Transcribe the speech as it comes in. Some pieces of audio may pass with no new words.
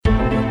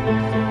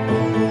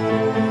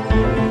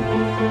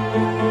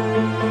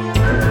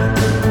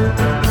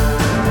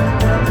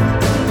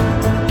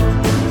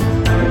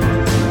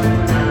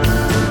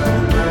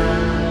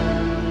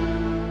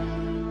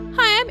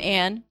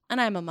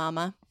and I'm a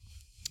mama.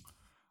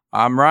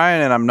 I'm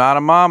Ryan, and I'm not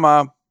a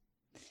mama.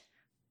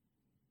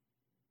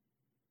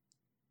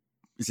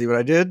 You see what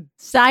I did?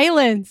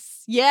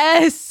 Silence.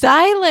 Yes,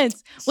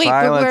 silence. Wait,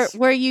 Silence. but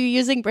were you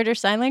using British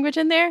Sign Language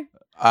in there?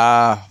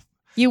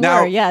 You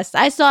now- were, yes.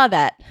 I saw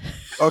that.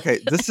 Okay,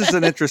 this is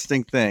an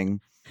interesting thing.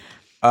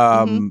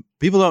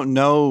 People don't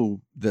know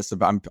this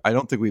about. I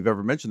don't think we've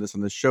ever mentioned this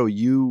on this show.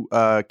 You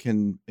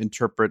can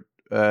interpret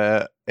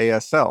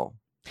ASL,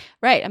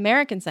 Right,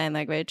 American Sign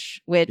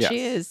Language, which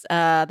is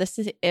this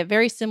is a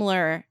very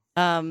similar,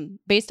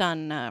 based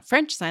on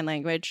French Sign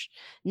Language,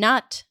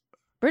 not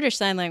British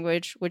Sign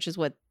Language, which is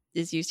what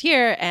is used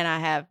here, and I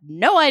have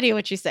no idea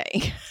what you're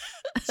saying.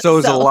 so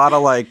it's a lot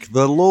of like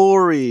the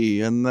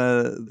lorry and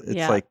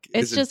the.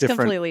 It's just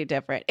completely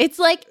different. It's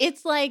like,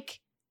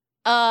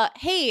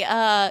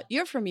 hey,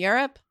 you're from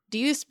Europe. Do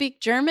you speak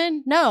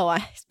German? No,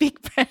 I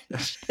speak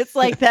French. It's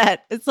like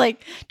that. It's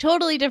like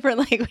totally different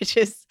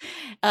languages.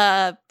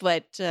 So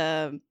I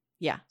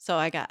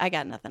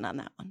got nothing on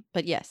that one.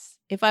 But yes,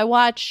 if I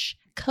watch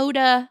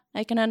Coda,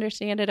 I can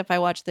understand it. If I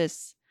watch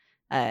this,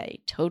 I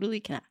totally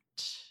cannot.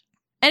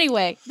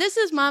 Anyway, this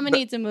is Mama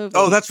Needs a Movie.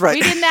 Oh, that's right.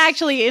 We didn't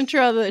actually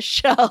intro the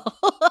show.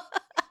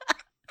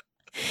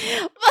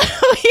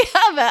 We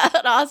have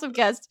an awesome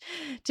guest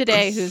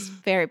today who's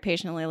very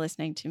patiently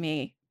listening to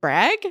me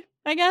brag,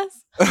 I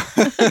guess.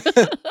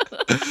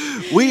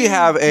 We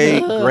have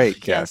a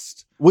great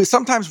guest.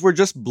 Sometimes we're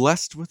just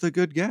blessed with a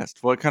good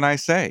guest. What can I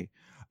say?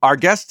 Our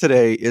guest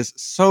today is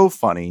so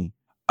funny,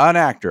 an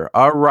actor,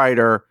 a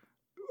writer.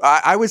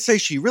 I would say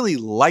she really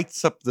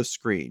lights up the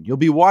screen. You'll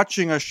be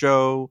watching a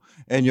show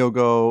and you'll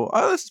go,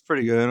 "Oh, this is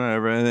pretty good,"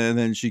 whatever. And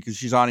then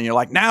she's on, and you're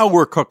like, "Now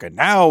we're cooking.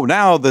 Now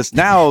this,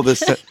 now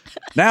this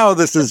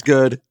is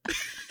good."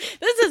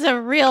 This is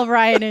a real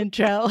Ryan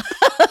intro.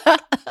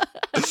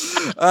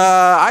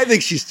 I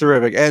think she's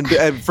terrific, and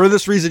for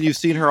this reason, you've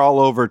seen her all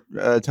over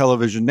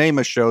television. Name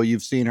a show,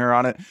 you've seen her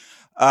on it.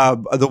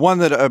 The one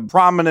that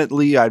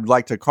prominently I'd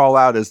like to call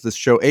out is this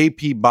show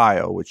AP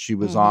Bio, which she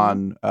was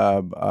on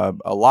a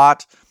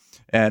lot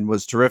and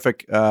was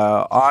terrific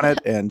on it,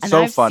 and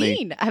so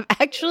funny. I've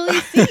actually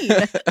seen.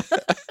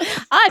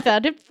 I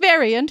found it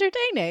very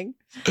entertaining.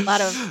 A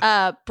lot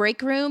of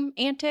break room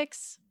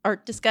antics or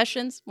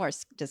discussions, more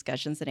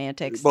discussions than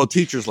antics. Well,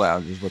 teacher's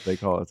lounge is what they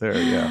call it there.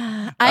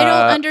 Yeah, I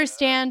don't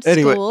understand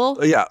school.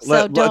 Yeah,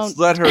 let's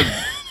let her.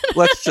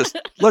 Let's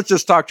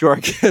just talk to our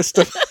guest.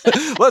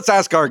 Let's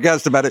ask our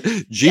guest about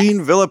it.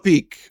 Jean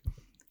Villepique.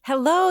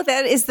 Hello,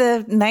 that is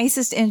the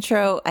nicest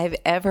intro I've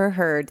ever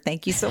heard.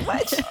 Thank you so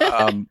much.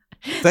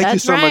 Thank you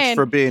so much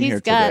for being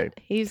here today.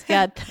 He's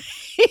always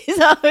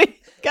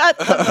got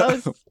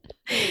the most.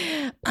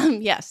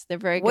 Yes, they're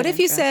very good. What if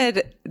you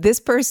said this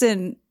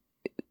person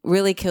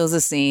really kills a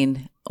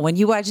scene? When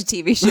you watch a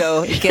TV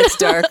show, it gets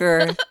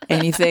darker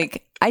and you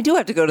think, I do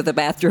have to go to the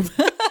bathroom.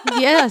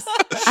 Yes,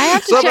 I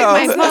have to check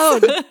my phone.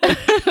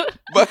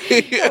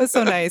 That was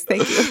so nice.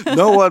 Thank you.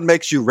 No one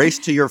makes you race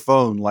to your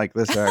phone like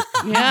this actor.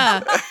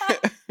 Yeah.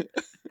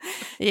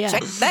 Yeah.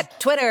 Check that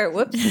Twitter.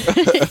 Whoops.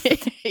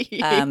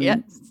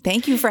 Yes.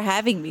 Thank you for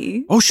having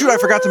me. Oh, shoot. I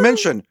forgot to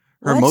mention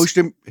her most...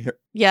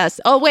 Yes.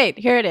 Oh, wait.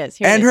 Here it is.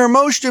 Her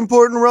most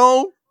important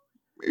role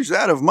is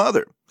that of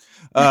mother.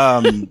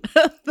 Graham?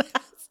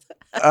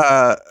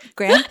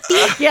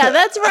 Yeah,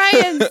 that's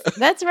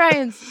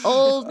Ryan's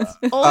old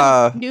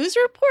news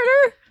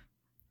reporter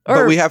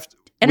but we have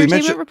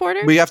entertainment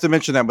reporter. We have to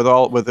mention that with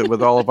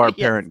all of our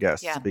parent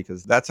guests,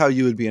 because that's how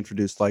you would be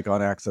introduced, like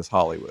on Access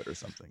Hollywood or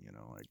something,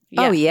 like.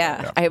 Yeah. Oh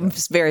yeah, I'm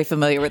just very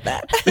familiar with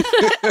that.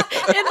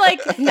 In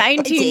like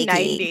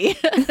 1990.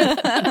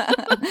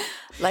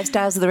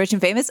 Lifestyles of the Rich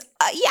and Famous.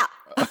 Yeah.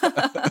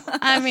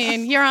 I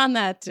mean, you're on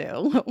that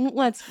too.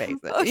 Let's face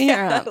it. Oh,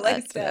 yeah,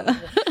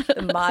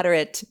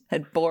 moderate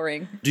and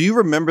boring. Do you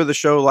remember the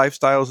show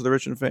Lifestyles of the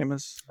Rich and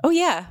Famous? Oh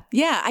yeah,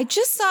 yeah. I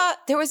just saw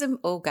there was a.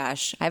 Oh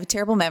gosh, I have a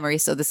terrible memory,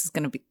 so this is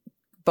going to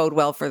bode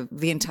well for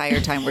the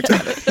entire time we're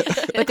talking.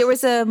 But there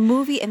was a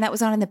movie, and that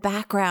was on in the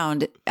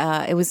background.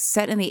 It was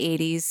set in the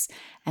 80s,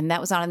 and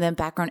that was on in the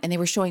background, and they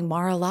were showing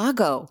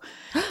Mar-a-Lago,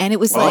 and it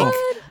was like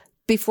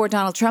before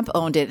Donald Trump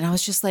owned it, and I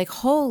was just like,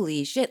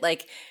 holy shit,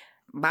 like.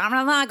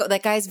 That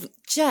guy's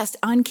just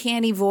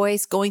uncanny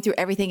voice going through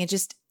everything, and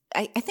just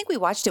I think we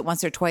watched it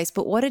once or twice,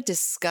 but what a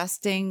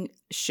disgusting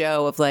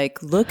show of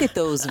like, look at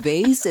those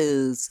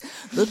vases,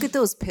 look at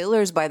those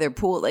pillars by their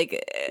pool, like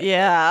Look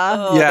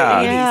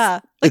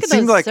at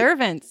those like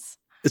servants.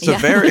 It's a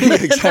very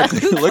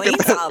exactly look at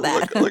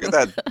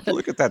that.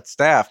 Look at that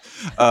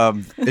staff.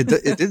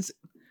 It is.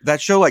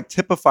 That show like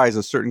typifies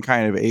a certain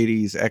kind of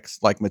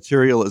 80s like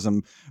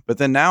materialism, but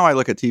then now I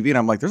look at TV and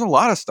I'm like, there's a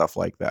lot of stuff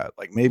like that.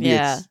 Like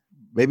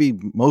maybe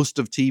most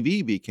of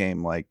TV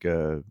became like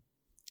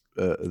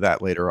that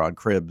later on,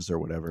 Cribs or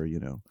whatever,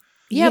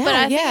 Yeah, but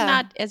I think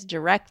not as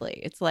directly.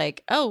 It's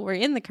like, oh, we're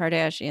in the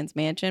Kardashians'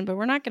 mansion, but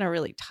we're not going to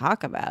really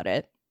talk about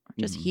it.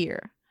 We're just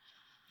here.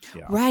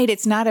 Yeah. Right.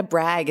 It's not a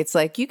brag. It's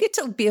like you get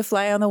to be a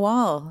fly on the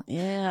wall.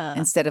 Yeah.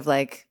 Instead of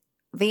like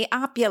the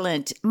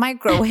opulent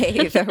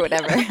microwave or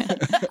whatever.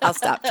 I'll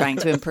stop trying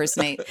to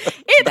impersonate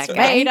It's that guy.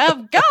 made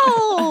of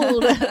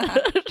gold.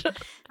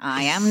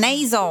 I am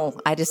nasal.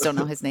 I just don't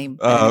know his name.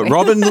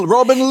 Robin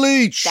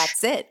Leach.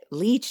 That's it.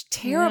 Leach.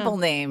 Terrible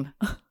name.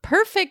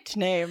 Perfect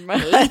name.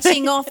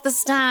 Leeching off the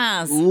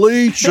stars.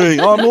 Leeching.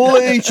 I'm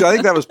Leech. I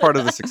think that was part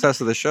of the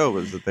success of the show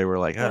was that they were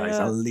like, oh, he's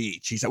a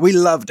leech. He's we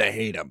love to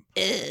hate him.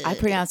 I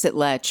pronounce it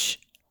Lech.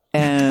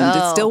 And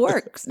it still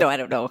works. No, I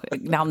don't know.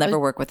 I'll never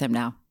work with him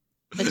now.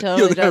 It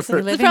totally does.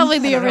 It's probably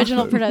the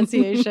original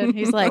pronunciation.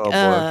 He's like,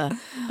 Oh,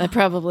 I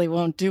probably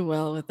won't do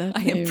well with that.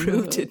 I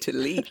improved it to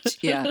Leech.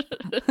 Yeah.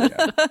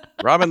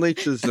 Robin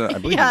Leach is, I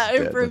believe, Yeah, he's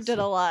dead. improved it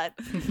a lot.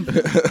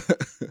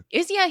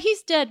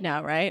 He's dead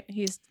now, right?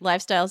 He's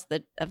Lifestyles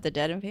of the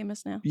Dead and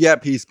Famous now.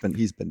 Yep, he's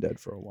been dead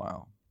for a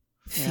while.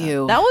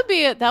 Phew. That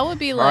would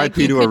be like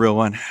R.I.P. to a real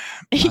one.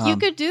 You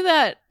could do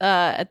that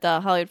at the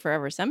Hollywood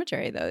Forever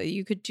Cemetery, though.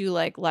 You could do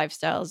like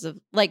lifestyles of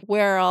like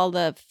where all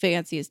the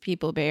fanciest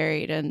people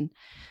buried and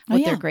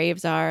what their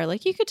graves are.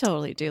 Like you could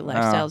totally do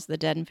lifestyles of the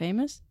dead and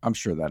famous. I'm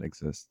sure that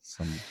exists.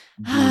 Some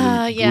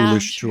Yeah,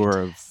 ghoulish tour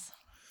of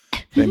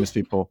famous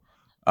people.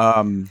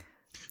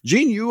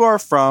 Jean, you are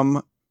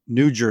from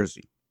New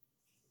Jersey.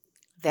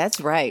 That's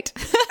right.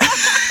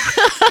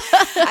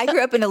 I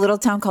grew up in a little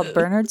town called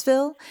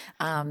Bernardsville,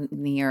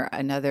 near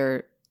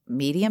another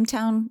medium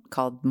town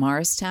called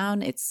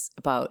Morristown. It's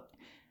about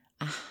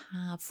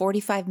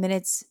 45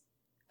 minutes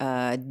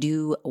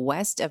due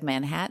west of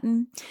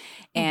Manhattan.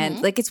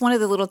 And like it's one of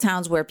the little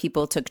towns where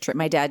people took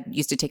my dad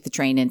used to take the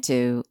train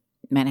into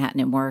Manhattan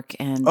and work.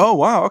 And oh,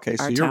 wow. Okay.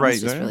 So our you're town right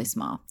was just there. really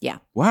small. Yeah.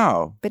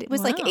 Wow. But it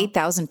was like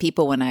 8,000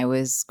 people when I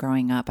was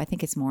growing up. I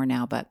think it's more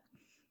now, but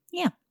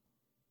yeah.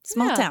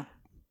 Small town.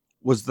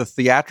 Was the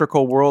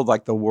theatrical world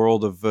like the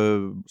world of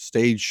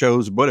stage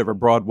shows, whatever,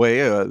 Broadway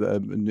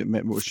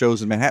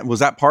shows in Manhattan? Was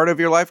that part of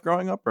your life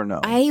growing up or no?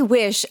 I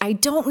wish. I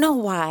don't know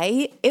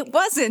why it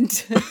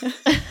wasn't.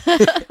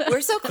 We're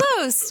so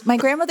close. My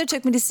grandmother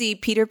took me to see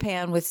Peter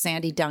Pan with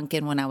Sandy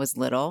Duncan when I was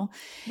little.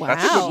 Wow.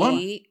 That's a good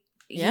one.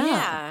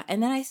 Yeah.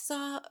 And then I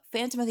saw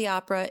Phantom of the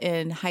Opera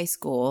in high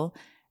school.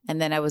 And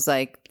then I was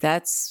like,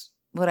 that's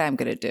what I'm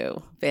going to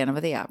do, Phantom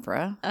of the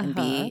Opera, and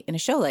be in a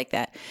show like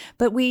that.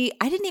 But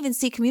I didn't even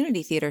see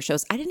community theater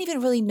shows. I didn't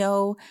even really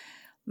know.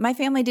 My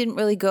family didn't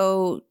really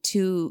go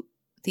to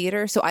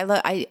theater. So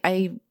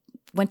I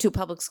went to a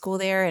public school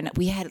there, and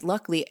we had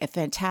luckily a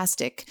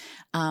fantastic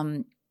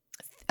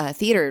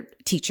theater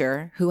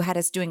teacher who had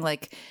us doing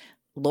like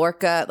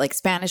Lorca, like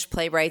Spanish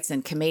playwrights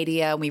and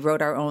Commedia. We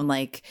wrote our own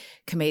like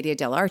Commedia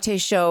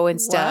dell'arte show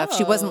and stuff. Whoa.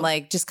 She wasn't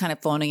like just kind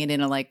of phoning it in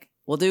like,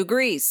 we'll do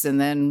Grease, and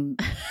then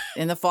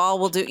in the fall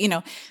we'll do,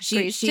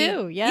 Grease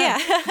too. Yeah.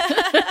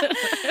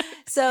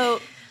 So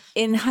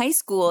in high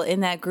school,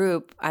 in that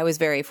group, I was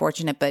very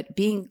fortunate, but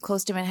being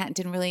close to Manhattan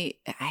didn't really,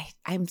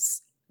 I'm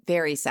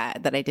very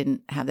sad that I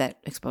didn't have that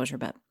exposure,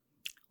 but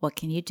what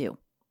can you do?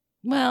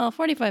 Well,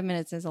 45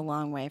 minutes is a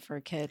long way for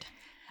a kid.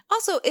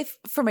 Also,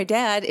 for my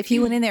dad, if he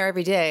went in there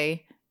every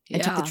day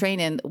and took the train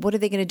in, what are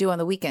they going to do on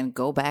the weekend?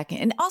 Go back.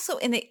 And also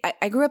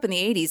I grew up in the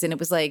 80s, and it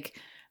was like,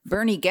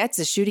 Bernie Getz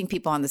is shooting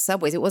people on the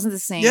subways. It wasn't the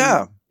same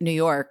New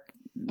York.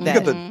 You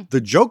got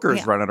the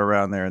Jokers running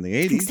around there in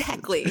the 80s.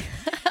 Exactly.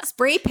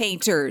 Spray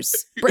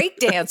painters, break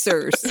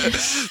dancers.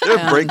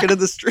 They're breaking in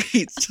the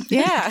streets.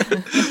 Yeah.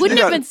 It wouldn't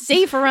have been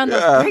safe around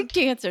those break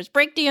dancers,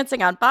 break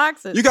dancing on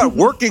boxes. You got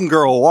Working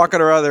Girl walking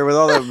around there with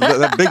all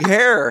that big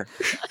hair.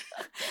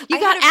 You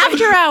got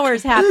after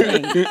hours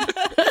happening.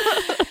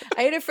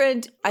 I had a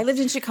friend, I lived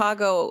in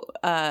Chicago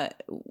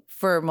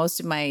for most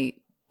of my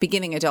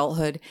beginning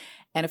adulthood.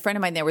 And a friend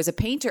of mine there was a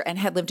painter and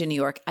had lived in New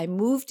York. I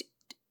moved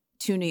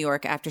to New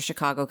York after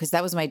Chicago because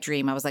that was my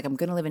dream. I was like, I'm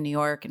going to live in New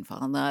York and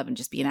fall in love and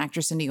just be an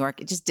actress in New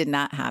York. It just did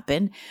not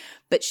happen.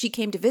 But she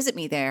came to visit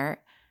me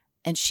there,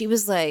 and she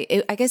was like,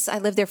 I guess I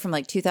lived there from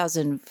like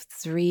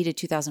 2003 to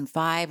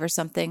 2005 or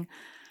something.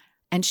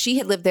 And she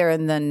had lived there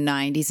in the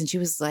 90s, and she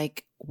was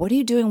like, what are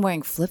you doing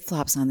wearing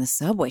flip-flops on the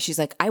subway? She's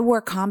like, I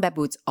wore combat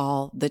boots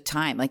all the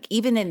time. Like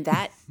even in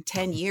that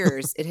 10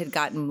 years, it had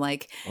gotten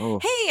like,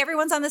 hey,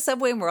 everyone's on the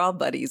subway and we're all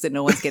buddies and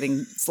no one's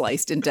getting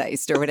sliced and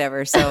diced or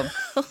whatever. So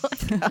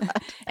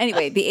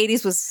anyway, the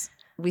 80s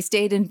we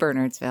stayed in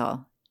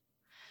Bernardsville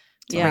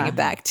to bring it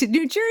back to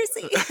New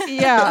Jersey.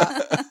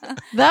 Yeah.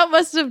 That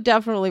must have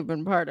definitely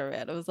been part of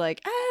it. I was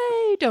like,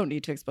 I don't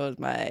need to expose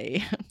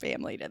my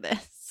family to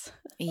this.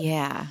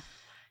 Yeah.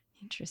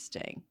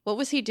 Interesting. What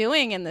was he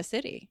doing in the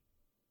city?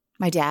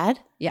 My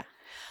dad? Yeah.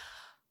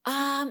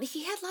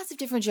 He had lots of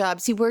different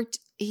jobs.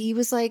 He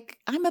was like,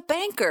 I'm a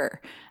banker.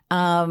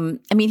 I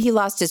mean, he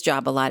lost his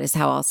job a lot is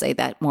how I'll say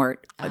that more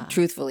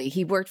truthfully.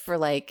 He worked for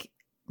like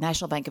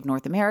National Bank of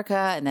North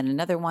America, and then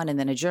another one, and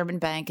then a German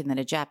bank, and then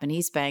a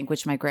Japanese bank,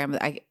 which my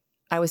grandmother,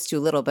 I was too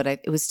little, but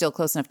it was still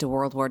close enough to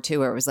World War II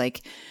where it was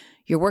like,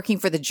 you're working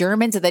for the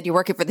Germans and then you're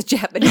working for the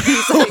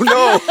Japanese. Like,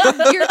 no.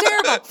 You're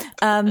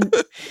terrible.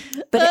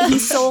 But he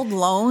sold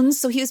loans.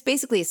 So he was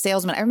basically a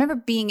salesman. I remember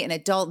being an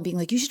adult and being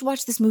like, you should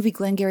watch this movie,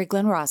 Glengarry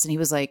Glen Ross. And he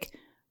was like,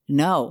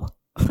 no.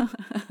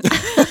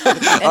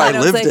 I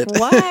was lived like, it.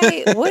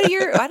 why?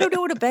 I don't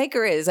know what a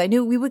banker is. I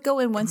knew we would go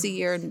in once a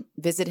year and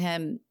visit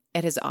him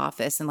at his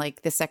office, and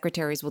like the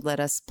secretaries would let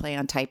us play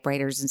on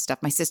typewriters and stuff,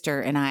 my sister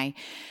and I.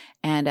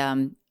 And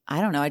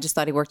I don't know. I just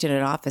thought he worked in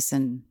an office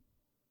and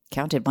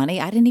counted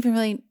money. I didn't even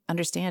really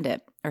understand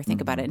it or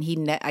think about it.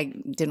 And I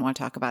didn't want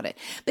to talk about it.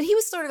 But he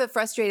was sort of a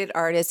frustrated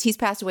artist. He's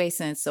passed away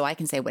since, so I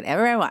can say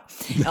whatever I want.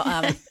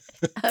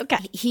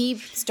 Okay. He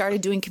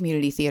started doing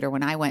community theater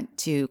when I went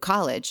to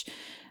college.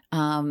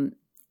 So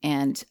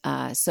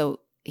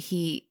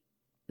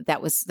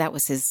that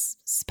was his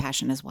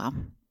passion as well.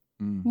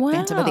 Wow.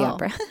 Phantom of the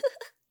Opera.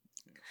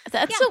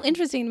 That's so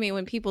interesting to me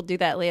when people do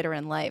that later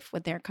in life,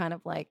 when they're kind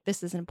of like,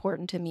 this is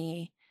important to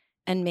me.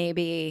 And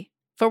maybe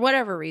for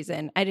whatever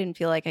reason, I didn't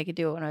feel like I could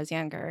do it when I was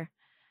younger.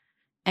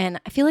 And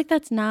I feel like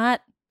that's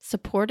not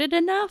supported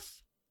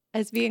enough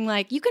as being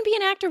like, you can be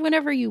an actor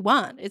whenever you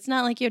want. It's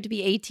not like you have to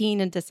be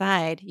 18 and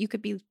decide. You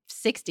could be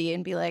 60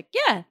 and be like,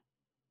 yeah,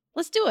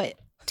 let's do it.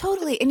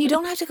 Totally. And you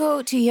don't have to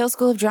go to Yale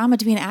School of Drama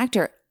to be an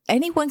actor.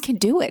 Anyone can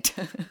do it.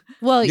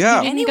 Well,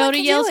 Yeah. you didn't go to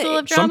Yale School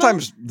of Drama?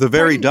 Sometimes the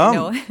very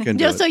dumb can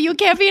do No, it. so you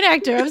can't be an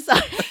actor. I'm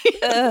sorry.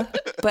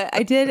 But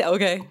I did.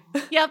 Okay.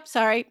 Yep,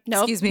 sorry.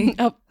 Nope. Excuse me.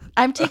 Nope.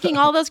 I'm taking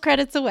all those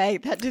credits away.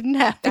 That didn't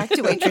happen. Back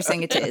to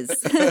waitressing it is.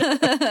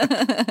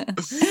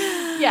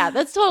 Yeah,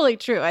 that's totally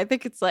true. I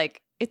think it's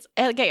like, it's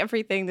like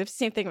everything. The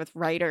same thing with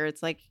writer.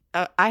 It's like,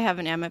 I have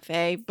an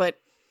MFA, but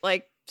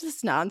like,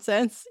 just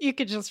nonsense. You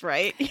could just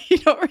write. You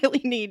don't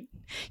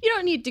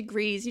need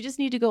degrees. You just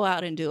need to go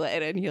out and do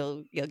it, and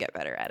you'll get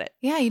better at it.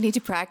 Yeah, you need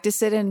to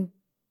practice it and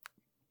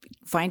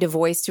find a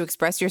voice to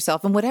express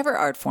yourself in whatever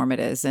art form it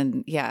is.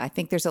 And yeah, I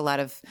think there's a lot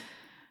of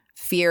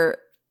fear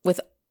with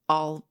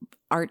all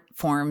art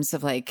forms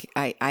of like,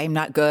 I'm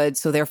not good,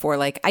 so therefore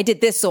like I did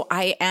this, so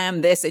I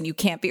am this, and you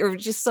can't be, or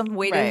just some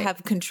way to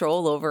have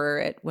control over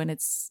it when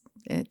it's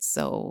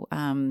so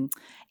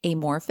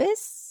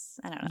amorphous.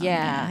 I don't know.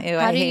 Yeah.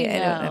 How do you I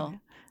don't know.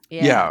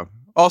 Yeah.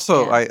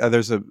 Also, Yeah.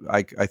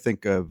 I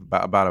think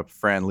about a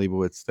Fran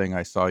Lebowitz thing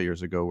I saw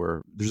years ago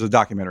where there's a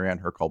documentary on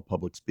her called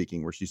Public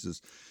Speaking, where she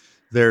says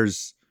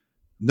there's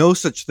no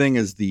such thing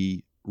as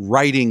the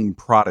writing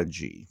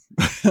prodigy.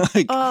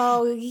 Like,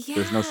 Oh yeah.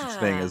 there's no such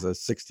thing as a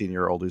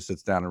 16-year-old who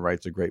sits down and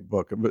writes a great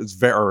book.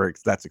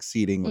 That's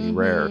exceedingly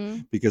rare,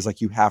 because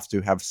like you have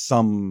to have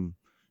some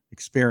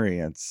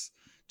experience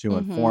to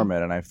inform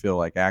it. And I feel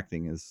like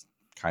acting is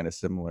kind of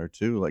similar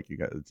too. Like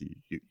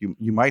you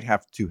might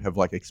have to have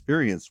like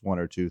experienced one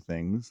or two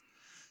things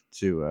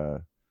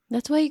to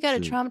That's why you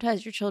got to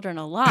traumatize your children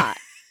a lot,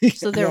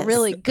 so they're Yes.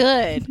 really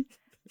good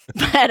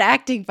at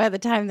acting by the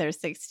time they're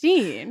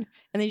 16,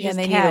 and they just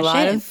they need cash a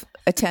lot in. of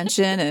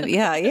attention and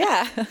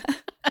yeah.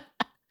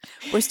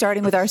 We're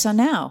starting with our son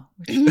now.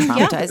 We're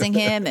traumatizing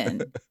him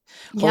and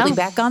holding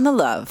back on the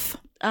love.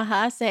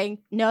 Saying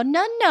no,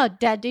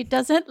 daddy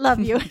doesn't love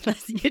you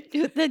unless you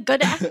do the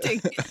good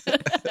acting.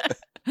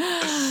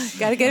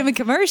 Got to get him in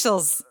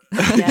commercials.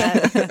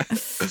 Yeah.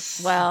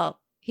 Well,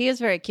 he is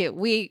very cute.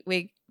 We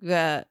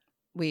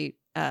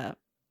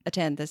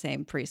attend the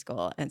same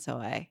preschool, and so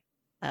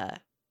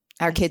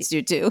Our kids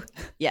do too.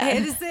 yeah. I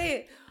had to say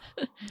it.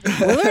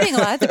 We're learning a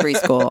lot at the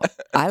preschool.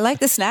 I like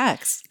the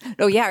snacks.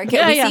 Oh yeah, our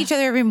kids, we see each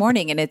other every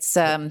morning, and it's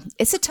a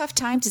tough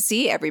time to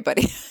see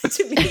everybody,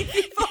 to meet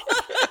people.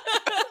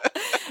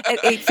 At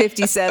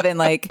 8:57,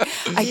 like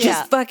I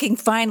just fucking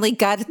finally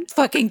got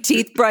fucking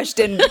teeth brushed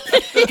and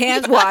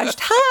hands washed.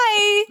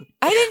 Hi,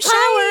 I didn't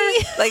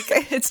shower.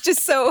 Like it's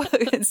just so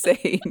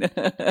insane.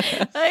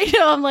 I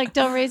know. I'm like,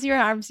 don't raise your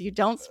arms. You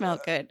don't smell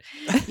good.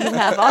 You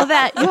have all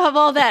that. You have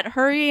all that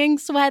hurrying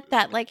sweat.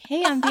 That like,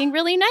 hey, I'm being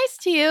really nice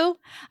to you.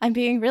 I'm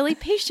being really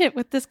patient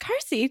with this car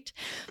seat,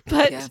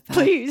 but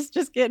please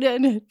just get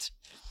in it.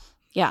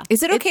 Yeah.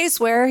 Is it okay to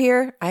swear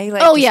here? I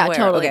like. Oh to yeah, swear.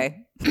 totally.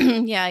 Okay.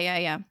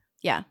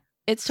 Yeah.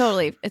 It's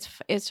totally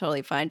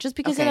fine. Just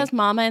because it has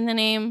mama in the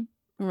name,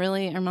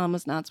 really, our mom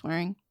was not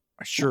swearing.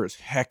 I sure as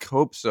heck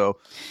hope so.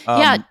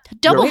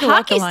 Double Way to walk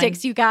hockey the line.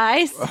 sticks, you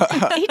guys.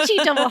 HE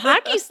double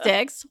hockey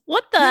sticks.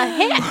 What the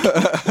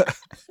heck?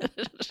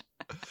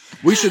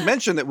 We should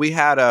mention that we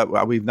had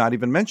we've not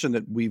even mentioned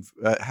that we've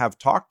have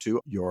talked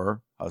to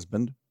your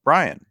husband,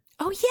 Brian.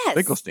 Oh yes.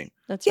 Finkelstein.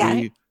 That's We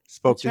right.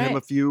 spoke That's to him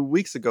right. a few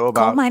weeks ago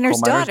about Coal miner's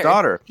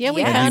daughter. Yeah,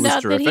 we Yeah. found was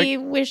out that he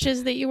terrific.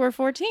 wishes that you were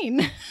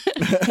 14.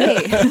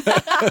 Hey.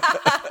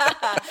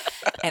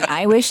 And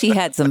I wish he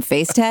had some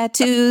face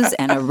tattoos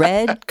and a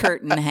red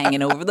curtain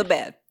hanging over the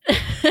bed.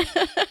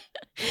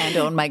 And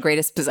owned my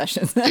greatest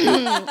possessions.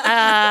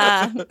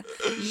 Yeah.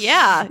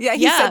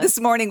 He said this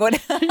morning what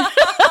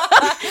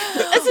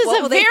This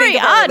is a very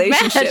odd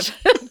match.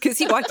 Because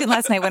he walked in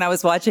last night when I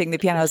was watching the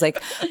piano. I was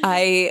like,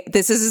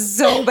 this is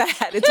so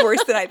bad. It's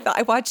worse than I thought.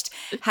 I watched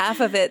half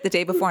of it the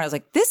day before and I was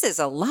like, this is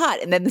a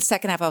lot. And then the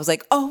second half I was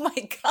like, oh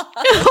my God.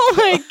 Oh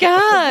my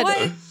God.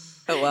 What?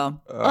 Oh,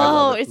 well.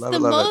 Oh, it's the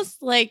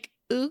most like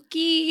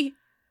ooky.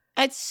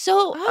 It's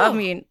so, I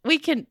mean, we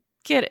can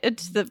get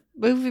into the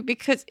movie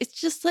because it's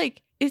just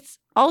like, it's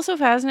also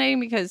fascinating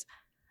because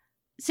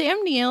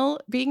Sam Neill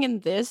being in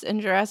this and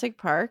Jurassic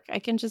Park, I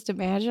can just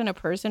imagine a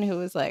person who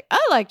was like,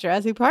 I like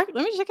Jurassic Park.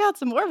 Let me check out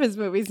some more of his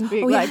movies and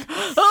being like,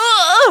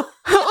 oh,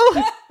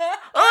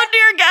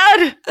 dear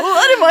God,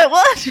 what am I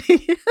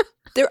watching?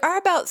 There are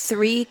about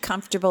 3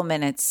 comfortable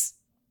minutes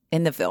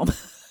in the film.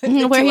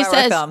 Where he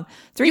says, film.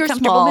 3 "You're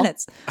comfortable small."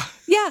 minutes.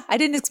 Yeah, I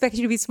didn't expect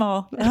you to be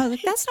small. And I was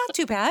like, that's not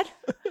too bad.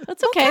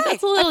 That's okay.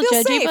 That's a little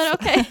judgy, but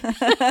okay.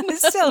 But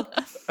still.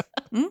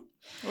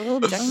 A little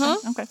objection.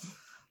 Okay.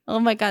 Oh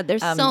my God.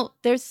 There's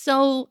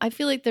I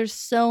feel like there's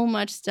so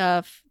much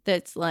stuff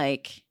that's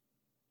like,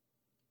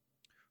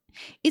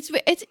 it's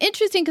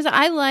interesting because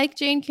I like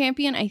Jane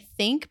Campion, I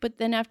think, but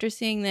then after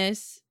seeing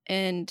this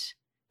and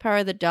Power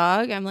of the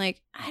Dog, I'm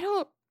like, I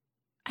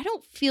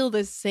don't feel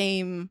the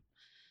same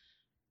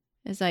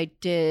as I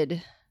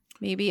did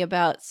maybe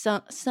about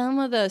some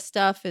of the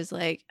stuff is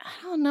like, I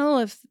don't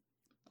know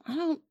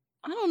how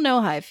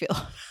I feel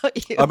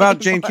about you. About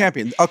Jane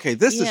Campion. Okay,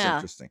 this is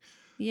interesting.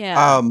 Yeah.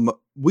 I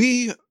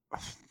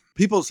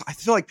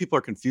feel like people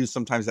are confused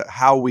sometimes at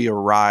how we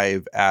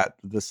arrive at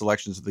the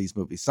selections of these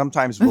movies.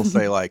 Sometimes we'll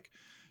say like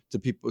to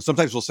people,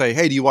 sometimes we'll say,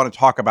 hey, do you want to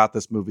talk about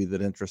this movie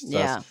that interests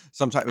us?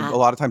 Sometimes, a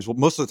lot of times,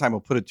 most of the time we'll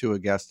put it to a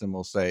guest and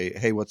we'll say,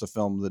 hey, what's a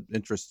film that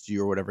interests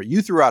you or whatever.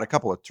 You threw out a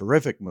couple of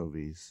terrific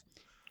movies.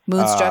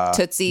 Moonstruck,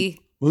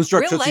 Tootsie.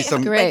 Moonstruck, Tootsie,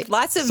 some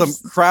lots of some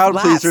crowd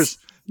pleasers.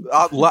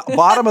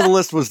 Bottom of the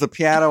list was the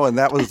piano, and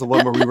that was the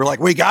one where we were like,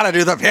 we got to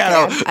do the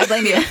piano. Yeah, I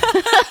blame you.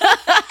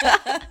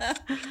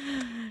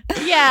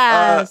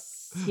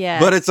 Yes. Yeah.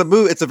 But it's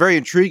a very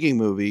intriguing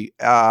movie.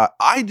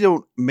 I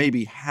don't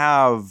maybe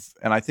have,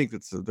 and I think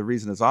that's the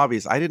reason is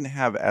obvious. I didn't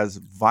have as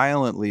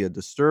violently a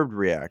disturbed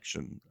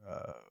reaction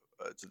to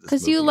this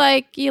because movie.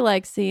 you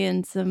like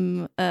seeing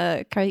some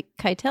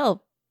Keitel.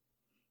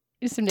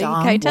 Some naked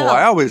Dom. Keitel. Well,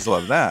 I always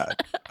love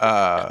that. There's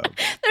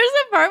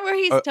a part where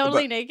he's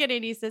totally naked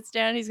and he sits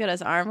down. He's got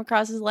his arm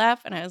across his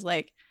lap, and I was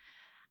like,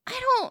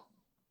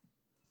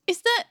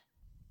 Is that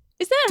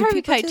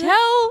Harvey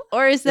Keitel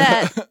or is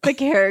that the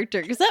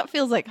character? Because that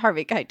feels like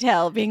Harvey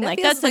Keitel being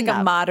like, that's like enough.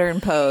 a modern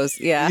pose.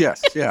 Yeah.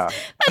 Yes, yeah.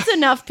 That's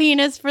enough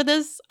penis for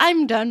this.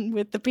 I'm done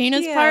with the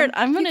penis part.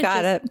 I'm gonna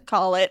just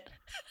call it.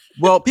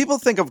 Well, people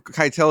think of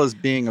Keitel as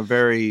being a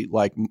very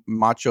like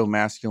macho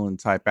masculine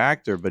type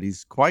actor, but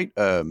he's quite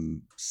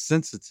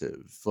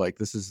sensitive. Like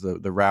this is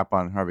the rap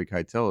on Harvey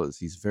Keitel is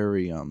he's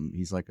very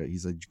he's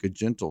a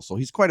gentle soul.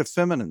 He's quite a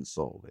feminine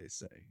soul, they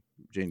say.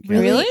 Jane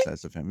Campion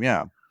says of him.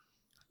 Yeah.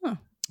 Huh.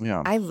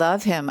 Yeah. I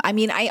love him. I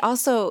mean,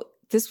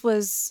 this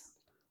was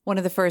one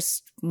of the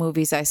first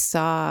movies I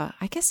saw.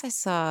 I guess I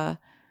saw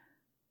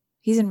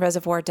he's in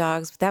Reservoir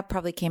Dogs, but that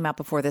probably came out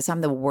before this.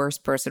 I'm the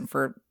worst person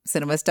for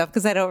cinema stuff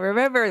because I don't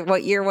remember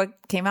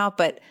what came out.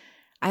 But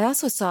I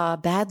also saw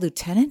Bad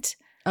Lieutenant.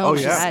 Oh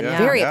yeah.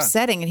 Very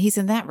upsetting. And he's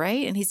in that,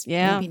 right? And he's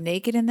maybe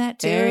naked in that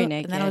too. Very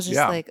naked. And then I was just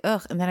like,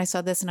 ugh. And then I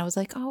saw this and I was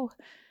like, oh,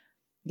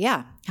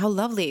 yeah, how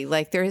lovely.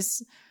 Like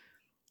there's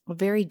a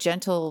very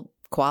gentle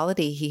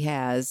quality he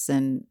has.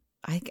 And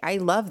I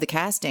love the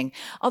casting.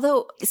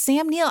 Although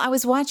Sam Neill, I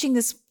was watching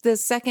the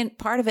second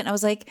part of it and I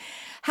was like,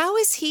 how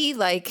is he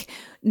like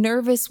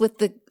nervous with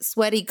the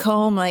sweaty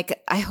comb?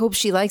 Like, I hope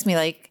she likes me.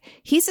 Like,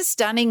 he's a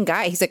stunning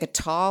guy. He's like a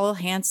tall,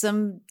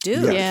 handsome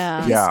dude.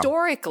 Yeah.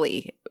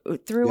 Historically,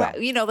 throughout,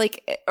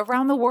 like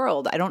around the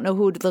world. I don't know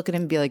who would look at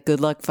him and be like,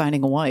 good luck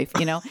finding a wife,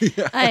 I know.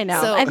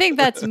 So, I think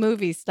that's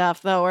movie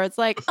stuff though, where it's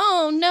like,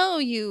 oh no,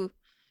 you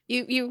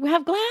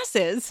have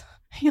glasses.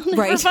 You'll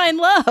never find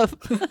love.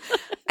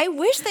 I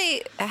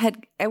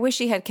wish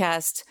he had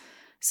cast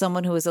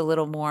someone who was a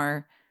little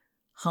more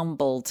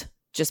humbled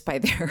just by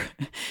their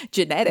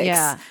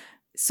genetics.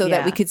 So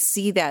that we could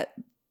see that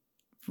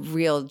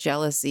real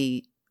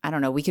jealousy. I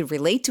don't know. We could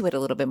relate to it a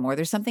little bit more.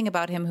 There's something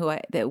about him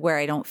where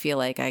I don't feel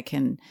like I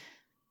can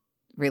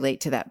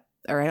relate to that,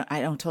 or I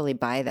don't totally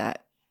buy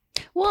that.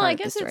 Well, I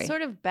guess it's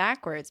sort of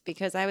backwards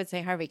because I would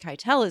say Harvey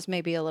Keitel is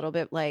maybe a little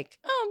bit like,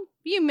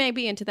 you may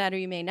be into that or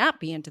you may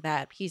not be into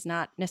that. He's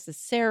not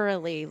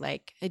necessarily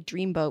like a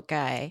dreamboat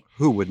guy.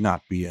 Who would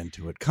not be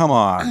into it? Come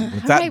on.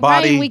 With that right,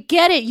 body. Ryan, we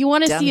get it. You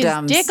want to see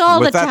his dick all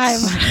the time.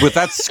 With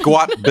that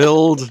squat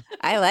build.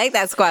 I like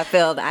that squat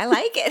build. I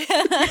like it.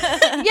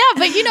 Yeah,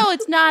 but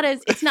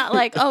it's not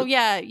like, oh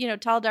yeah,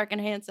 tall, dark, and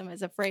handsome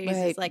as a phrase.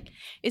 Right.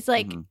 It's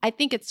like I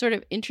think it's sort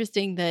of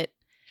interesting that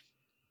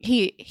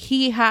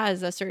he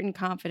has a certain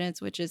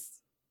confidence, which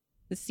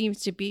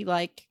seems to be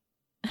like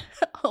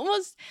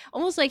almost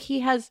like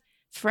he has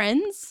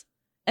friends,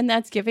 and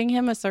that's giving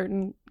him a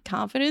certain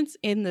confidence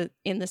in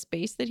the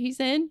space that he's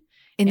in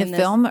the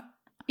film.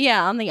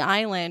 Yeah, on the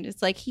island,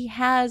 it's like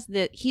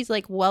he's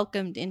like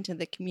welcomed into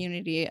the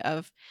community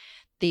of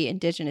the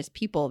indigenous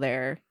people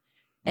there,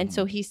 and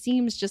so he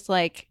seems just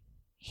like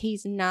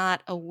he's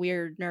not a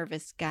weird,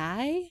 nervous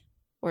guy.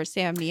 Or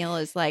Sam Neill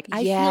is like,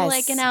 I feel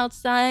like an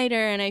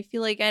outsider, and I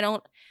feel like I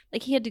don't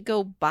like. He had to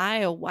go buy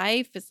a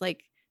wife. It's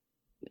like,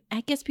 I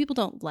guess people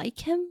don't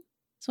like him.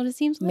 That's what it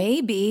seems like.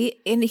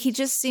 Maybe, and he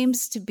just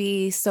seems to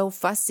be so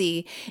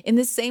fussy in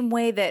the same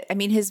way that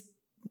his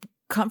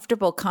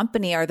comfortable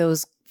company are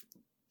those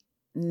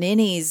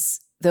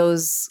ninnies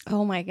those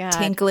Oh my God.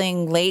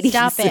 tinkling ladies.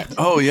 Stop it.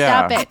 Oh,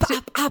 yeah. Stop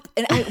it. Up.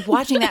 And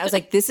watching that, I was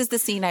like, this is the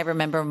scene I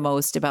remember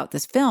most about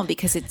this film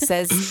because it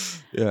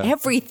says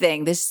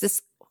everything. There's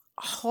this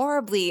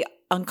horribly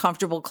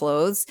uncomfortable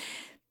clothes,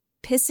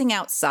 pissing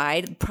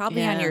outside,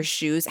 probably on your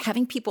shoes,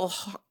 having people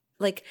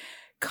like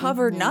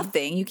cover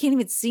nothing. You can't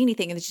even see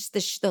anything. And it's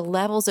just the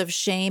levels of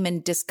shame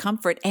and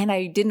discomfort. And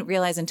I didn't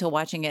realize until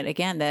watching it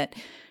again that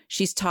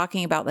she's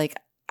talking about like,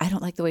 I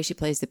don't like the way she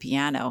plays the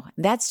piano.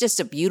 That's just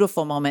a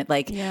beautiful moment.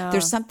 Like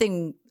there's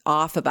something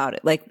off about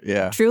it. Like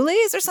truly,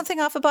 is there something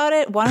off about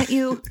it? Why don't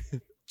you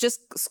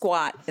just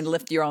squat and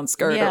lift your own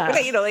skirt? Or,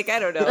 you know, like, I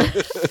don't know.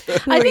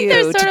 I think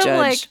there's sort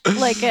of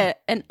like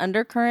an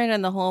undercurrent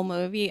in the whole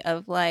movie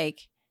of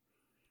like,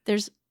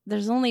 there's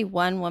only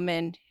one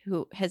woman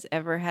who has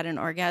ever had an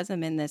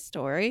orgasm in this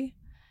story.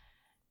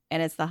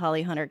 And it's the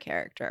Holly Hunter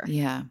character.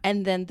 Yeah.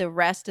 And then the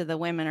rest of the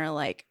women are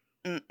like,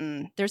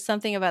 there's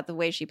something about the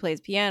way she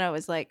plays piano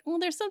is like, well,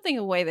 there's something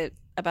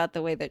about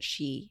the way that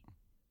she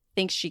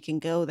thinks she can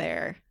go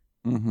there.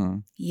 Mm-hmm.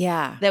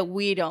 Yeah. That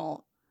we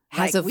don't.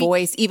 Has a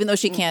voice. Even though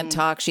she can't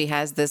talk, she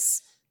has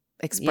this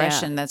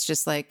expression that's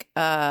just like,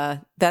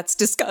 that's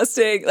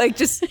disgusting. Like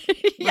just.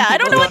 I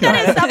don't know what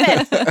that is. Stop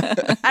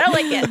it. I don't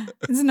like it.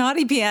 It's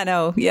naughty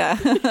piano. Yeah.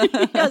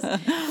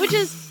 Yes. Which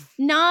is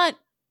not,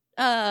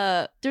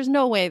 there's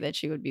no way that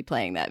she would be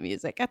playing that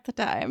music at the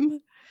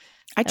time.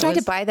 I tried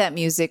to buy that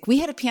music. We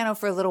had a piano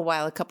for a little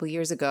while, a couple of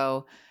years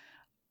ago.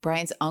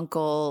 Brian's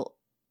uncle,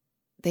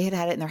 they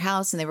had it in their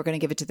house and they were going to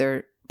give it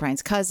to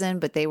Brian's cousin,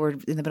 but they were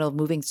in the middle of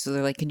moving. So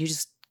they're like, can you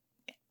just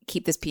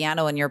keep this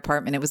piano in your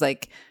apartment? It was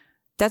like,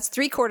 that's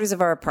 3/4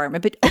 of our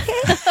apartment, but okay.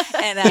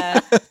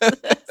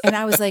 And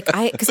I was like,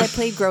 because I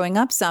played growing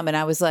up some and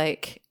I was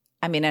like,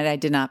 I mean, and I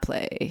did not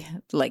play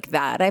like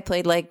that. I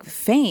played like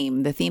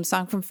Fame, the theme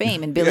song from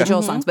Fame and Billy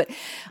Joel songs. But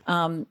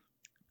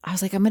I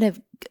was like, I'm going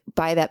to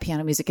buy that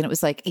piano music. And it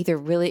was like either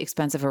really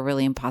expensive or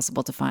really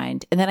impossible to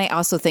find. And then I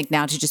also think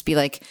now to just be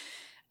like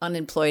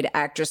unemployed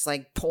actress,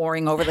 like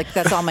pouring over, like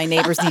that's all my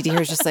neighbors need to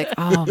hear is just like,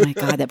 oh my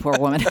God, that poor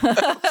woman.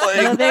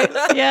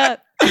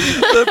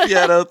 The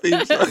piano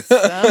theme song.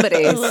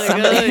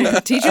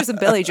 Somebody teach her some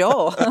Billy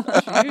Joel.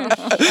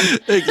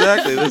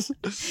 Exactly.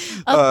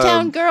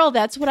 Uptown Girl,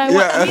 that's what I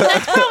want. I mean,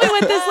 that's probably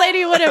what this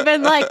lady would have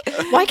been like.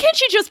 Why can't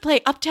she just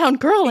play Uptown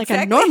Girl like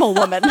a normal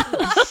woman?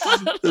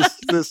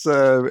 This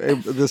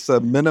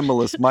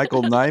minimalist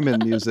Michael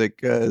Nyman music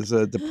is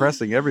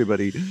depressing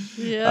everybody.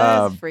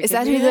 Yeah, is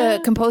that who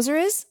the composer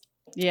is?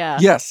 Yeah.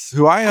 Yes,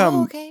 who I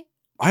am. Okay.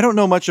 I don't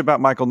know much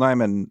about Michael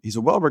Nyman. He's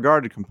a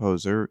well-regarded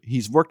composer.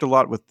 He's worked a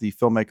lot with the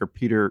filmmaker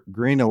Peter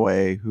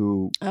Greenaway,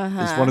 who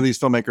is one of these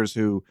filmmakers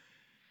who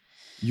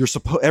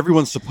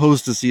everyone's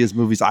supposed to see his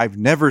movies. I've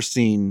never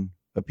seen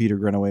a Peter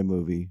Greenaway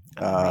movie.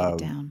 Write it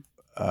down.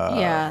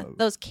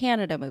 Those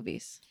Canada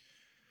movies.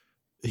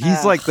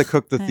 He's like the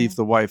cook, the thief,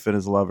 the wife, and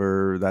his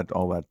lover.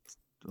 All those.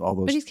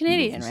 But he's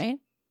Canadian, movies. Right?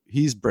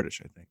 He's British,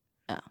 I think.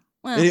 Oh.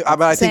 Well,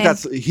 but I think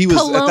he was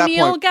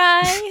colonial at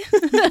that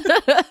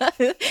point.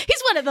 Guy.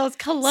 He's one of those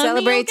colonial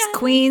celebrates guys.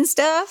 Queen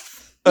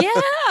stuff. Yeah.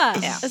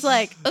 It's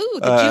like, ooh,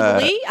 the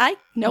Jubilee. I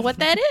know what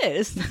that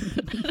is.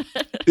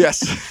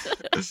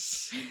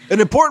 Yes.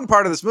 An important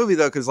part of this movie,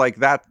 though, because like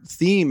that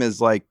theme is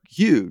like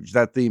huge.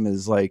 That theme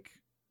is like,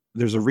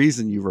 there's a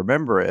reason you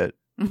remember it.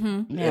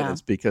 Mm-hmm. Yeah. And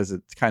it's because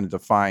it kind of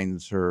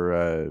defines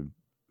her.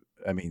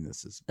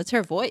 It's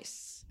her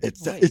voice. I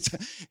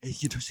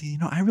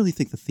really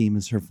think the theme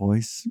is her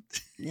voice.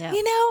 Yeah.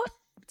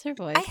 It's her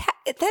voice.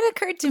 That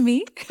occurred to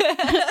me.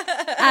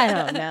 I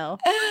don't know.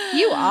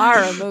 You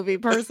are a movie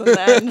person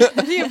then.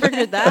 You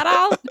figured that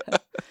out?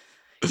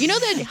 You know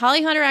that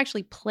Holly Hunter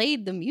actually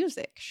played the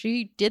music.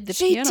 She did the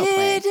piano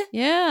play.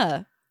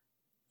 Yeah.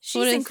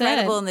 She's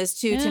incredible in this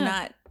too,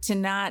 to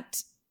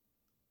not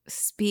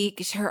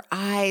speak. Her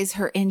eyes,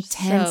 her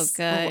intense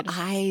little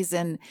eyes,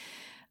 and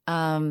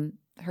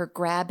her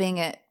grabbing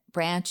at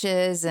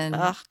branches, and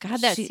oh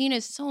God, that scene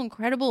is so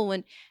incredible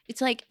when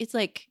it's like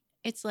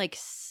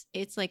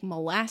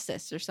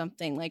molasses or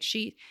something. Like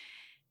she,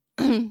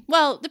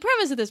 well, the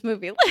premise of this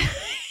movie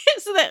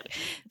is that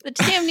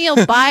Sam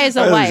Neill buys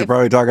a wife. You're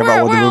probably talking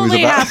about what the movie's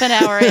only about. Half an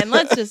hour in.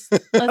 Let's just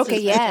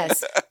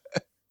yes.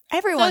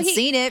 Everyone's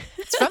seen it.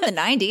 It's from the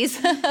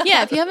 90s.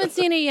 Yeah, if you haven't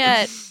seen it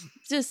yet,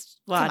 just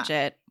watch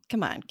it.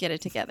 Come on, get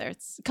it together.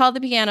 It's called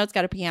The Piano. It's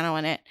got a piano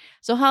in it.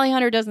 So Holly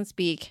Hunter doesn't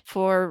speak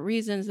for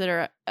reasons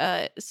that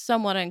are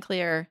somewhat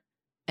unclear.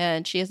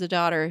 And she has a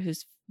daughter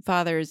whose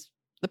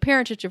the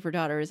parentage of her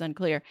daughter is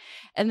unclear.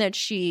 And that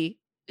she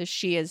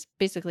is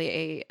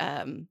basically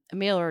a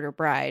mail order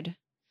bride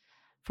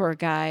for a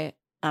guy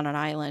on an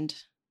island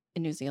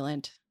in New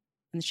Zealand.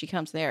 And she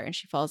comes there and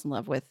she falls in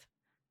love with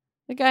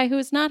the guy who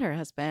is not her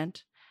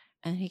husband.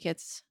 And he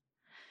gets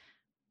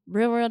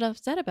real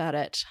upset about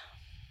it.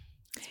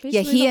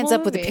 Yeah, he ends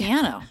up with a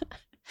piano.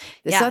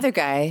 This other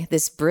guy,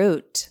 this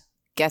brute,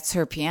 gets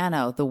her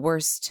piano. The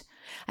worst.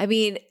 I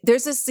mean,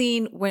 there's a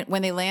scene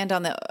when they land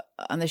on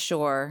the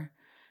shore.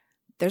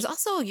 There's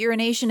also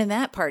urination in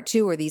that part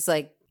too, where these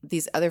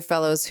other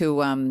fellows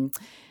who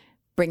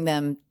bring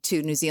them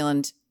to New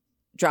Zealand,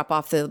 drop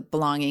off the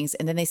belongings,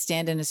 and then they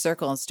stand in a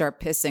circle and start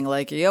pissing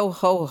like yo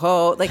ho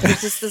ho, like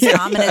there's just this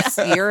ominous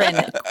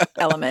urine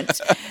element.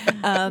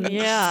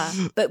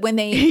 But when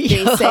they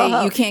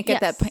say you can't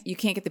get you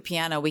can't get the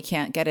piano, we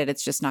can't get it,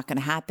 it's just not going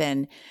to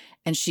happen,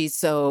 and she's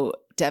so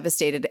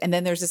devastated. And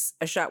then there's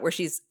a shot where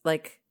she's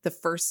like the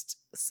first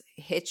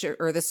hitch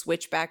or the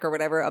switchback or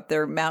whatever up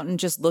their mountain,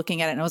 just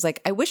looking at it, and I was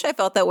like, I wish I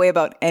felt that way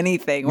about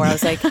anything, where I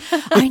was like,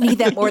 I need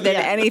that more than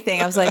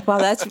anything. I was like, wow,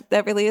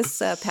 that really is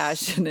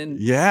passion.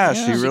 And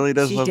she really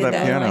does love that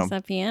piano. Likes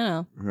that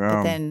piano.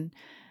 But then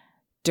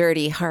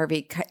dirty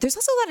Harvey. There's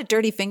also a lot of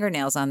dirty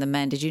fingernails on the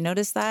men. Did you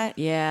notice that?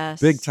 Yes,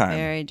 big time,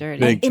 very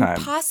dirty, big time.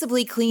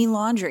 Impossibly clean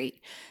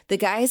laundry. The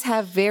guys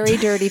have very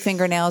dirty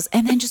fingernails,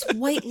 and then just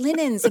white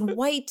linens and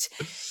white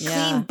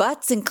clean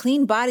butts and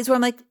clean bodies. Where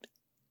I'm like,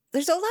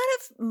 there's a lot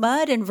of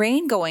mud and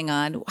rain going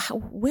on.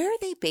 Where are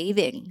they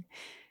bathing?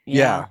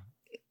 Yeah.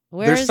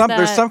 There's some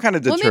kind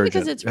of detergent. Well, maybe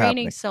because it's happening.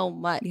 raining so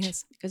much.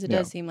 Yes, because it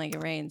does seem like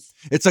it rains.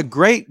 It's a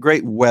great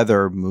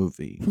weather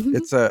movie.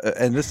 It's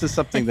and this is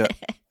something that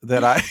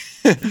I.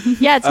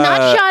 Yeah, it's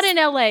not shot in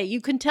L.A.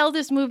 You can tell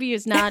this movie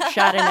is not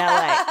shot in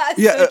L.A.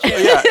 Yeah,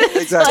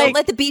 exactly. Don't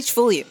let the beach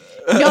fool you.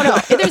 No,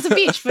 there's a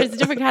beach, but it's a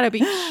different kind of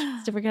beach.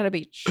 It's a different kind of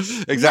beach.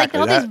 Exactly.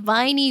 Like all these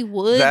viney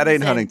woods. That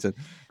ain't Huntington.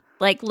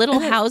 Like little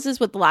houses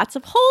with lots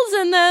of holes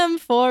in them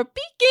for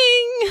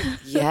peeking.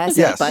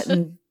 Yes.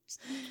 Button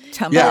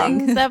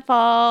tumbling that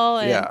fall.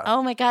 And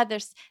oh my God, they're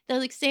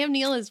like Sam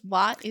Neill is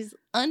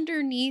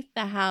underneath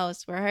the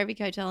house where Harvey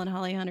Keitel and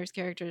Holly Hunter's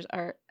characters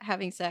are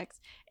having sex,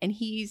 and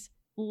he's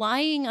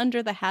lying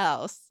under the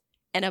house,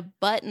 and a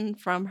button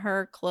from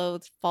her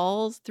clothes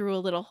falls through a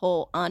little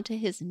hole onto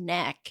his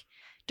neck.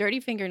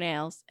 Dirty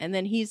fingernails, and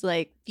then he's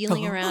like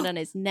feeling around on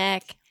his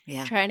neck,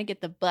 trying to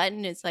get the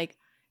button. It's like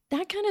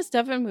that kind of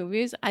stuff in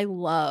movies I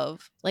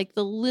love, like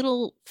the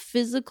little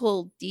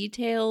physical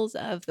details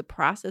of the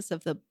process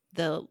of the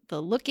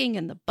looking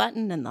and the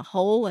button and the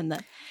hole and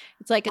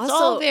it's like it's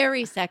also all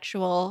very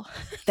sexual.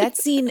 That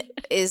scene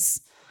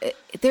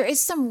there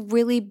is some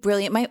really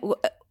brilliant.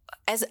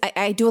 As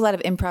I do a lot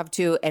of improv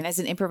too, and as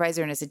an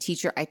improviser and as a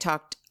teacher, I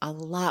talked a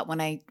lot when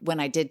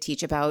I did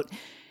teach about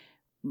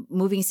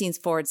moving scenes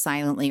forward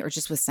silently or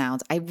just with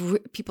sounds.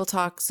 People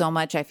talk so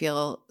much. I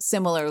feel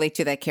similarly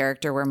to that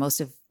character where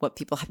most of what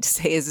people have to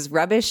say is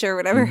rubbish or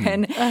whatever.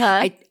 And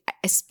I,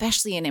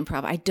 especially in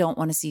improv, I don't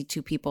want to see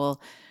two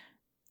people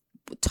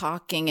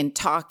talking and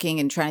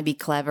trying to be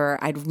clever.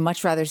 I'd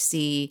much rather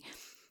see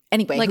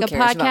anyway. Like who a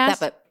cares podcast. About that,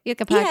 but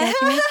like a podcast,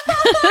 you mean?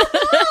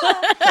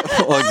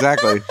 Well,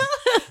 exactly.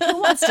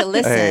 Who wants to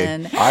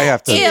listen? Hey, I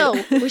have to.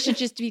 Ew. We should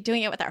just be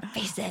doing it with our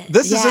faces.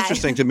 This is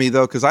interesting to me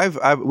though, because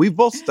we've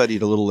both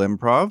studied a little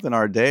improv in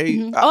our day.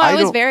 Mm-hmm.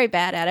 I was very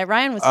bad at it.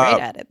 Ryan was great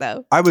at it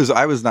though. I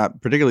was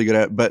not particularly good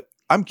at it, but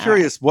I'm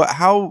curious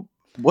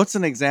what's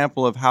an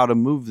example of how to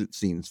move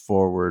scenes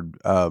forward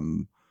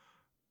in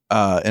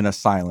a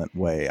silent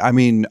way? I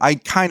mean, I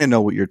kind of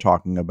know what you're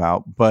talking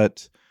about,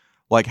 but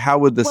like, how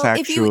would this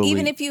actually?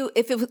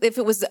 If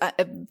it was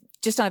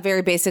just on a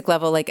very basic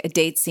level, like a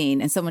date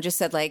scene, and someone just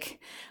said like,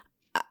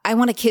 "I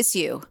want to kiss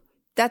you,"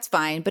 that's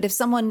fine. But if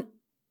someone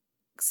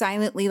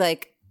silently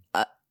like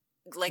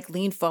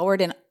leaned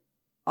forward and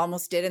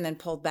almost did, and then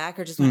pulled back,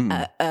 or just went,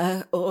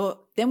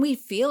 then we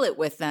feel it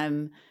with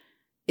them.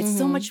 It's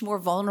so much more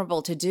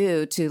vulnerable to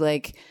do, to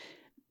like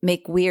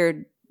make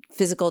weird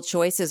physical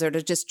choices, or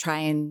to just try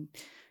and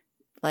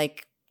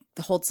like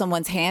hold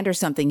someone's hand or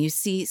something. You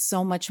see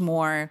so much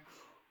more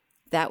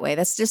that way.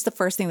 That's just the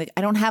first thing. Like,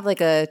 I don't have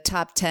like a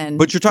top 10.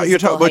 But what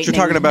you're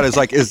talking about is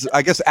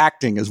I guess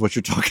acting is what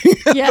you're talking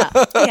about. Yeah.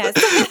 Yes.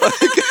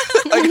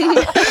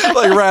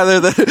 like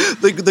rather than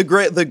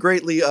the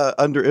greatly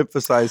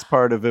underemphasized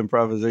part of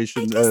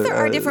improvisation. I guess there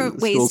are different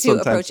ways to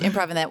approach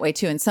improv in that way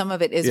too, and some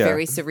of it is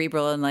very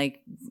cerebral and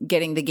like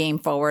getting the game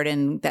forward,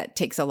 and that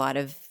takes a lot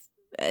of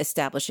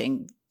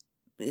establishing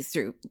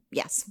through.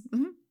 Yes.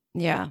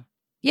 Mm-hmm.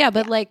 Yeah,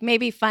 but like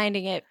maybe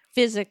finding it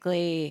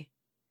physically,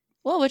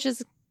 which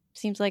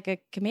seems like a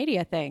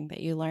commedia thing that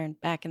you learned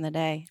back in the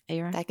day.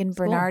 Back in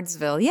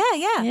Bernardsville.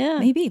 Yeah,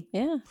 maybe.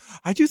 Yeah.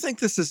 I do think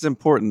this is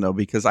important though,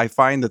 because I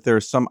find that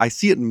I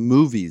see it in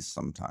movies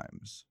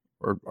sometimes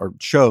or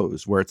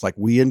shows where it's like,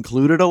 we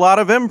included a lot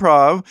of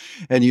improv,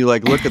 and you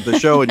like look at the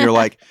show and you're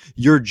like,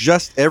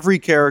 every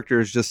character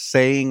is just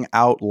saying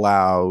out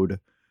loud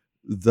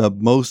the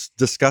most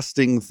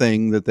disgusting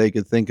thing that they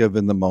could think of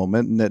in the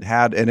moment.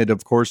 And it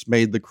of course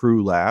made the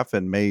crew laugh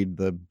and made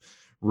the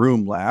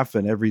room laugh,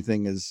 and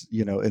everything is,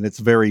 and it's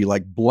very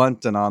like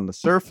blunt and on the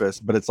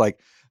surface, but it's like,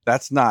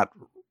 that's not.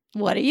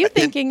 What are you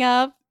thinking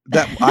of?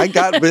 That I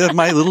got with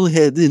my little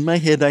head in my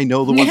head. I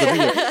know the ones I'm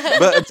thinking of.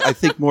 But I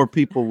think more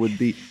people would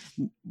be,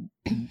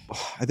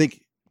 I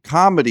think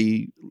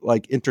comedy,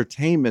 like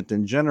entertainment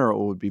in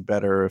general, would be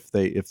better if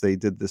they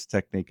did this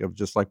technique of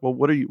just like, well,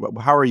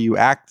 how are you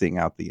acting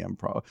out the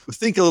improv?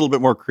 Think a little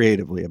bit more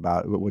creatively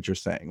about what you're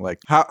saying.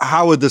 Like,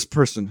 how would this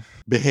person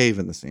behave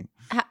in the scene?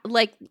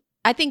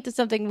 I think that's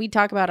something we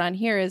talk about on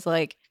here is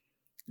like,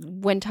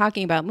 when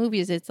talking about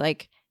movies, it's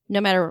like no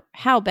matter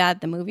how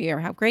bad the movie or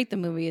how great the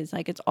movie is,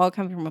 like it's all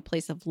coming from a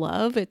place of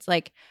love. It's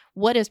like,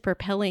 what is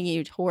propelling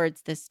you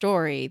towards this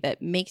story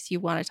that makes you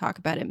want to talk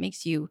about it,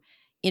 makes you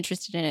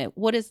interested in it?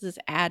 What is this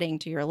adding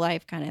to your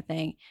life kind of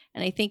thing?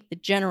 And I think the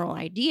general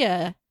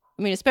idea,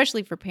 I mean,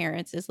 especially for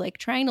parents, is like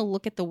trying to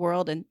look at the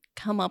world and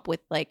come up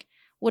with like,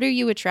 what are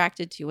you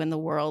attracted to in the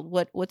world?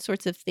 What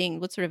sorts of things,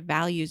 what sort of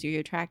values are you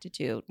attracted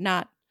to?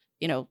 Not,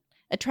 you know,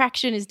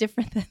 attraction is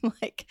different than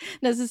like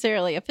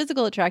necessarily a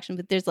physical attraction,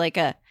 but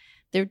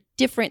there are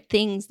different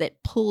things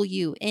that pull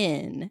you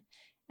in.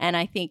 And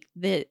I think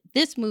that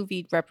this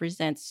movie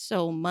represents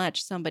so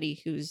much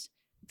somebody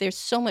there's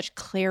so much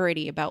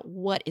clarity about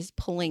what is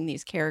pulling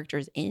these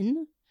characters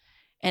in.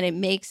 And it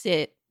makes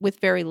it, with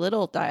very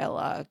little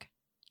dialogue,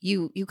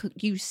 you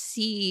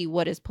see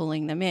what is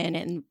pulling them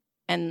in.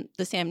 And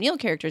the Sam Neill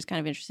character is kind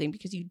of interesting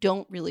because you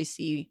don't really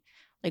see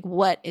like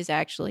what is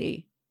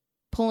actually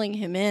pulling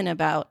him in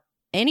about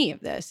any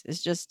of this.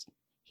 It's just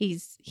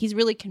he's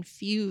really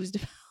confused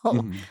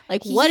about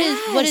like what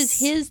is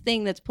his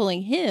thing that's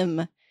pulling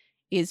him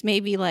is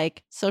maybe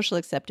like social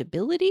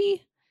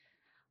acceptability.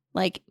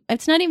 Like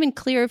it's not even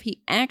clear if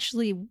he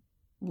actually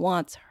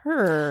wants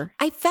her.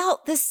 I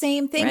felt the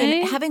same thing. Right?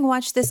 And having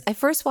watched this, I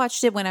first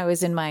watched it when I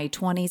was in my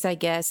 20s, I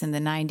guess, in the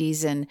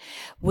 90s, and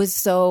was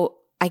so,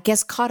 I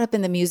guess, caught up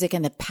in the music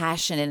and the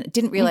passion and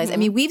didn't realize. I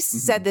mean, we've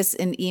said this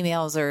in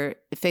emails or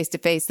face to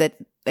face that,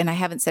 and I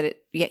haven't said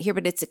it yet here,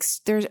 but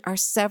there are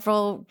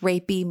several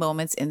rapey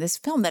moments in this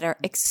film that are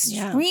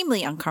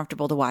extremely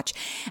uncomfortable to watch.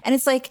 And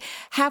it's like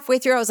halfway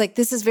through, I was like,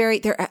 this is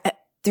there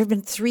have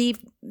been 3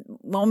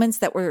 moments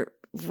that were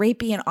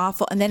rapey and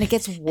awful. And then it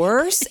gets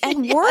worse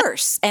and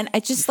worse. And I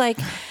just like,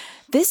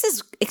 this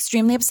is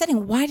extremely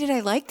upsetting. Why did I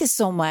like this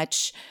so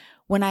much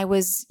when I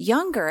was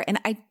younger? And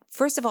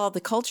first of all,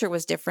 the culture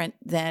was different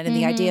then. And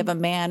the idea of a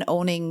man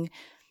owning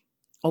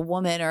a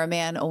woman or a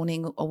man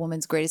owning a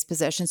woman's greatest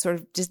possession sort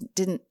of just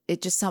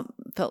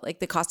felt like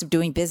the cost of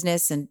doing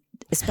business. And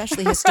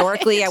especially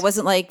historically, I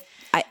wasn't like,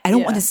 I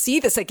don't want to see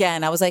this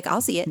again. I was like,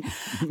 I'll see it.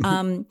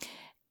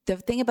 The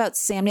thing about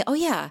Sam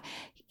Neill,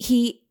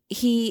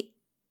 he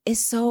is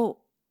so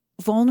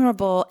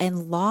vulnerable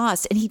and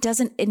lost. And he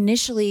doesn't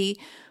initially,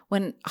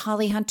 when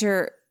Holly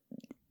Hunter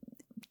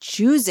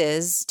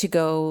chooses to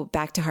go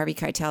back to Harvey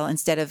Keitel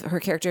instead of her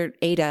character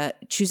Ada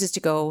chooses to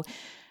go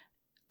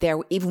there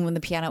even when the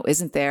piano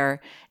isn't there,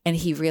 and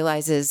he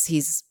realizes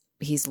he's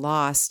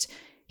lost.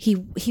 He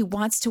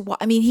wants to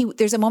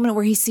there's a moment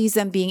where he sees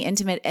them being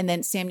intimate, and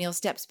then Sam Neill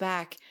steps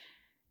back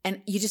and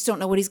you just don't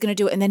know what he's going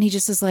to do, and then he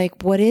just is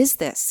like, what is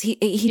this?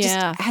 He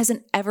just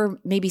hasn't ever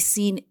maybe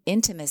seen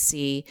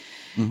intimacy.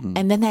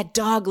 And then that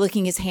dog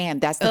licking his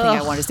hand, that's the thing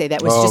I want to say.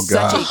 That was just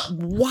such a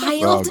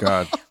wild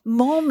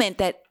moment,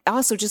 that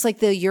also just like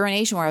the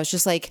urination, where I was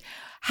just like,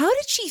 how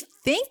did she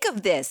think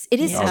of this? It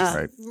is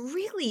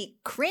really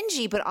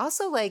cringy, but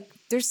also like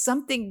there's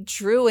something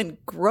true and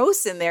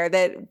gross in there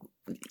that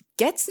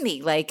gets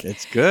me. Like,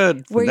 it's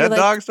good. Where that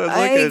dog starts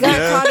looking.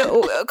 I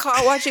got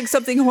caught watching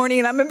something horny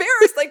and I'm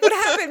embarrassed. Like, what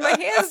happened? My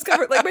hands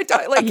covered. Like my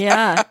dog. Like,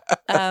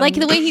 like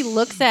the way he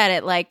looks at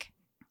it. Like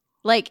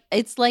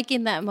it's like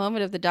in that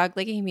moment of the dog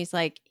licking him. He's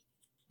like,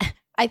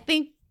 I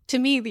think to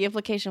me the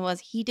implication was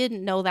he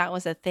didn't know that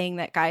was a thing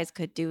that guys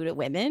could do to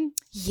women.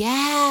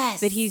 Yes,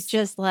 but he's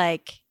just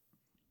like,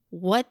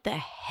 what the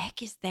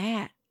heck is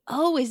that?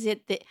 Oh, is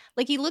it that?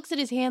 Like he looks at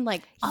his hand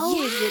like,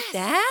 oh, is it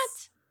that?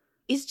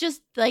 It's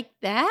just like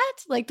that?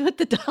 Like what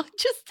the dog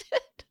just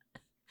did?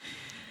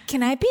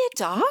 Can I be a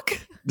dog?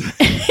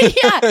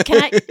 Yeah.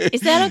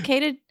 Is that okay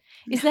to,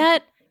 is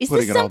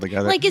putting this it all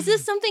together. Like, is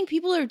this something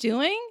people are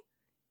doing?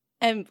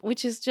 And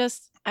which is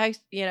just, I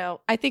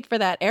think for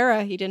that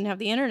era, he didn't have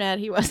the internet.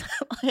 He wasn't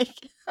like,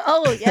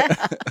 oh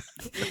yeah,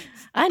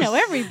 I know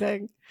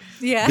everything.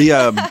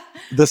 Yeah.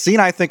 The scene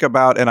I think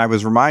about, and I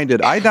was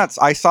reminded,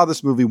 I saw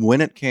this movie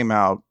when it came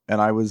out,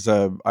 and I was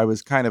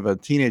kind of a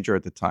teenager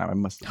at the time. I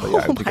must have.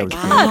 I think I was.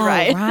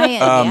 Ryan,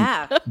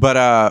 yeah.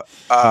 But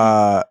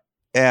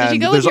and did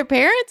you go with your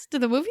parents to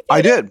the movie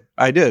theater?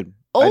 I did.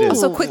 Oh,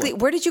 so quickly,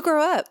 where did you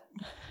grow up?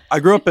 I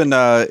grew up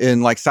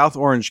in like South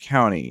Orange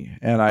County,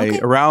 and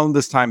around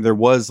this time there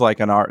was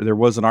an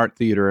art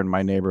theater in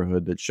my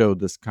neighborhood that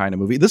showed this kind of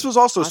movie. This was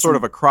also sort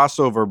of a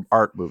crossover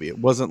art movie. It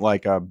wasn't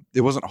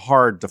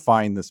hard to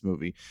find this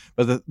movie,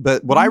 but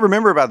what I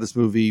remember about this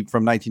movie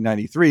from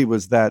 1993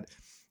 was that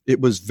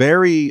it was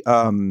very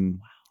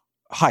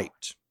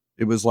hyped.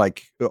 It was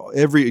like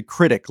every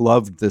critic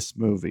loved this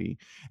movie.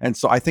 And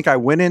so I think I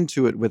went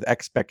into it with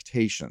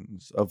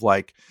expectations of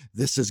like,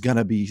 this is going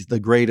to be the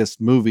greatest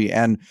movie.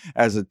 And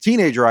as a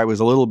teenager, I was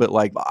a little bit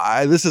like,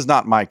 this is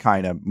not my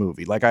kind of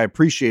movie. Like I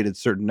appreciated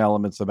certain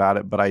elements about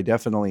it, but I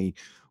definitely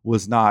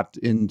was not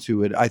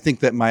into it. I think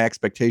that my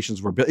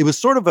expectations were, it was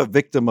sort of a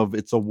victim of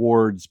its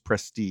awards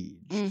prestige.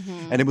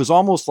 And it was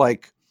almost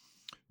like,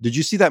 did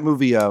you see that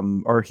movie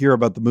or hear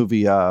about the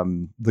movie,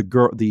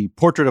 The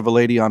Portrait of a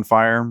Lady on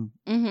Fire?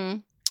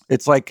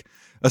 It's like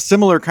a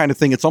similar kind of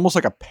thing. It's almost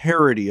like a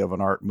parody of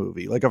an art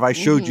movie. Like if I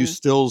showed you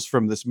stills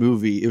from this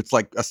movie, it's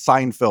like a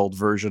Seinfeld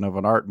version of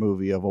an art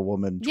movie of a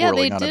woman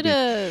twirling on a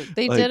beach.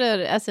 They did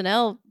an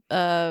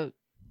SNL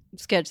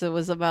sketch that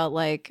was about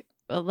like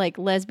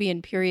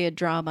lesbian period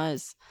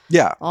dramas.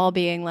 Yeah. All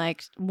being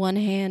like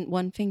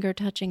one finger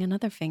touching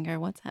another finger.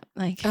 What's that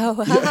like? Oh,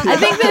 I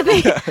think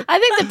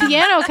the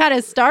piano kind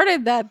of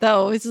started that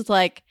though. It's just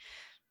like,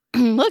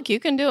 look, you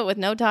can do it with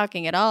no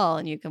talking at all,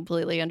 and you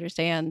completely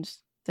understand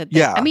that.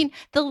 I mean,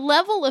 the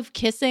level of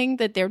kissing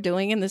that they're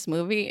doing in this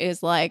movie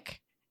is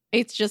like,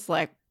 it's just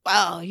like,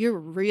 wow, you're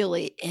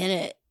really in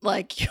it.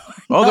 Like,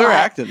 they're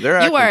acting.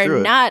 You are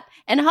through not.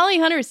 And Holly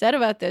Hunter said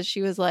about this,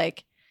 she was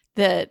like,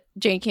 that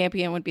Jane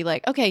Campion would be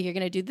like, okay, you're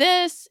going to do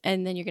this,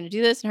 and then you're going to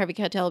do this. And Harvey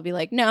Keitel would be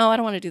like, no, I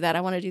don't want to do that.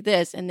 I want to do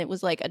this. And it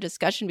was like a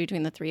discussion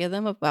between the three of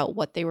them about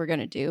what they were going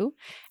to do.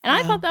 And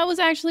I thought that was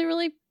actually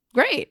really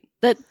great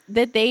that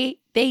they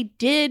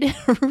did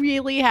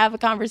really have a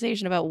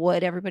conversation about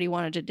what everybody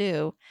wanted to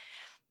do.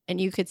 And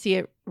you could see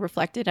it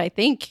reflected, I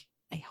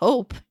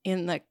hope,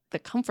 in the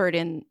comfort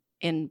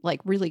in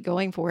like really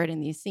going for it in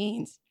these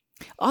scenes.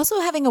 Also,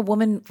 having a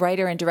woman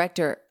writer and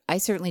director, I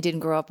certainly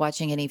didn't grow up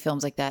watching any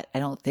films like that, I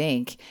don't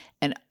think.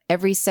 And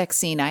every sex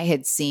scene I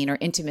had seen, or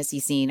intimacy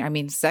scene, I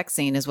mean, sex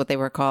scene is what they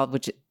were called,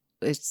 which it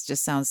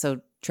just sounds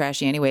so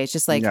trashy anyway. It's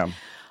just like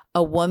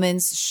a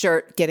woman's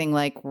shirt getting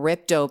like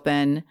ripped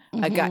open.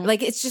 A guy,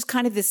 like, it's just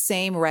kind of the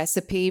same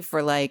recipe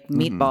for like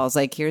meatballs.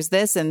 Like, here's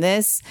this and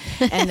this,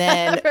 and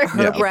then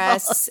her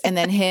breasts, and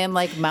then him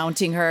like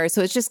mounting her.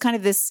 So it's just kind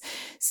of this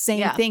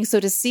same thing. So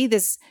to see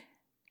this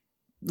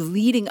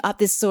leading up,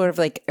 this sort of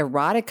like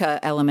erotica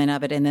element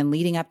of it, and then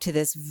leading up to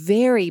this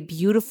very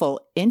beautiful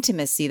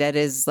intimacy that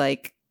is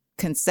like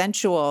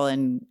consensual,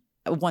 and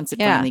once it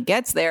finally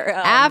gets there,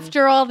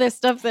 after all this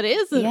stuff that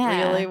isn't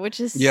really, which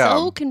is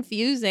so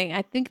confusing.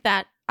 I think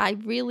that's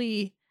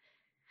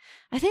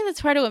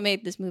part of what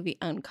made this movie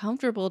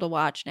uncomfortable to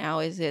watch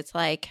now, is it's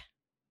like,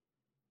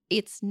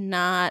 it's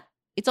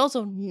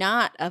also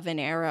not of an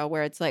era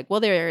where it's like, well,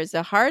 there is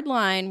a hard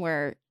line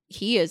where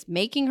he is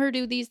making her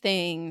do these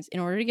things in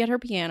order to get her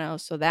piano,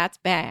 so that's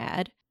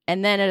bad.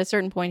 And then at a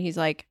certain point, he's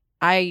like,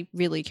 I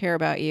really care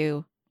about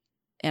you,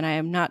 and I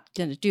am not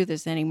going to do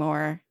this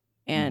anymore.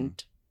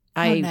 And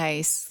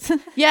nice.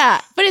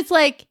 Yeah. But it's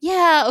like,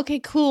 yeah, okay,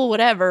 cool,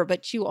 whatever.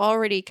 But you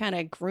already kind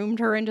of groomed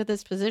her into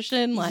this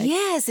position. Like,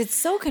 yes, it's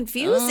so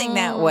confusing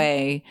that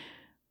way.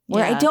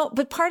 Where I don't,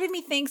 but part of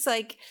me thinks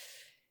like,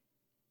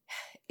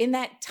 in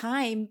that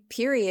time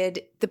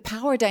period, the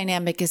power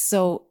dynamic is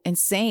so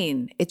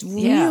insane. It's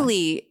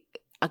really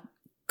a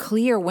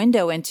clear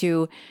window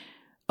into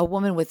a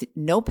woman with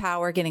no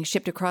power getting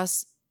shipped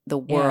across the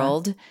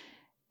world.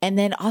 And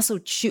then also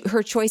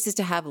her choice is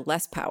to have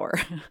less power,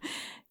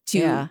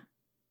 to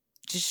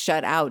just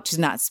shut out, to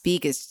not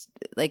speak, is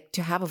like,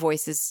 to have a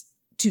voice is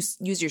to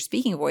use your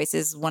speaking voice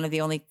is one of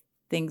the only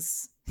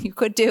things you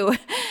could do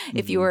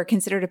if you were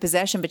considered a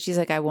possession. But she's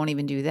like, I won't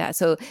even do that.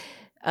 So,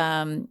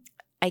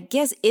 I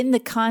guess in the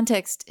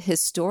context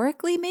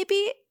historically,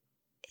 maybe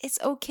it's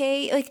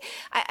okay. Like,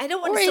 I don't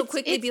want to so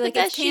quickly be like,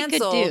 it's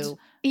canceled.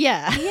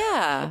 Yeah.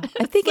 Yeah.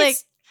 I think like,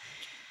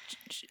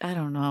 I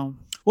don't know.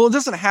 Well, it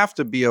doesn't have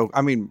to be.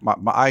 I mean,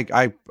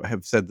 I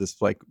have said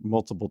this like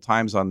multiple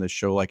times on this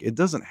show. Like, it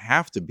doesn't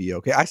have to be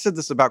okay. I said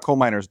this about Coal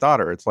Miner's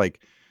Daughter. It's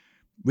like,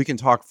 we can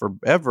talk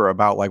forever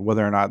about like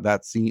whether or not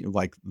that scene,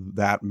 like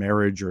that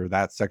marriage or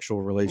that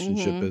sexual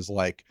relationship is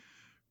like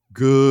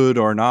good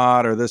or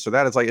not, or this or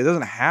that. It's like, it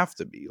doesn't have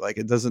to be. Like,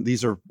 it doesn't.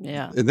 These are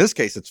in this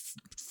case, it's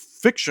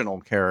fictional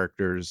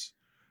characters.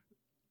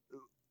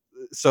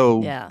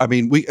 So I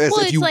mean,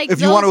 if you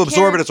want to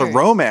absorb it as a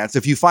romance,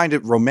 if you find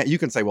it romantic, you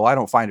can say, well, I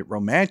don't find it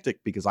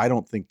romantic because I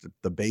don't think that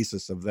the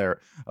basis of the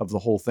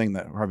whole thing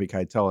that Harvey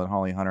Keitel and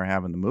Holly Hunter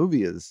have in the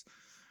movie is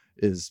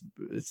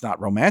it's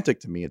not romantic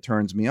to me. It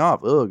turns me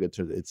off. Ugh, it's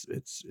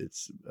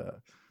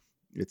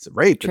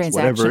rape. It's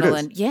whatever it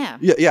is.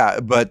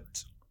 And but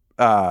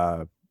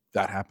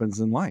that happens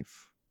in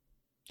life.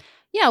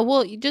 Yeah,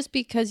 well, just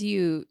because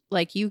you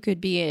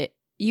could be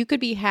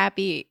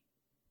happy.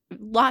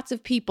 Lots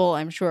of people,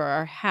 I'm sure,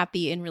 are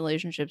happy in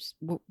relationships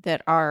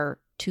that are,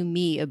 to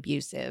me,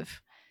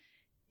 abusive.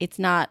 It's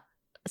not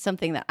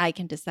something that I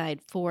can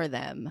decide for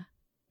them,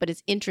 but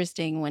it's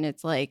interesting when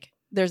it's like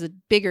there's a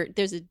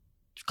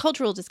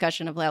cultural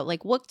discussion of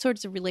like what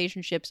sorts of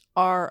relationships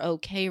are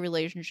okay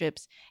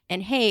relationships,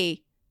 and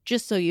hey,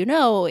 just so you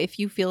know, if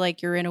you feel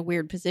like you're in a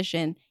weird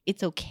position,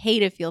 it's okay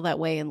to feel that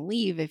way and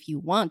leave if you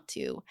want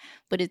to,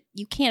 but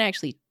you can't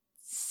actually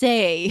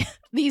say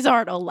these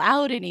aren't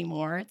allowed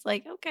anymore. It's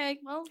like, okay,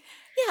 well,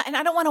 yeah. And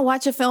I don't want to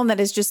watch a film that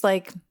is just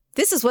like,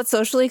 this is what's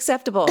socially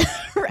acceptable.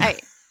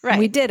 right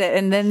We did it,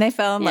 and then they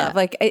fell in love.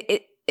 Like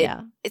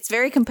it's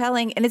very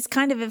compelling, and it's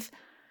kind of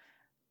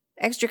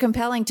extra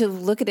compelling to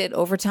look at it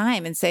over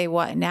time and say,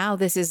 what, now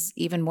this is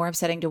even more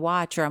upsetting to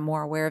watch, or I'm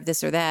more aware of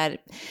this or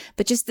that.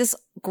 But just this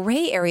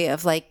gray area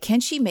of like, can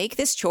she make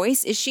this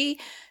choice? Is she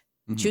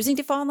choosing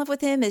to fall in love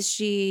with him? Is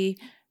she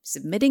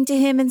submitting to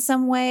him in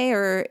some way?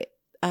 Or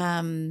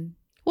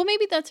Well,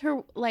 maybe that's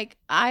her. Like,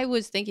 I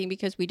was thinking,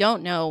 because we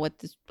don't know what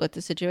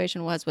the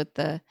situation was with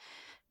the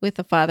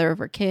father of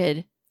her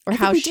kid, or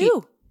how she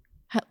do.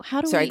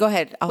 How do Sorry, we, go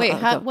ahead. Wait,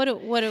 I'll go.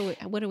 what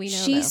do we know?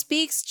 She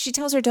speaks. She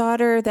tells her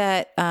daughter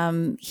that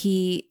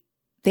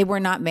they were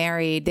not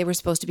married. They were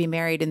supposed to be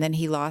married, and then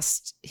he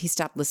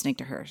stopped listening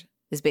to her.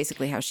 Is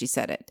basically how she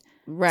said it.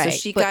 Right. So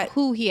she but got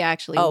who he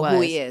actually was.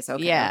 Who he is.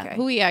 Okay. Yeah. Okay.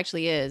 Who he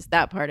actually is.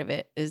 That part of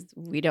it is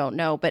we don't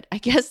know. But I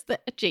guess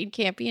that Jane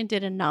Campion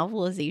did a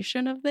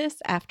novelization of this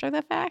after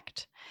the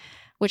fact,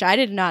 which I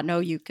did not know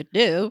you could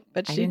do,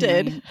 but she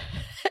did.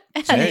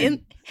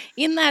 And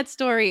in that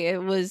story,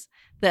 it was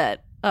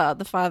that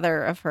the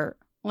father of her,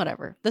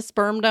 whatever, the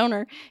sperm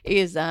donor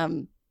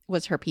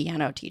was her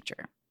piano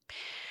teacher.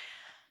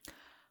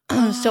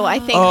 So I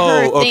think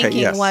her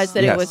thinking was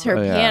that it was her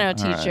piano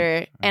teacher.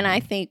 Right. And I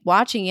think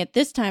watching it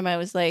this time, I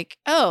was like,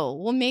 oh,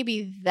 well,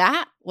 maybe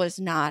that was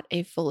not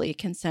a fully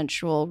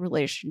consensual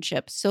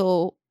relationship.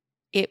 So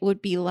it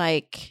would be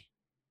like,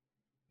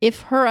 if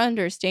her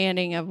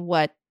understanding of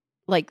what,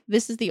 like,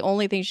 this is the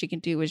only thing she can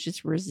do is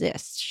just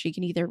resist. She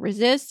can either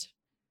resist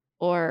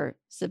or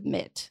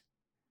submit.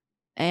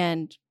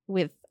 And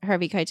with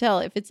Harvey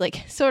Keitel, if it's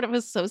like sort of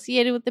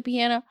associated with the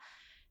piano,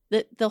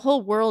 the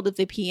whole world of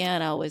the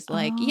piano was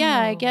like, yeah,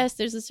 I guess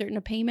there's a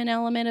certain payment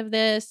element of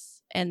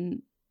this.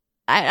 And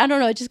I don't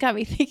know. It just got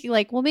me thinking,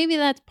 like, well, maybe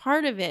that's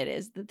part of it,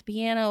 is that the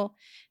piano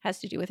has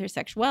to do with her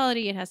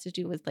sexuality. It has to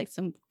do with like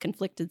some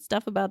conflicted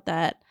stuff about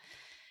that.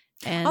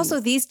 And also,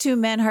 these two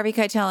men, Harvey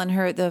Keitel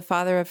and the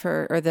father of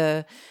her, or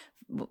the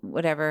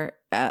whatever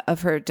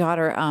of her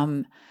daughter,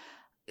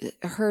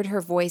 heard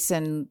her voice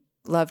and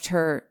loved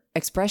her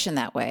expression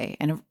that way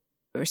and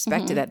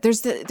respected that.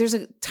 There's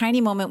a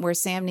tiny moment where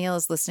Sam Neill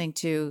is listening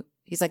to,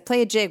 he's like,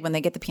 play a jig when they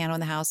get the piano in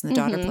the house and the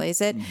daughter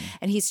plays it.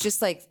 And he's just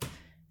like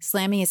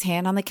slamming his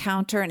hand on the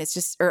counter, and it's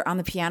just, or on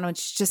the piano, and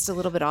it's just a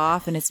little bit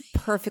off, and it's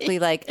perfectly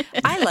like,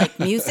 I like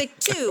music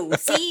too.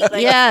 See?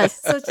 Like,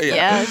 yes.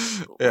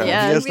 Yes.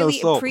 I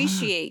really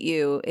appreciate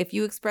you if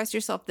you express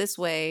yourself this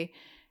way.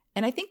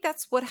 And I think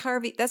that's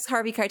Harvey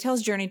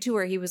Keitel's journey too,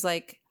 where he was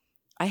like,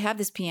 I have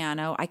this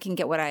piano, I can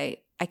get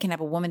I can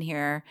have a woman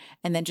here,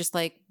 and then just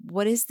like,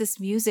 what is this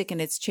music? And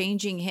it's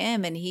changing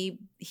him, and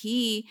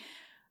he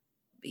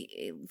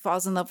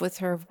falls in love with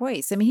her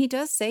voice. I mean, he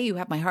does say, "You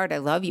have my heart, I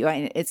love you."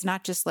 It's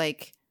not just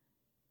like,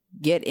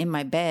 get in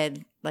my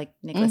bed like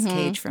Nicolas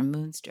Cage from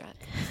Moonstruck.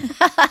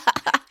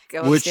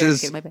 Which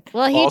is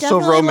well, he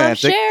also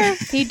romantic. Cher.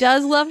 He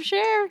does love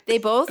Cher. They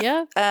both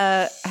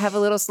have a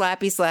little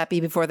slappy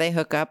before they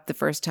hook up the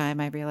first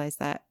time. I realized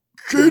that.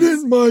 Get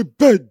in my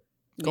bed.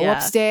 Go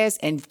upstairs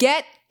and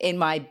get in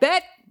my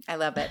bed. I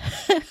love it.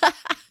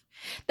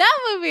 That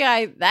movie,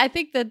 I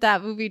think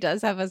that movie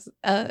does have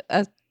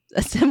a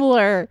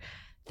similar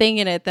thing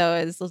in it, though.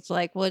 Is it's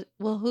like, well,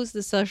 who's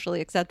the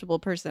socially acceptable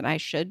person I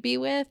should be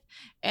with,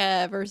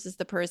 versus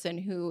the person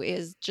who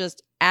is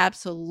just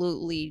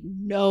absolutely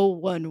no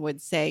one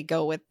would say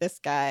go with this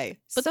guy,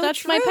 but so that's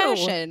true. My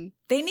passion.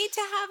 They need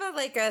to have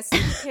a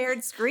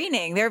paired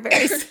screening. They're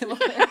very similar.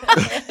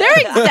 They're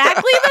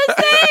exactly the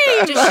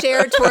same. Just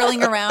Cher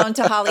twirling around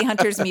to Holly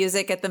Hunter's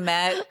music at the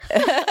Met.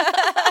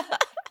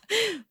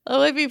 It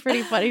would be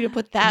pretty funny to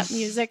put that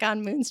music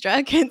on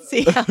Moonstruck and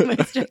see how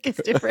Moonstruck is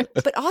different.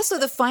 But also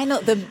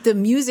the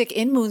music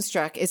in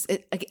Moonstruck is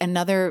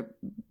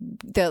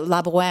the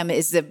La Boheme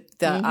is the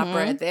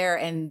opera there,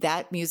 and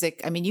that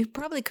music, I mean, you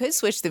probably could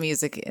switch the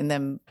music in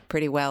them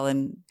pretty well.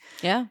 And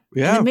yeah.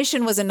 And The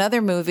Mission was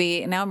another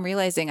movie, and now I'm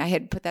realizing I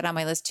had put that on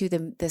my list too.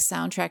 The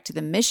soundtrack to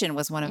The Mission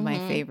was one of my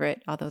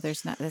favorite, although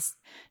there's not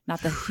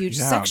the huge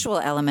sexual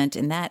element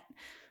in that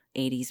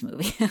 80s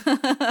movie.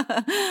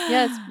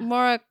 Yeah, it's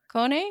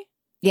Morricone.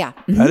 Yeah,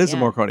 that is a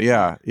Morricone.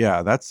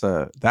 Yeah. That's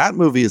that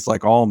movie is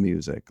like all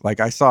music. Like,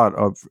 I saw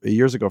it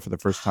years ago for the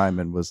first time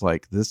and was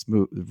like, this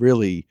movie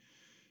really.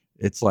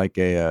 It's like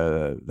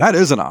that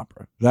is an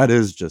opera. That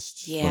is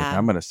just like,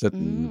 I'm going to sit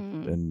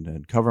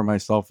and cover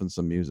myself in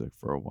some music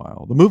for a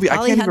while. The movie,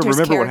 Holly I can't Hunter's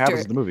even remember what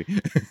happens in the movie.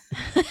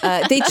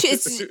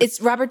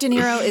 It's Robert De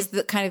Niro is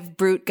the kind of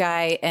brute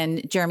guy,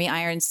 and Jeremy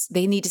Irons,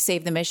 they need to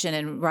save the mission,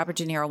 and Robert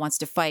De Niro wants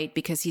to fight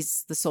because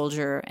he's the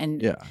soldier.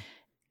 And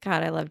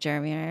God, I love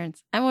Jeremy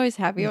Irons. I'm always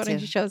happy when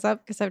he shows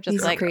up because I'm just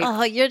He's like,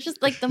 oh, you're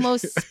just like the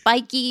most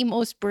spiky,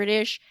 most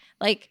British,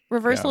 like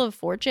reversal of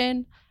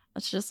fortune.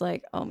 It's just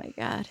like, oh my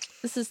God,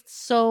 this is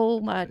so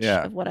much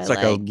of what I like. It's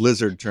like a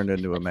lizard turned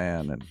into a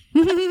man and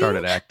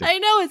started acting. I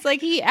know. It's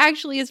like he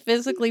actually is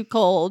physically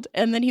cold,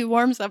 and then he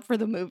warms up for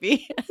the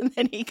movie, and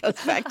then he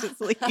goes back to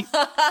sleep.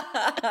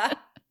 But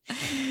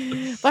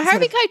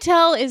Harvey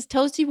Keitel is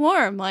toasty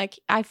warm. Like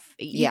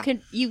you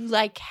could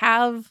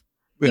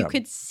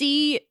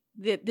see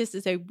that this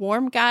is a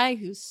warm guy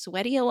who's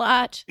sweaty a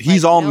lot.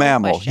 He's all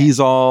mammal. Question. He's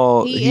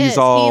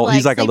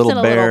like a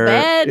little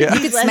bear. You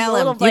could smell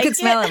him. You could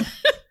smell him.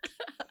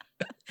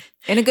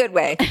 In a good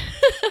way.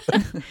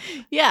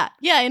 Yeah,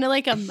 in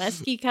like a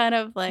musky kind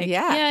of like,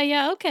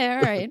 okay,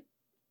 all right.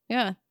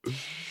 Yeah.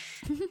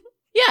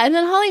 Yeah, and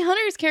then Holly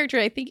Hunter's character,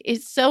 I think,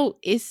 is so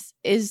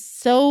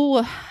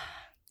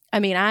I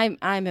mean,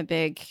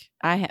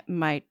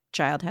 my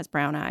child has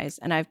brown eyes,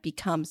 and I've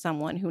become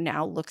someone who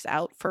now looks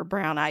out for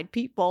brown-eyed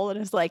people and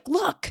is like,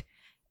 look,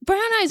 brown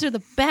eyes are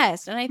the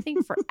best. And I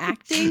think for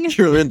acting,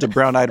 you're into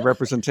brown-eyed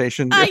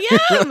representation. I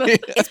am.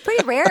 It's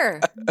pretty rare.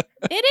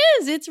 It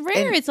is. It's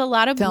rare. It's a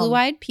lot of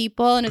blue-eyed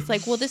people, and it's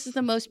like, well, this is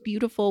the most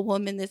beautiful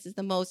woman. This is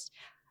the most,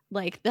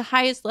 like, the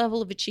highest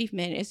level of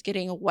achievement is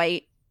getting a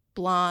white,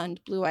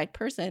 blonde, blue-eyed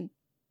person.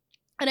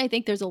 And I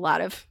think there's a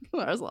lot of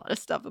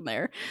stuff in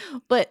there.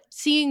 But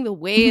seeing the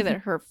way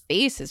that her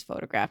face is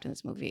photographed in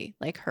this movie,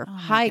 like her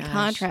high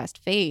contrast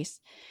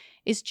face,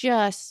 is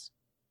just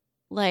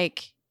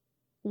like,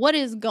 what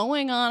is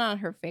going on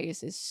her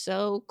face is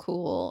so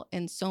cool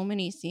in so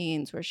many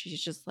scenes where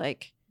she's just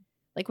like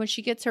when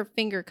she gets her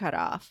finger cut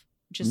off,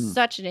 which is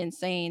such an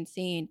insane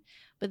scene.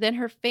 But then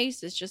her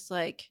face is just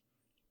like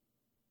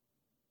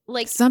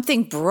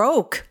something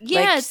broke.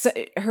 Yes.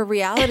 Like, her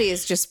reality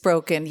is just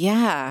broken.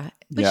 Yeah.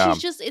 But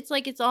she's just, it's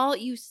like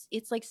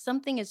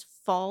something is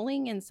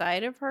falling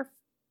inside of her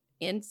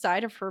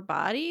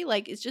body.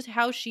 Like, it's just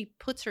how she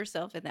puts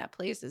herself in that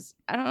place is,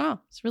 I don't know.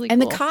 It's really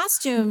and cool. And the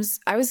costumes,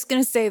 I was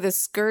going to say the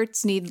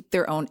skirts need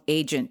their own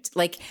agent.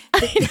 Like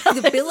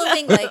the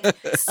billowing, like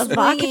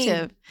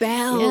evocative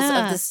bells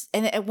of this.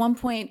 And at one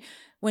point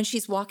when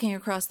she's walking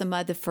across the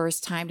mud the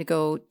first time to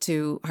go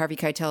to Harvey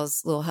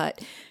Keitel's little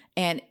hut,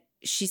 and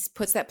she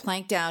puts that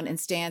plank down and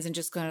stands and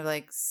just kind of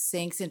like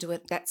sinks into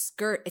it. That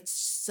skirt, it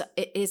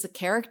is a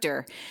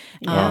character.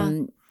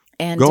 Yeah.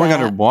 And going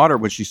underwater,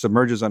 when she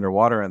submerges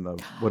underwater, and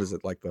the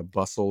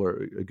bustle,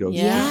 or it goes,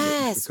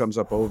 it comes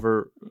up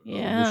over,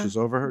 wishes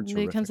over her. It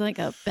becomes like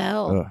a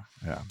bell.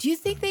 Do you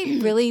think they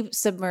really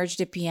submerged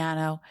a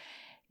piano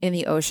in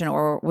the ocean,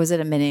 or was it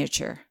a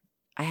miniature?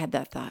 I had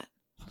that thought.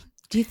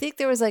 Do you think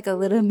there was like a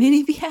little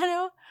mini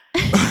piano?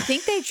 Do you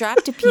think they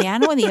dropped a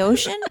piano in the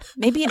ocean?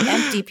 Maybe an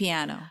empty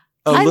piano.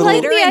 I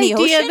like the idea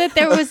that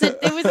it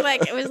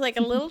was like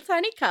a little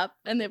tiny cup,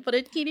 and they put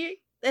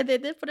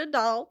a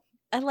doll.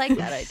 I like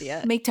that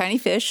idea. Make tiny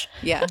fish.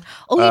 Yeah.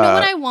 Oh, you know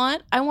what I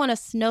want? I want a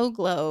snow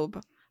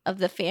globe of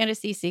the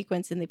fantasy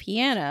sequence in the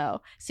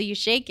piano. So you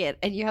shake it,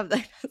 and you have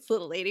this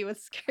little lady with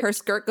skirt. Her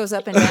skirt goes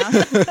up and down.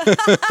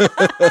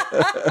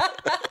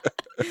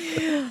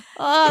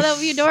 Oh, that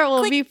would be adorable.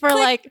 It'll be for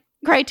like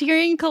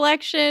Criterion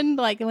Collection,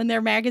 like when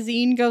their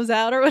magazine goes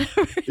out or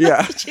whatever.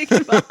 Yeah. You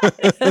can buy.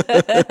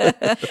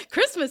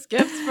 Christmas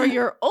gifts for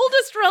your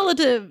oldest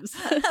relatives.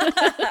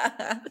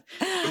 I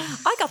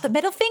got the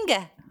middle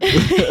finger.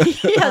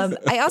 Yes.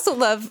 I also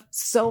love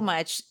so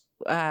much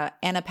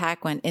Anna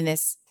Paquin in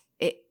this.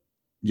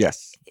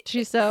 Yes.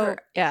 She's so,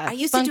 I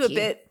used to do a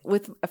bit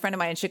with a friend of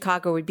mine in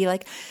Chicago. We'd be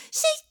like,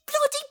 she's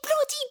bloody,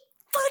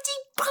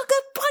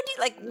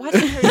 like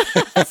watching her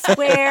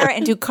swear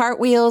and do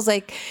cartwheels.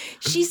 Like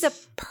she's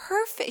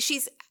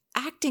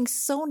acting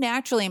so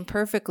naturally and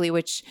perfectly,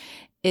 which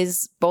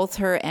is both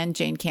her and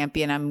Jane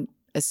Campion. I'm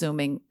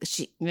assuming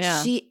she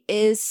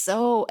is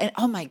so, and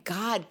oh my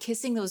God,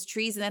 kissing those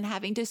trees and then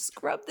having to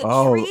scrub the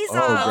trees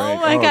off. Oh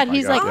my God.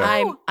 He's like,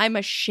 I'm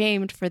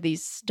ashamed for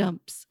these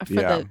stumps, for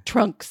the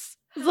trunks.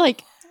 It's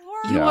like,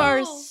 you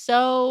are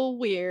so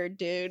weird,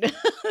 dude.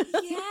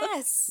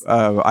 Yes.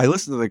 I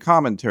listened to the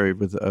commentary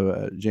with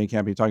Jane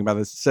Campion talking about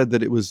this. Said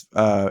that it was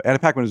Anna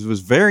Paquin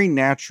was very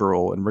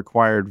natural and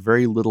required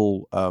very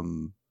little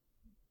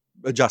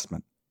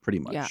adjustment. Pretty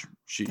much. Yeah.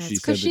 She said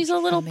because she's a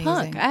little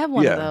punk. I have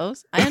one of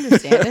those. I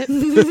understand it.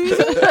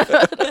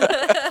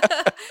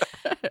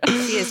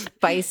 She is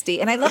feisty.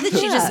 And I love that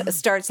she just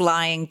starts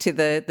lying to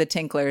the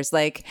tinklers.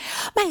 Like,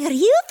 my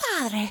real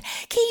father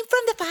came from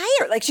the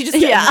fire. Like, she just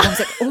becomes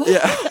like,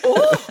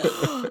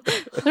 oh.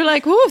 They're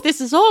like, oh,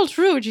 this is all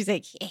true. And she's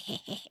like,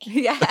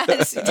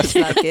 yes. She does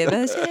not give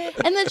us.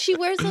 And then she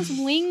wears those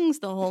wings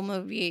the whole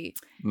movie.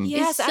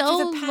 Yes, it's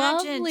so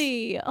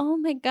lovely. Oh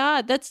my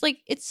God. That's like,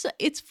 it's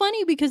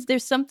funny because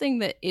there's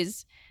something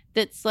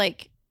that's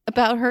like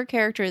about her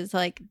character is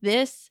like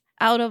this.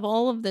 Out of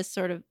all of this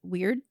sort of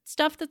weird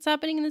stuff that's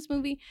happening in this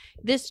movie,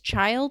 this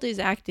child is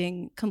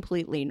acting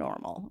completely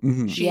normal.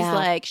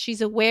 Mm-hmm.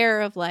 She's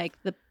aware of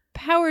like the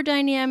power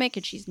dynamic,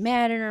 and she's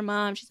mad at her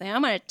mom. She's like,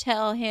 I'm going to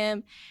tell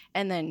him.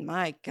 And then,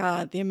 my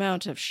God, the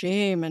amount of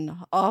shame and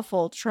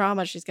awful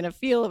trauma she's going to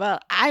feel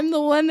about, I'm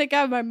the one that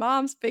got my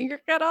mom's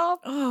finger cut off.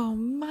 Oh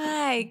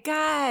my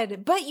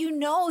God. But you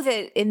know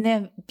that in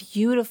the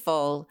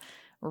beautiful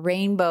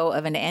rainbow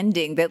of an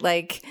ending that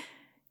like,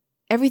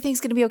 everything's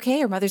going to be okay.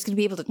 Her mother's going to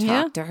be able to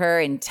talk to her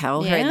and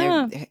tell her,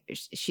 and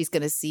she's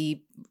going to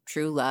see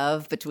true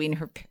love between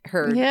her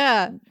new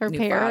parents.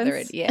 Father.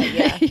 And,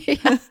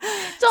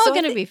 It's all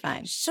going to be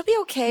fine. She'll be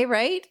okay,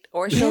 right?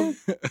 Or she'll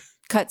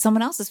cut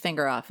someone else's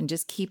finger off and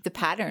just keep the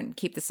pattern,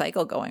 keep the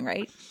cycle going,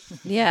 right?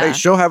 Yeah. Hey,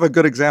 she'll have a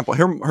good example.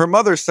 Her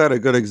mother set a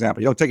good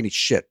example. You don't take any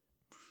shit.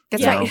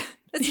 That's right.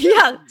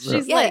 Yeah,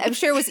 she's like, I'm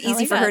sure it was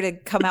easy for her to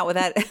come out with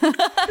that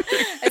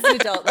as an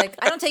adult. Like,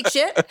 I don't take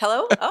shit.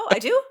 Hello? Oh, I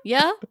do?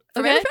 Yeah.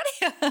 From Okay.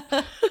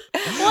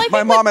 everybody?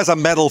 My mom has a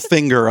metal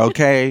finger,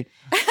 okay?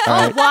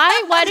 Oh,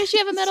 why? Why does she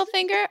have a middle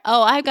finger?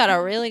 Oh, I've got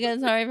a really good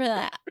story for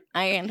that.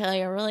 I can tell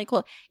you really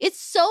cool. It's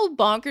so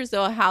bonkers,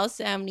 though, how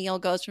Sam Neill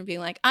goes from being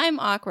like, I'm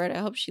awkward, I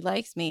hope she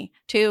likes me,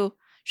 to,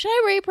 should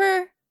I rape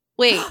her?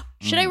 Wait,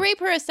 should I rape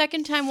her a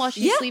second time while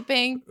she's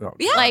sleeping? Oh,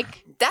 Yeah.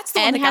 Like, that's the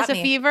one and that has got a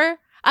me. fever?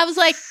 I was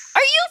like,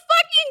 are you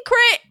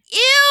fucking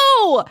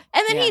Ew!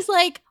 And then he's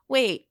like,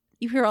 wait,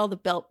 you hear all the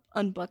belt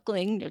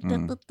unbuckling.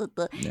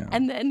 Yeah.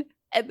 And then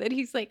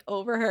he's like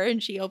over her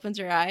and she opens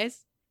her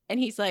eyes and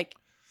he's like,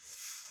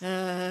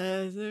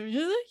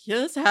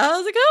 yes,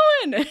 how's it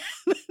going?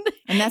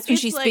 And that's when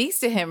It's she like- speaks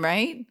to him,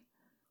 right?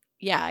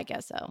 Yeah, I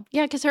guess so.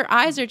 Yeah, because her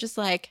eyes are just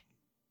like,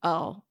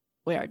 oh,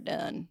 we are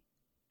done.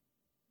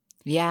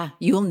 Yeah.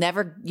 You'll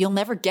never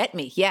get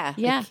me. Yeah.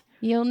 Yeah, Like,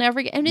 you'll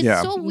never get. And it's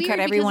Yeah. so You weird cut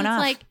because everyone it's off.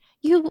 like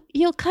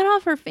you'll cut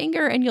off her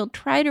finger and you'll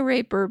try to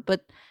rape her,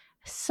 but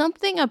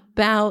something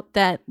about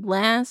that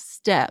last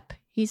step,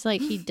 he's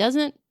like, he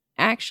doesn't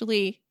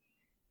actually.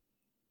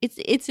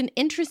 It's an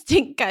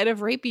interesting kind of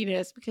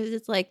rapiness because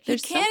it's like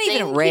there's can't something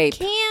even rape.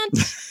 He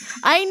can't.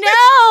 I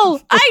know.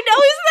 Isn't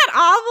that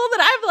awful?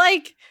 That I'm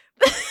like.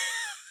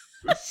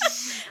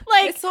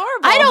 Like it's horrible.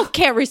 I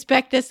can't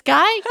respect this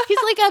guy.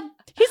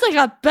 He's like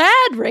a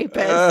bad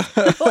rapist.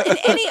 Well, in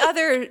any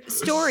other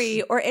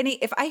story or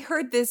if I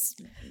heard this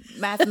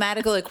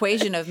mathematical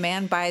equation of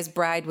man buys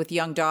bride with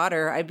young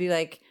daughter, I'd be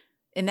like,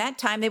 in that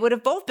time they would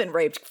have both been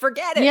raped.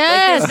 Forget it.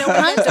 Yes, like, there's no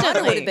way the daughter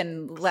constantly. would have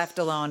been left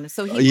alone.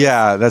 So he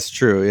Yeah, that's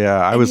true. Yeah,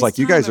 I In was his like,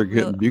 you time, guys are a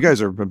real- good. You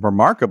guys are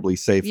remarkably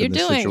safe You're in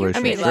this doing. situation.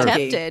 I mean, Sure.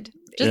 attempted.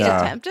 Just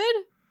Yeah. attempted.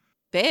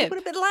 They Babe. would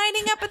have been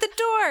lining up at the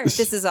door.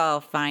 This is all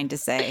fine to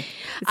say.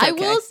 It's I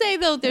okay. will say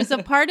though, there's a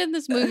part in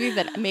this movie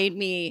that made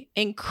me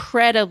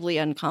incredibly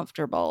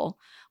uncomfortable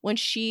when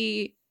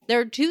there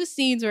are two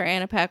scenes where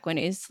Anna Paquin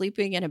is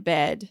sleeping in a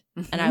bed,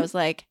 and I was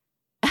like,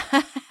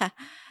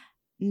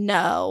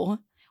 no,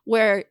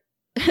 where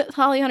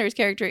Holly Hunter's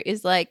character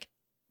is like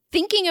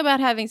thinking about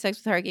having sex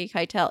with Harvey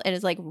Keitel and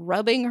is like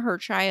rubbing her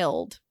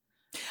child.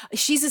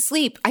 She's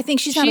asleep. I think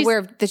she's not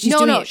aware that she's no,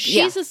 doing no, it.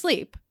 she's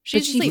asleep.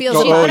 She's she asleep. feels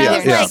Oh, it. oh, But yeah, I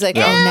was yeah, like,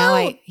 yeah. oh,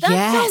 now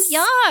That's so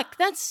yuck.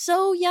 That's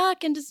so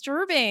yuck and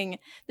disturbing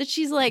that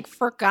she's like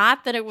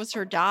forgot that it was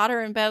her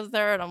daughter in bed with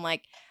her. And I'm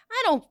like,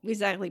 I don't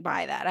exactly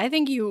buy that. I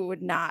think you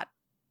would not.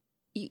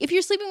 If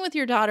you're sleeping with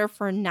your daughter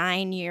for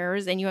 9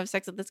 years and you have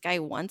sex with this guy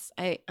once,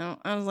 I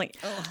was like,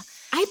 ugh.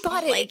 I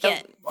bought it. like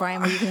it.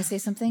 Brian, were you going to say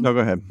something? No, go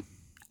ahead.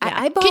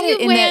 I bought Can you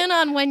it in weigh in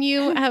that. on when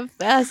you have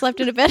slept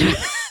in a bed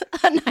with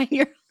a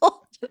 9-year-old?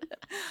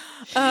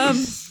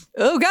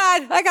 Oh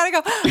God, I gotta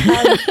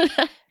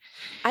go.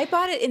 I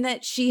bought it in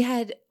that she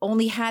had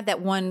only had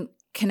that one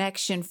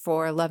connection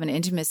for love and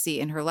intimacy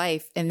in her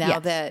life, and now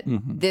that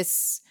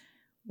this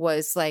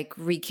was like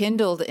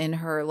rekindled in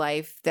her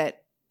life,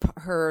 that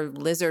her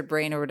lizard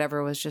brain or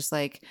whatever was just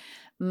like,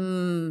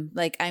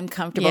 like I'm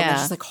comfortable. And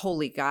it's just like,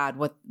 holy God,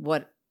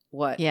 what?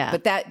 Yeah.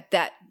 But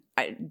that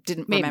I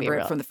didn't Made me remember it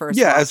real. from the first.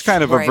 Yeah, watch, it's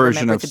kind of a where I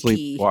version remembered of the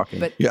pee, sleepwalking.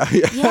 But Yeah.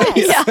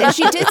 yes, and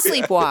she did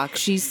sleepwalk.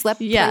 She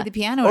played the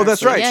piano. in Oh, her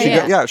that's sleep.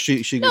 right.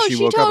 She No, she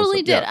woke up totally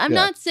and did. slept. I'm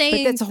not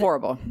saying But that's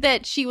horrible.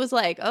 that she was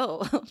like,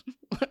 oh,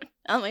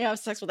 I'm going to have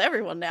sex with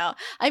everyone now.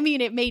 I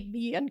mean, it made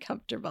me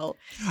uncomfortable.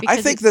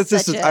 I think that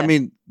this is, I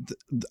mean,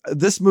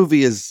 this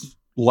movie is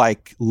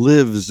like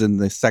lives in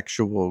the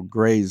sexual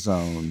gray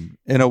zone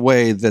in a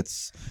way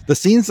that's the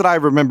scenes that I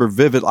remember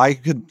vivid. I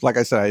could, like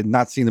I said, I had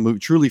not seen the movie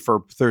truly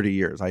for 30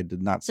 years. I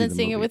did not see the movie. Since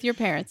seeing it with your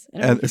parents.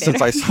 And since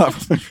I saw it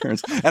with my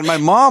parents. And my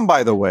mom,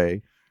 by the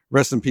way,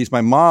 rest in peace,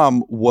 my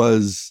mom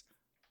was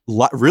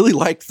really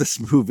liked this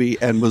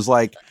movie and was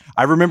like,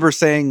 I remember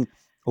saying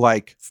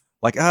like,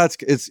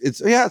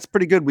 it's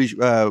pretty good.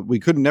 We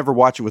couldn't never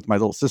watch it with my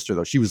little sister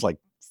though. She was like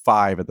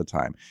 5 at the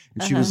time.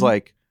 And she was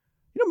like,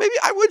 maybe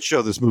I would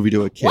show this movie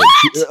to a kid.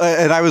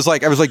 And I was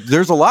like,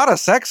 there's a lot of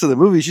sex in the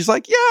movie. She's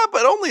like, yeah,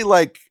 but only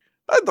like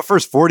the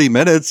first 40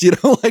 minutes,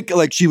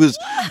 like she was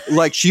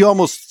like, she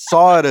almost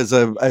saw it as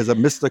a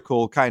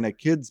mystical kind of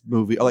kids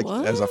movie, like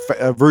as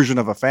a version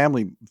of a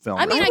family film.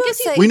 I mean, I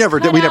guess we never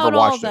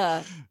watched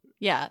it.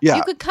 Yeah. Yeah.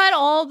 You could cut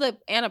all the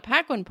Anna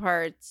Paquin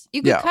parts.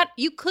 You could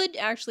you could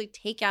actually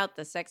take out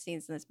the sex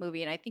scenes in this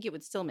movie, and I think it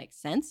would still make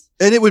sense.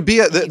 And it would be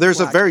there's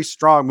a very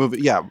strong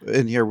movie,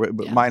 in here,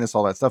 minus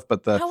all that stuff.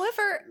 But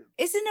however,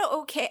 isn't it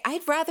okay?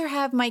 I'd rather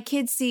have my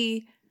kids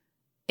see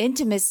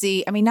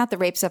intimacy. I mean, not the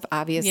rape stuff,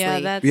 obviously. Yeah,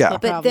 that's the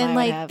but problem then I would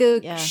like have.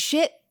 the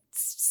shit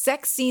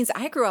sex scenes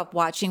I grew up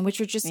watching, which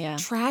are just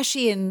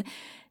trashy and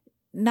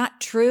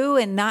not true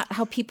and not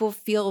how people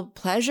feel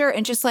pleasure,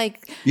 and just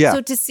like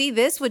so to see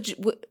this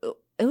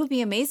it would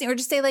be amazing. Or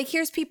just say like,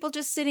 here's people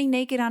just sitting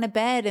naked on a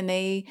bed and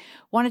they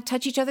want to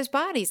touch each other's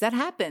bodies. That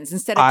happens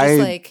instead of just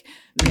like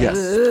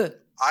ugh.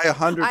 I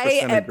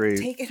 100%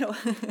 agree.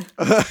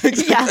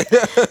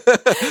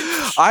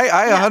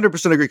 I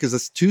 100% agree, because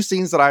the two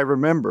scenes that I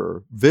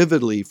remember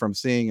vividly from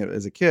seeing it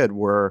as a kid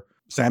were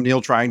Sam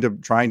Neill trying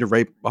to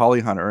rape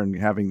Holly Hunter and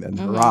having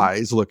her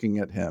eyes looking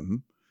at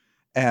him,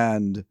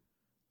 and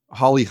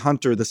Holly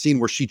Hunter, the scene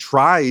where she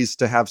tries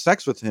to have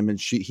sex with him and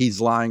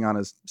he's lying on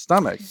his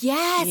stomach.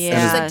 Yes.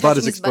 Yeah. And his butt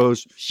is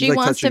exposed. She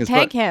wants to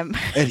peg him.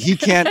 And he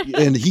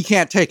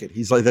can't take it.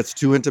 He's like, that's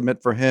too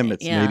intimate for him.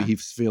 It's maybe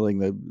he's feeling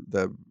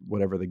the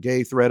whatever, the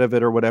gay thread of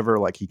it or whatever.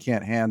 Like he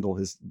can't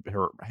handle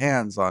her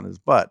hands on his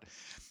butt.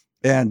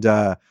 And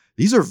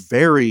these are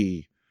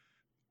very,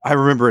 I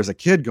remember as a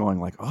kid going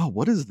like, oh,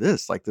 what is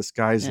this? Like this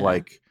guy's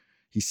like,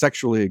 he's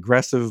sexually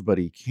aggressive, but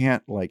he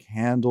can't like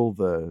handle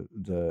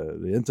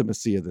the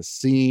intimacy of the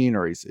scene,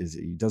 or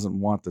he doesn't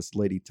want this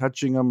lady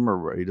touching him,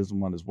 or he doesn't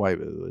want his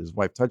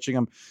wife touching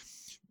him.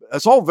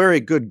 It's all very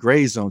good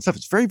gray zone stuff.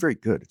 It's very, very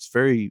good. It's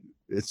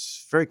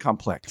very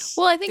complex.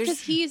 Well, I think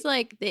because he's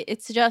like,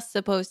 it's just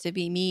supposed to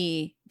be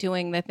me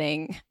doing the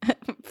thing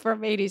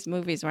from 80s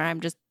movies where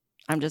I'm just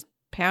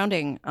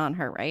pounding on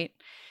her, right?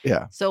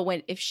 Yeah. So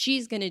if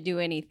she's going to do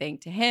anything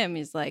to him,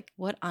 he's like,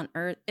 what on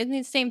earth? And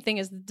the same thing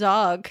as the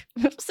dog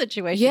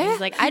situation. Yeah.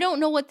 He's like, I don't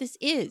know what this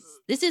is.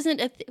 This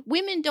isn't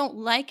women don't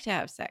like to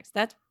have sex.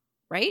 That's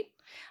right.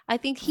 I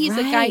think he's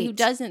a guy who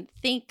doesn't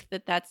think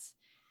that's,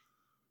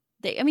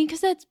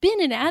 because that's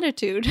been an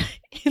attitude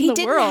in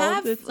the world.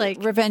 Have it's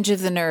like Revenge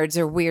of the Nerds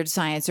or Weird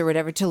Science or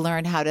whatever to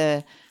learn how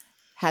to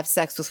have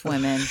sex with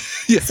women.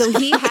 Yes. So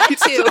he had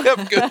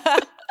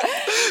to.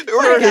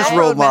 Or his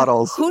role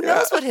models. Who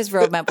knows what his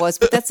roadmap was?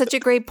 But that's such a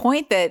great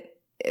point that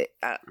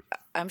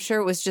I'm sure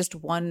it was just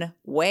one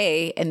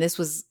way, and this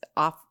was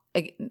off.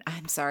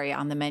 I'm sorry,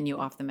 on the menu,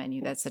 off the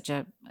menu. That's such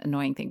an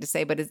annoying thing to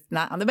say, but it's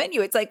not on the menu.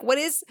 It's like,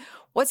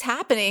 what's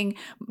happening?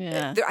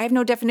 Yeah. I have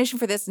no definition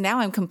for this. Now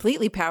I'm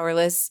completely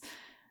powerless,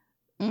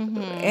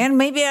 and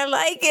maybe I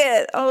like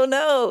it. Oh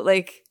no,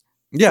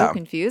 so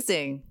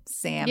confusing,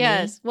 Sammy.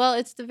 Yes, well,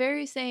 it's the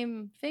very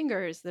same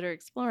fingers that are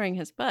exploring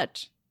his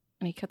butt,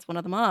 and he cuts one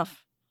of them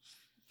off.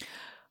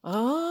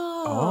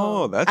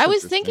 Oh, that's. I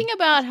was thinking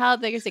about how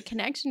there's a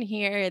connection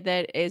here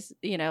that is,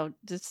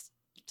 just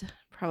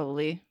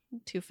probably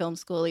too film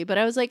schooly, but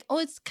I was like, oh,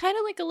 it's kind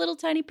of like a little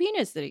tiny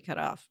penis that he cut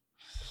off.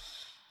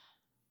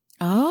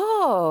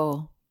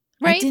 Oh,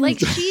 right. Like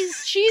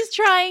she's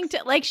trying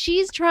to,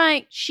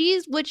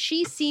 she's what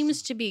she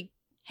seems to be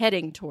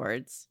heading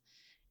towards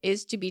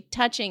is to be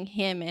touching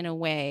him in a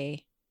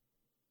way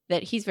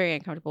that he's very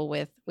uncomfortable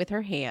with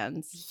her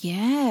hands.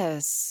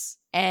 Yes.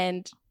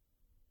 And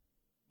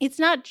it's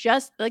not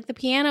just like the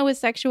piano is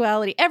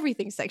sexuality,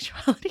 everything's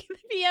sexuality, the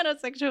piano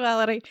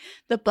sexuality,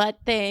 the butt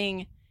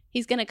thing.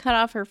 He's going to cut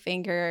off her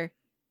finger,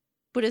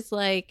 but it's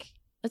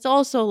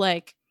also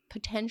like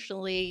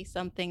potentially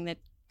something that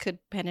could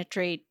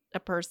penetrate a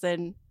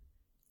person.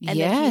 And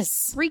then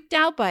he's freaked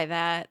out by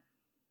that.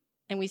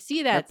 And we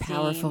see that her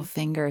powerful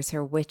fingers,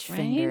 her witch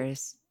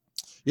fingers.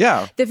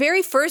 Yeah. The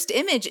very first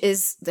image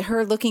is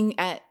her looking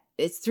at,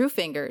 it's through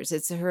fingers.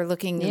 It's her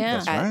looking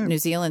at New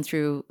Zealand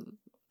through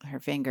her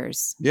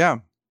fingers. Yeah.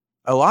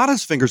 A lot of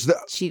fingers.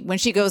 When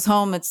she goes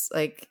home, it's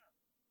like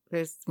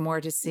there's more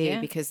to see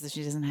because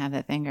she doesn't have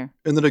that finger.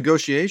 In the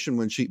negotiation,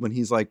 when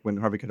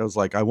Harvey Keitel's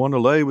like, I want to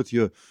lay with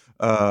you,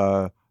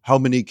 how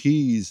many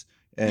keys?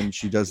 And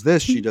she does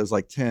this, she does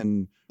like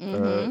 10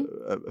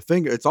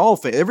 finger. It's all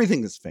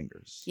everything is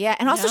fingers. Yeah.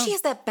 And also she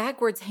has that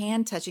backwards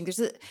hand touching. There's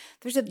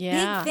a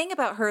big thing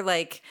about her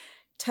like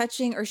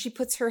touching, or she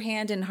puts her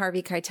hand in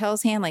Harvey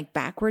Keitel's hand like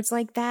backwards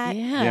like that.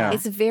 Yeah.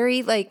 It's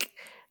very like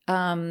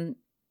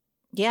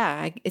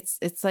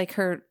it's like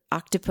her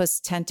octopus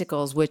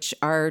tentacles, which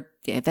are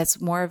that's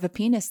more of a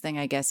penis thing,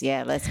 I guess.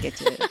 Yeah, let's get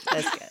to it.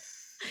 I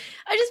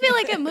just feel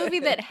like a movie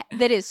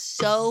that is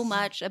so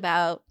much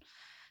about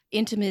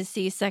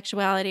intimacy,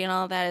 sexuality, and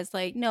all that is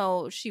like,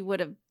 no, she would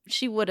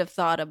have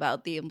thought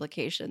about the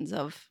implications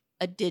of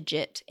a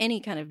digit, any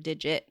kind of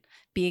digit,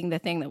 being the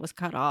thing that was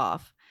cut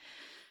off.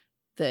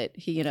 That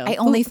he, I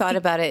only thought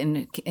about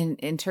it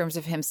in terms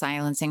of him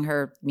silencing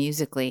her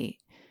musically.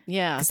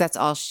 Yeah, because that's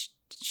all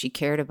she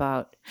cared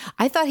about.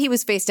 I thought he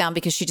was face down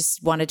because she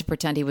just wanted to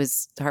pretend he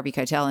was Harvey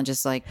Keitel and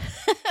just like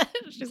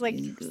she's like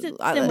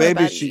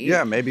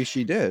maybe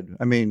she did.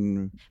 I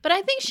mean, but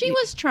I think she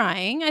was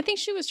trying. I think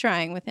she was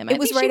trying with him. It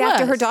was right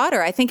after her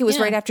daughter. I think it was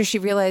right after she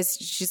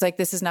realized she's like,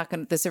 this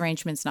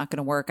arrangement's not going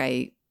to work.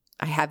 I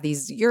have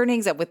these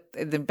yearnings that with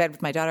the bed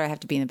with my daughter, I have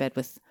to be in the bed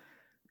with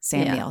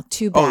Sam Neill.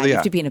 Too bad you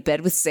have to be in a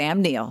bed with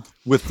Sam Neill.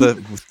 With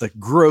the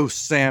gross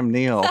Sam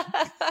Neill.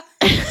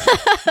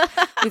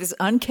 With his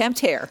unkempt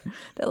hair.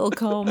 That little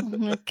comb. Oh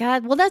my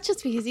God. Well, that's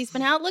just because he's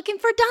been out looking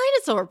for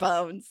dinosaur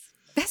bones.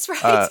 That's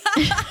right.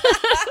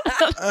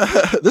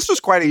 This was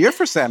quite a year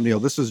for Sam Neill.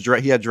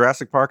 He had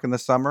Jurassic Park in the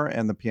summer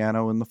and The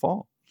Piano in the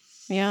fall.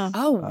 Yeah.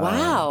 Oh,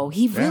 wow.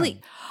 He really...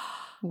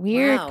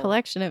 Weird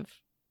collection of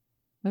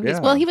movies.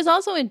 Yeah. Well, he was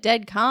also in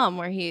Dead Calm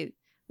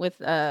with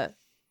Nicole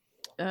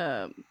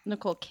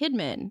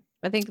Kidman,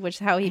 I think, which is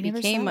how he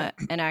became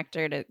an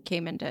actor that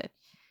came into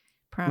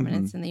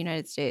prominence in the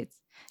United States.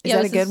 Is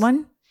that a good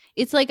one?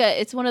 It's like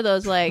it's one of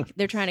those like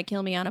they're trying to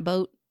kill me on a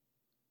boat.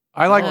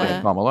 I like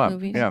Dead Calm a lot.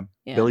 Yeah.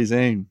 Billy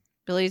Zane.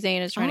 Billy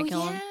Zane is trying to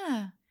kill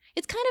him.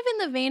 It's kind of in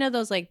the vein of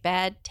those like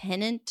bad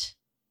tenant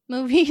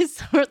movies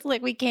where it's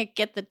like we can't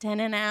get the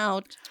tenant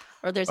out,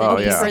 or there's a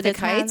neighbor that's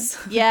Heights.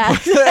 Yeah.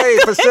 Hey,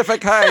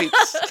 Pacific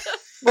Heights.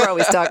 We're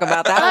always talking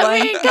about that one. I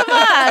mean, come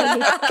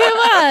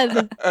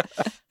on.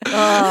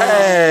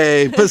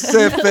 Hey,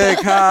 Pacific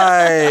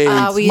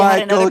Heights. We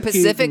had another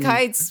Pacific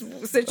Heights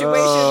situation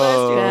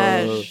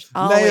last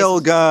year. Nail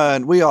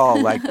gun. We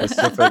all like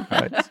Pacific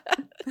Heights.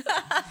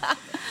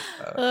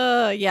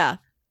 Yeah.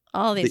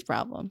 All these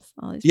problems.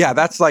 Yeah,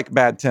 that's like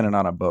bad tenant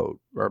on a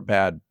boat or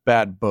bad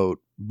boat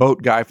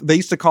guy. They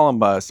used to call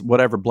them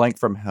whatever blank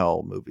from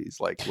hell movies,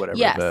 like whatever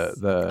Yes.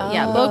 the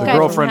boat guy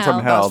girlfriend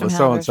from hell, the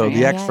so and so,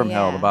 the ex from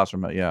hell, yeah. the boss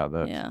from hell,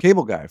 the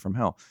cable guy from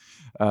hell.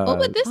 What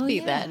would this be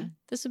then?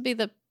 This would be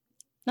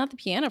not the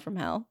piano from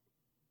hell.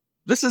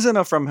 This isn't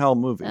a from hell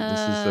movie.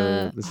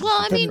 This is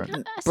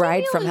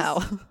Bride from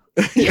Hell.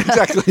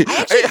 Exactly. I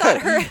actually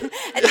thought her at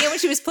the end when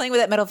she was playing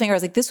with that metal finger, I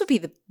was like, this would be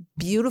the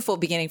beautiful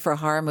beginning for a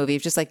horror movie.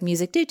 Just like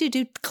music, do do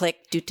do,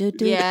 click, do do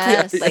do,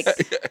 Yes. click. Like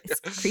it's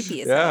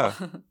creepy as hell.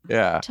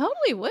 Yeah.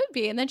 Totally would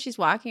be. And then she's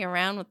walking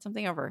around with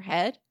something over her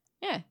head.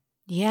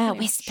 Yeah,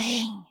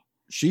 whispering.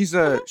 She's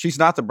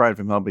not the bride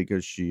from hell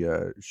because she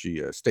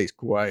stays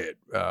quiet.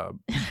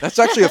 That's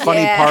actually a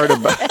funny part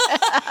about.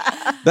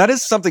 That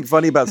is something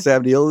funny about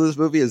Sam Neill in this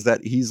movie is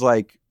that he's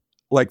like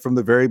from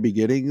the very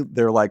beginning,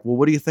 they're like, well,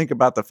 what do you think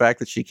about the fact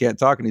that she can't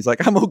talk? And he's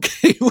like, I'm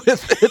okay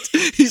with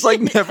it. He's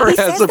like, never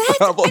has a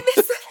problem.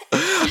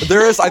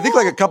 There is, I think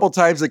like a couple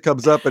times it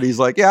comes up and he's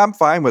like, yeah, I'm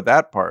fine with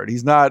that part.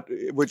 He's not,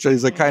 which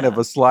is a kind of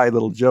a sly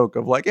little joke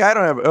of like, yeah, I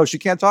don't have, she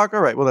can't talk.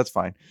 All right, well, that's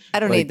fine. I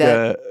don't need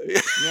that.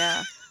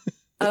 Yeah.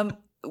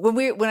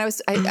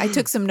 I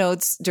took some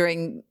notes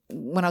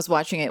when I was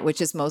watching it,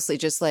 which is mostly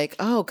just like,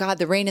 oh God,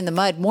 the rain in the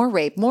mud, more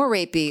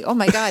rapey. Oh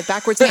my God,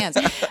 backwards hands.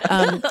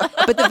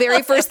 But the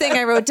very first thing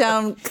I wrote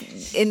down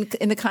in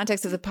the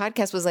context of the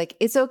podcast was like,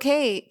 it's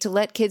okay to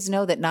let kids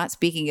know that not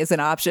speaking is an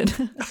option.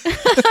 Just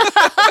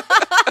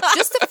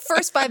the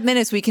first 5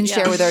 minutes we can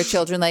share with our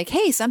children, like,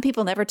 hey, some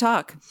people never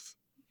talk.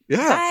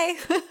 Yeah. Bye.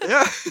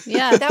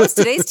 Yeah. That was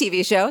today's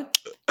TV show.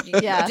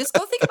 Yeah. Just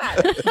go think about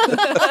it.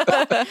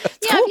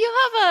 Yeah, if you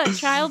have a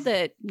child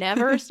that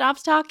never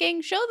stops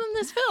talking, show them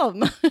this film.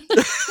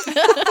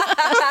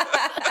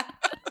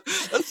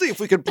 Let's see if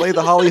we can play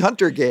the Holly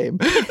Hunter game.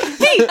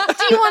 Hey,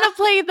 do you want to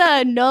play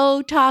the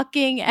no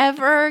talking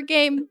ever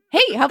game?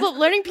 Hey, how about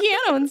learning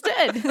piano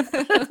instead?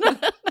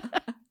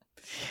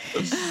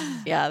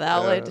 Yeah,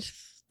 that would.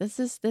 This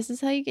is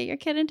how you get your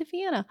kid into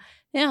piano.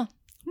 Yeah.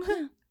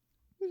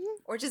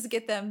 Or just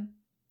get them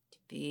to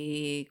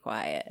be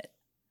quiet.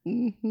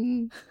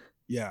 Mm-hmm.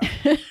 Yeah.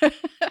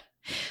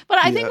 But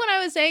I think what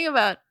I was saying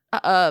about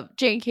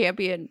Jane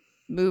Campion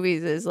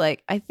movies is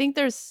like, I think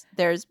there's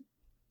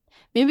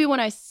maybe when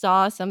I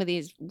saw some of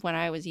these when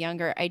I was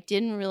younger, I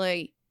didn't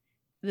really,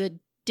 the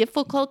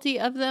difficulty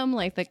of them,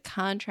 like the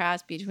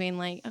contrast between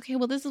like, okay,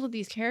 well, this is what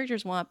these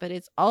characters want, but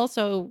it's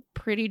also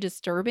pretty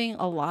disturbing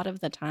a lot of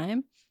the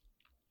time.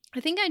 I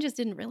think I just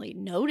didn't really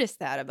notice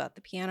that about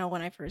the piano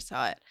when I first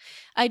saw it.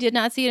 I did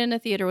not see it in a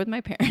theater with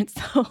my parents,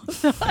 though,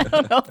 so I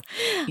don't know.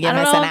 You're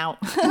missing out.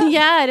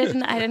 Yeah, I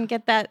didn't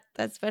get that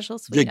special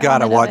sweet. You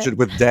gotta watch it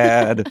with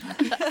Dad.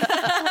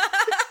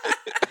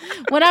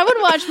 When I would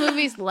watch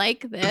movies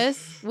like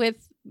this with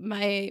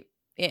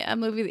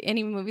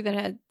any movie that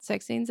had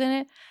sex scenes in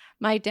it,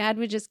 my dad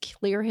would just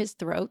clear his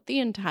throat the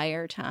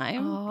entire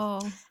time.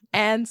 Oh,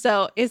 and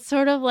so it's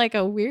sort of like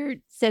a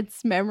weird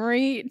sense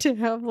memory to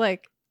have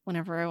like.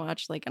 Whenever I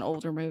watch like an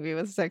older movie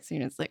with a sex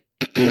scene, it's like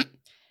the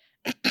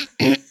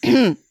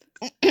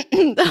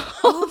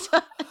whole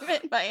time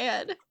in my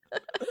head.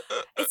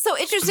 It's so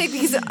interesting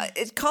because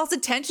it calls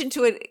attention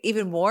to it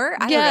even more.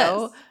 I don't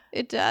know.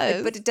 It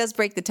does. But it does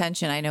break the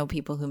tension. I know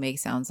people who make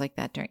sounds like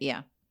that during,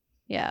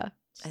 Yeah.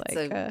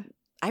 I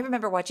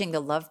remember watching The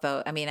Love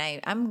Boat. I mean,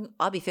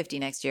 I'll be 50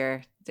 next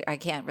year. I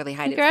can't really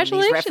hide it from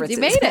these references.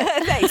 You made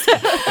it.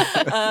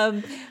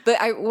 Thanks.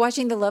 But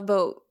watching The Love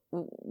Boat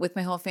with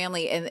my whole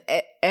family and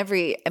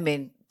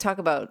talk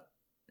about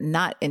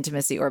not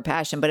intimacy or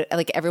passion, but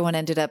like everyone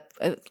ended up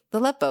the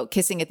Love Boat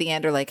kissing at the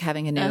end or like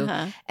having a new.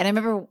 And I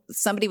remember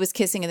somebody was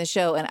kissing in the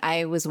show and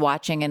I was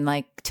watching and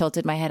like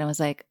tilted my head and was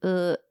like,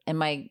 ugh. And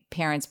my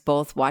parents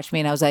both watched me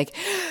and I was like,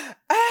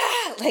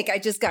 ah, like I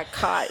just got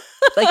caught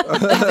like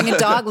having a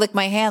dog lick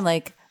my hand,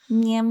 like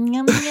yum,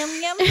 yum,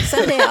 yum, yum.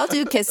 Someday I'll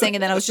do kissing.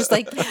 And then I was just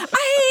like,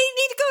 I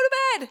need to go to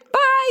bed. Bye.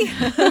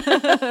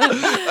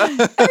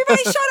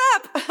 Everybody shut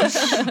up.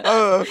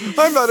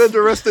 I'm not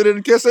interested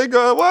in kissing.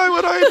 Why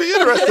would I be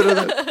interested in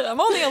it? I'm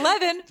only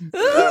 11.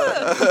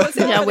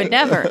 I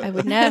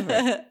would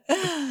never.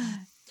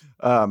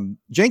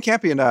 Jane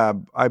Campion,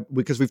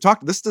 because we've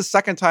talked, this is the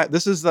second time,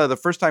 this is the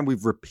first time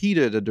we've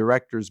repeated a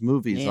director's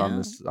movies on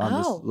this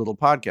little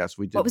podcast.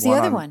 We did. What was the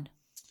other one?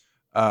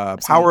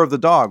 Power of the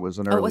Dog was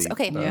an early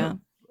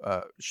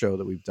show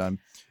that we've done.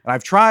 And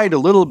I've tried a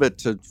little bit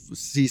to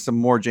see some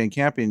more Jane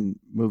Campion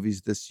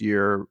movies this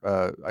year.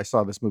 I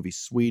saw this movie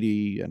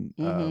Sweetie and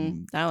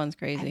that one's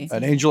crazy.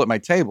 An Angel at My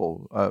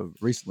Table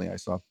recently I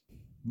saw.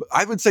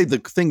 I would say the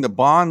thing that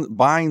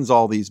binds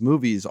all these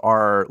movies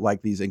are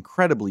like these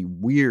incredibly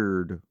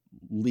weird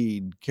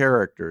lead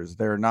characters.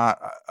 They're not,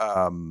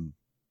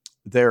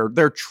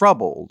 they're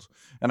troubled.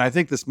 And I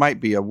think this might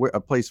be a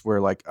place where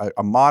like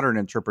a modern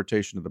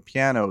interpretation of the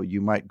piano,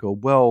 you might go,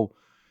 well,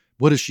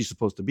 what is she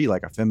supposed to be,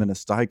 like a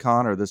feminist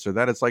icon or this or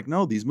that? It's like,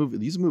 no, these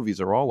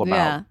movies are all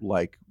about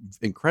like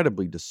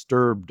incredibly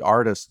disturbed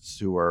artists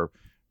who are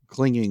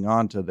clinging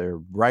on to their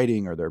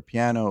writing or their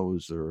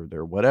pianos or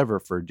their whatever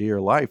for dear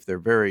life. They're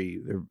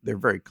very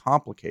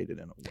complicated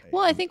in a way.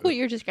 Well, I think what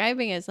you're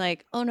describing is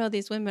like, oh no,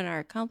 these women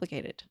are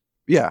complicated.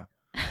 Yeah.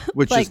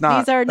 Which like, is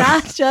not. These are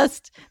not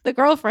just the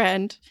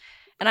girlfriend.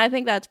 And I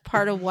think that's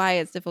part of why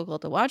it's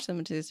difficult to watch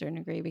them to a certain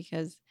degree,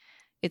 because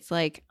it's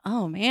like,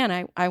 oh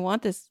man, I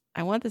want this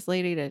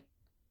lady to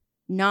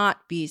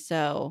not be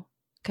so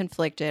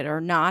conflicted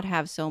or not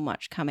have so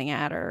much coming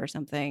at her or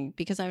something,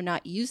 because I'm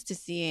not used to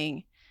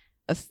seeing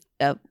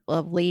a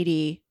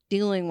lady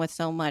dealing with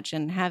so much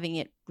and having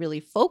it really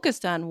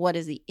focused on what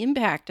is the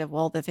impact of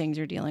all the things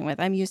you're dealing with.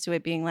 I'm used to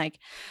it being like,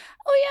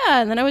 oh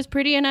yeah, and then I was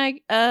pretty and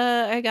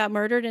I got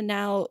murdered and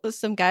now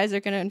some guys are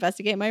going to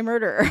investigate my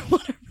murder or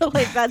whatever.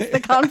 Like that's the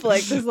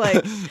conflict. Is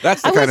like,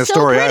 that's the kind of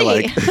story I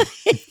like.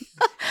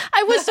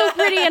 I was so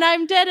pretty and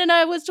I'm dead and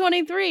I was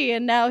 23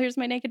 and now here's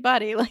my naked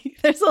body. Like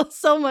there's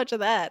so much of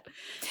that.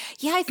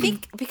 Yeah, I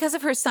think because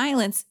of her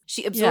silence,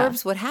 she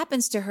absorbs what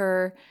happens to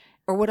her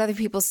or what other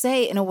people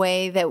say in a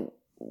way that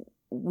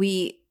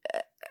we,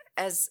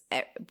 as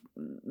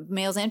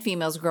males and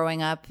females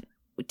growing up,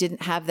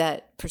 didn't have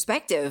that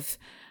perspective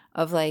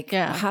of like,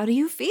 how do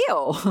you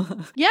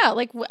feel? Yeah,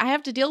 like I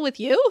have to deal with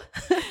you.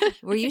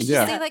 Where you should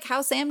say like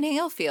how Sam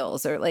Neill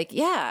feels or like,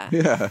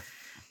 Yeah.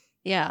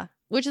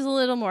 Which is a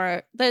little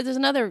more. There's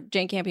another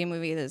Jane Campion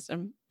movie that's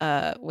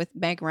with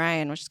Meg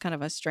Ryan, which is kind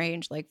of a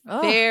strange, like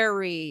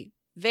very,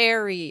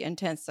 very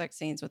intense sex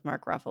scenes with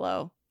Mark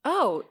Ruffalo.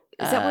 Oh,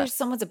 is that where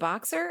someone's a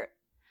boxer?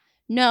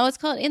 No, it's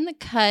called In the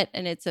Cut,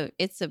 and it's a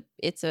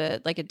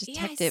like a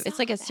detective. It's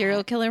like a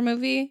serial killer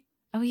movie.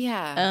 Oh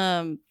yeah.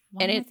 And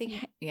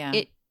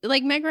it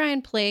like Meg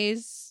Ryan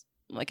plays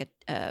like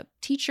a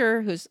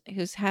teacher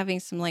who's having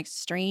some like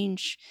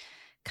strange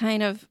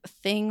kind of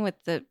thing with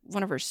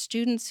one of her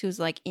students who's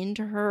like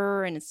into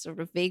her, and it's sort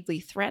of vaguely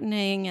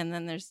threatening. And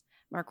then there's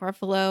Mark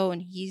Ruffalo,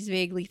 and he's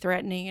vaguely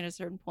threatening at a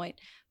certain point.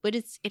 But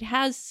it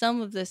has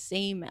some of the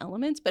same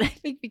elements. But I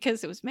think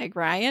because it was Meg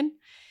Ryan,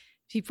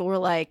 people were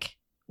like,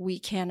 you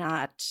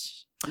cannot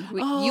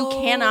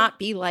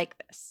be like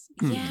this.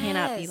 You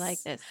cannot be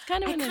like this. It's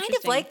kind of I kind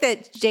of like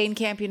that Jane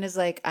Campion is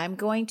like, I'm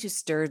going to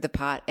stir the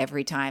pot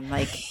every time.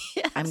 Like,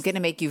 I'm going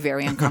to make you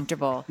very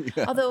uncomfortable.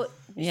 Although,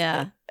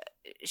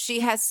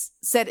 she has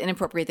said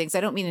inappropriate things. I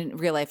don't mean in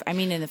real life. I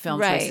mean in the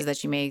film choices that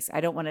she makes.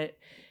 I don't want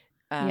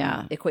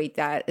to equate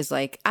that as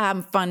like,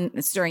 I'm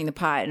fun stirring the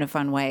pot in a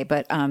fun way.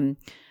 But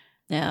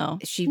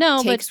she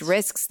takes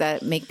risks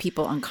that make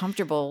people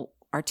uncomfortable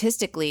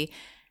artistically.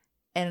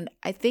 And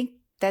I think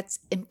that's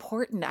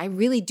important. I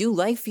really do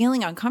like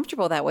feeling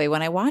uncomfortable that way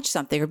when I watch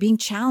something or being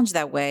challenged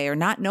that way or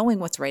not knowing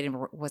what's right and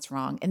what's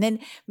wrong. And then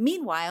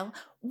meanwhile,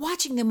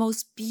 watching the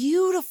most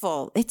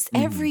beautiful,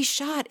 every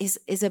shot is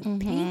a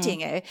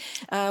painting.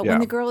 When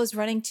the girl is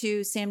running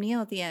to Sam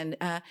Neill at the end,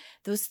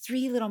 those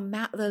three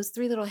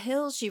little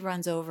hills she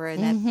runs over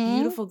and that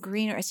beautiful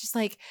greenery. It's just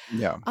like,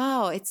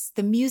 it's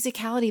the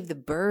musicality of the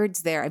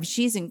birds there. I mean,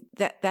 she's in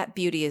that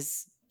beauty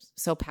is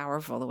so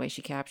powerful the way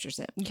she captures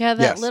it. Yeah,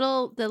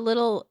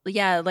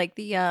 like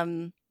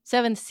the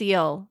Seventh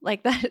Seal,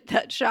 like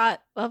that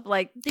shot of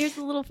like there's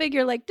a little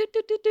figure like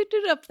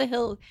up the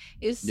hill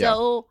is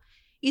so.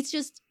 It's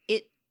just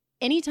it.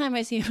 Anytime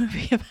I see a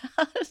movie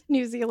about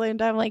New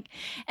Zealand, I'm like,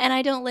 and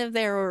I don't live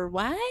there, or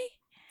why?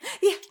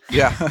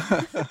 Yeah.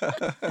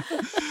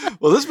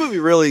 Well, this movie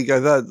really,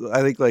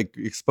 I think, like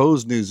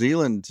exposed New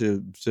Zealand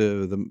to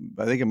the.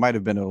 I think it might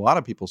have been a lot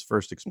of people's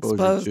first exposure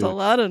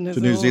to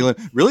New Zealand,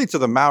 really to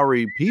the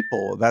Maori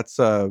people. That's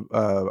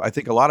I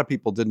think a lot of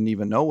people didn't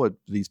even know what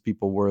these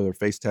people were, their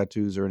face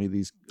tattoos or any of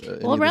these.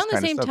 Around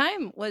the same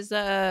time was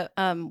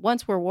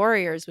Once Were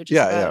Warriors, which is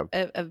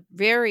a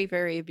very,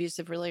 very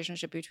abusive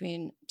relationship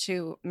between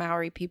two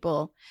Maori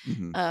people.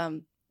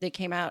 That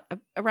came out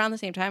around the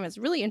same time. It's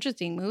a really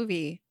interesting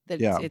movie.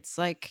 It's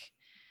like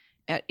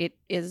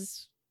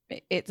it's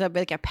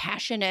like a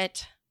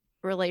passionate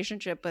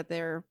relationship, but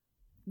there's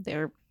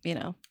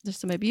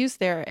some abuse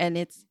there, and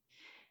it's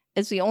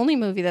the only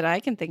movie that I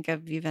can think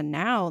of even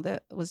now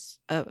that was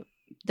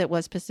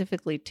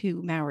specifically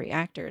two Maori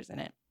actors in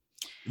it.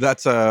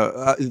 That's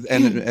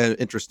an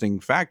interesting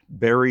fact.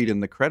 Buried in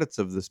the credits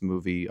of this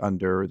movie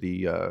under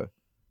the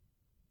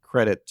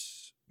credit.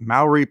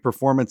 Maori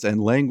performance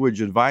and language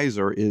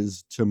advisor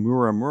is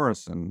Tamura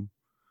Morrison,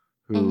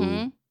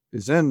 who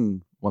is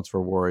in Once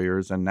Were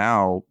Warriors, and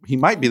now he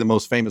might be the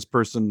most famous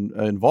person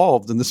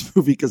involved in this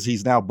movie because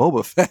he's now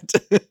Boba Fett.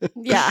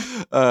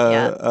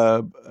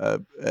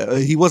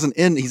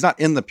 He's not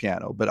in the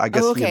piano, but I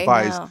guess he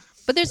advised. No.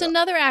 But there's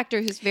another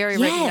actor who's very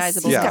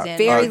recognizable. He's got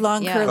very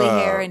long curly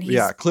hair, and he's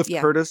Cliff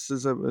Curtis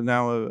is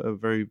now a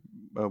very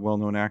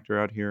well-known actor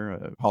out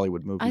here,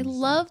 Hollywood movies. I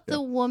love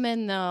the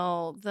woman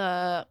though,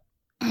 the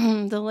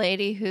the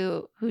lady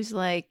who's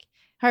like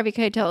Harvey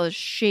Keitel is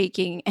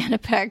shaking Anna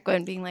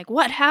Paquin, being like,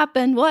 "What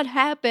happened? What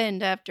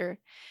happened?" After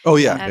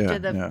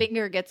the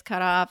finger gets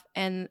cut off,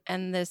 and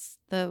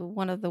the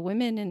one of the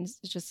women is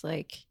just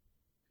like,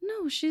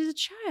 "No, she's a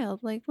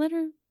child. Like, let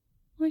her,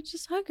 like,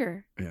 just hug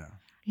her." Yeah.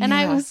 And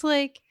I was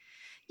like,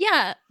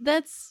 "Yeah,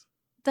 that's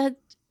that."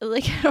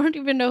 Like, I don't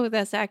even know who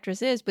this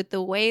actress is, but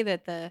the way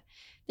that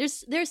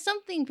there's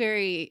something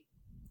very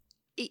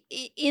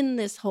in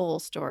this whole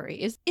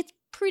story it's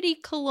pretty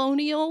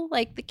colonial.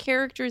 Like, the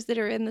characters that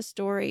are in the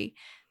story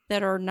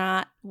that are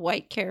not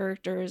white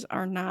characters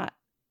are not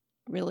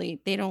really,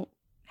 they don't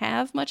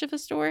have much of a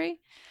story,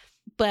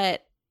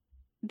 but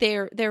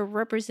they're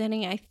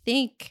representing, I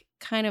think,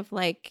 kind of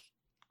like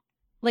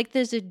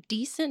there's a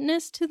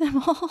decentness to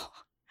them all.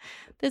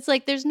 It's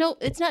like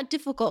it's not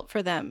difficult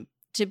for them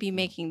to be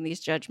making these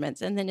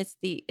judgments, and then it's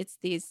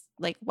these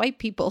like white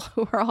people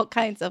who are all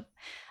kinds of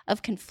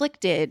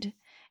conflicted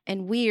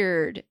and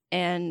weird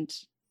and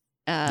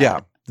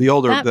the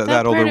older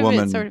that older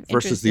woman sort of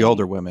versus the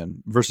older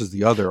women versus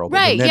the other older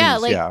right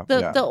ninnies.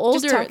 The older,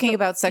 just talking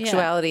about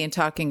sexuality and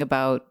talking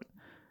about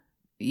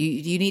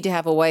you need to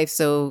have a wife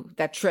so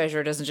that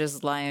treasure doesn't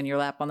just lie on your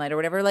lap all night or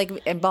whatever, like,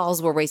 and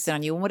balls were wasted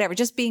on you and whatever,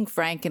 just being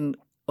frank and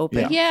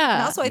open.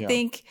 And also I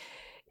think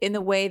in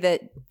the way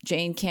that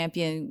Jane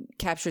Campion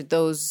captured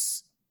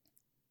those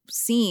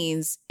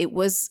scenes, it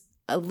was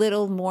a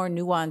little more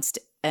nuanced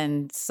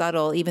and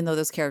subtle, even though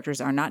those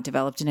characters are not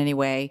developed in any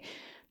way,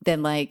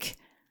 than like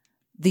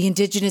the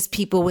indigenous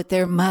people with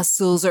their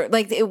muscles, or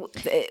like it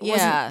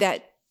wasn't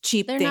that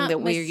cheap thing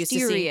that we're used to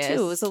seeing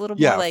too. It was a little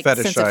more like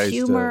sense of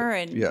humor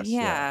and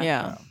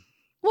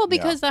Well,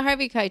 because the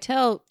Harvey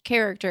Keitel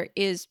character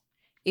is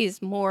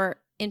more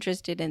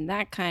interested in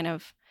that kind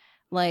of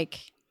like,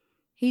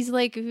 he's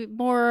like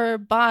more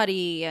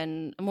body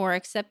and more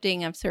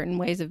accepting of certain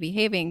ways of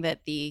behaving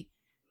that the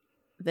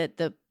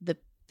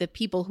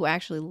people who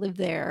actually live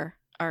there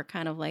are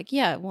kind of like,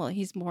 yeah, well,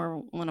 he's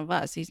more one of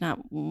us. He's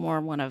not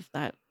more one of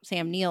that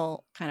Sam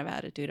Neill kind of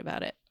attitude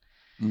about it.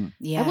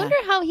 Yeah. I wonder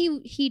how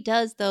he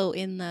does though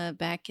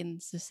back in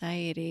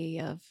society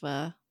of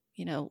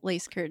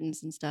lace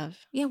curtains and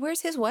stuff. Yeah,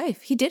 where's his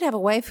wife? He did have a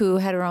wife who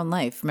had her own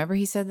life. Remember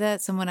he said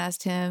that? Someone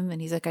asked him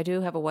and he's like, I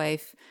do have a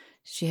wife.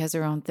 She has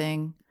her own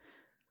thing.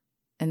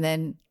 And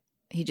then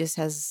he just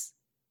has,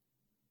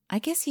 I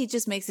guess he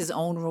just makes his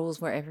own rules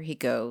wherever he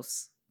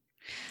goes.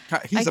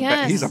 He's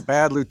a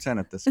bad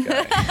lieutenant, this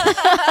guy.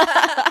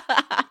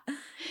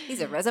 He's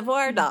a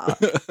reservoir dog.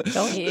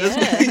 Oh, he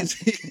is.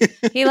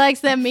 He likes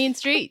them mean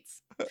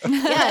streets.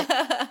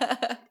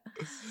 Yeah.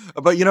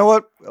 But you know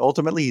what?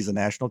 Ultimately, he's a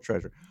national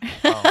treasure.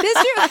 That's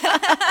true.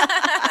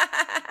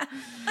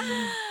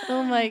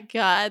 Oh my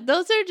God.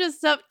 Those are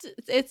just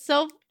it's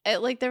so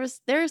like there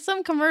are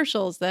some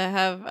commercials that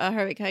have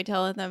Harvey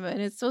Keitel in them,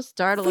 and it's so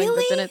startling.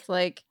 Really? But then it's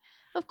like,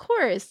 of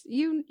course,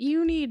 you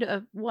need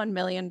 $1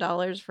 million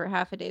for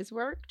half a day's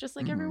work, just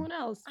like everyone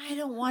else. I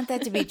don't want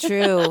that to be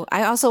true.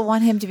 I also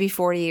want him to be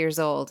 40 years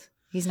old.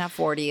 He's not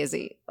 40, is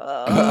he? No,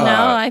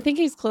 I think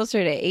he's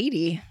closer to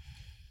 80.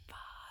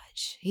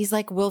 Fudge. He's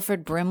like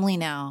Wilford Brimley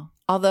now.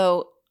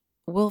 Although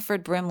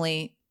Wilford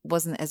Brimley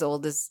wasn't as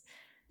old as...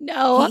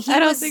 No, I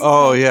don't think so.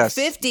 Oh, yes.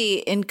 50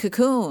 in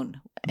Cocoon.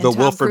 And the Tom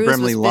Wilford Cruise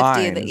Brimley was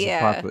 50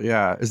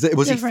 line.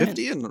 Was he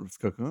 50 in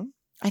Cocoon?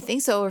 I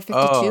think so, or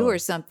 52 or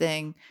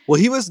something. Well,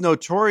 he was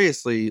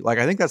notoriously, like,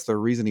 I think that's the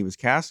reason he was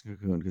cast in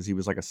Cocoon, because he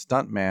was like a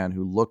stunt man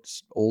who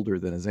looked older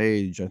than his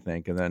age, I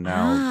think. And then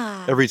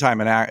now every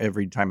time an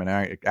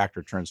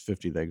actor turns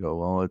 50, they go,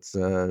 well, it's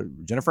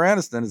Jennifer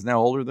Aniston is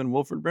now older than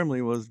Wilford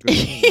Brimley was.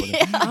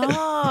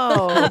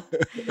 Oh.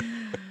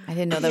 I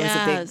didn't know that was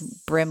a big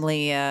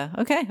Brimley.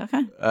 Okay.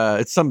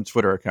 It's some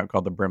Twitter account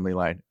called the Brimley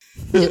Line.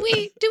 Do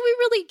we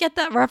really get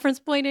that reference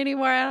point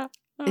anymore?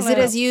 Is it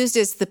as used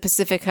as the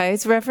Pacific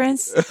Heights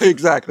reference?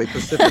 Exactly,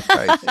 Pacific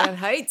Heights.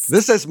 Heights.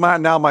 This is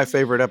now my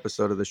favorite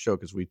episode of the show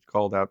because we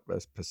called out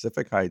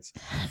Pacific Heights.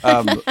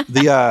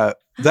 The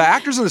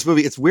actors in this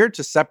movie, it's weird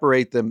to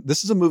separate them.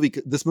 This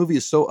movie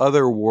is so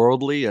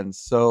otherworldly and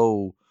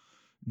so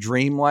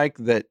dreamlike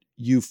that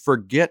you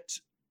forget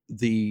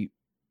the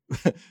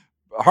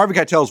Harvey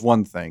Keitel is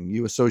one thing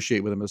you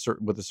associate with him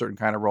with a certain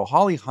kind of role.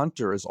 Holly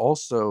Hunter is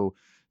also.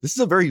 This is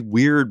a very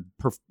weird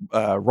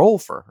role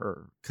for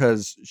her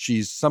because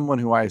she's someone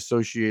who I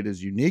associate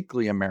as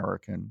uniquely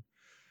American,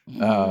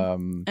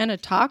 and a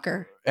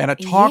talker,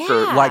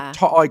 Yeah.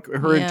 like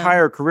her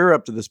entire career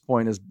up to this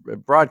point is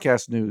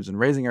broadcast news and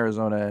Raising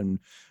Arizona, and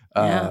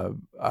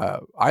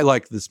I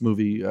like this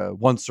movie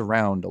Once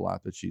Around a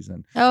lot that she's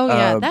in. Oh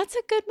yeah, that's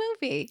a good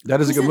movie.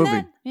 That is a good movie.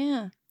 That?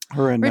 Yeah,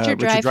 her and Richard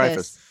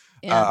Dreyfuss.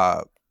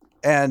 Yeah.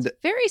 And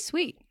very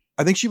sweet.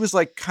 I think she was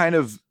like kind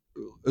of.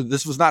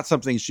 This was not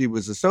something she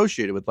was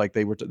associated with. Like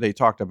they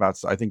talked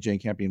about. I think Jane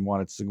Campion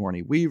wanted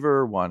Sigourney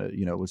Weaver.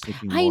 Was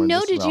thinking. More I know. in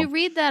this Did realm. you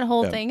read that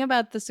whole thing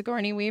about the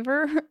Sigourney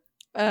Weaver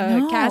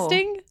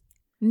casting?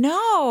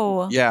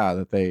 No. Yeah,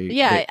 that they.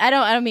 Yeah, I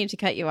don't mean to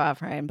cut you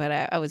off, Ryan, but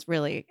I was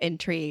really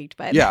intrigued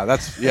by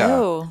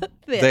Oh.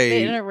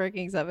 the inner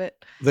workings of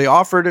it. They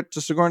offered it to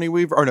Sigourney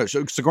Weaver. Or no,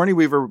 Sigourney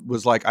Weaver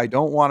was like, I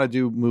don't want to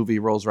do movie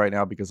roles right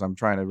now because I'm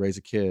trying to raise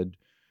a kid.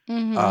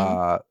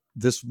 Mm-hmm.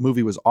 This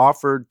movie was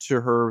offered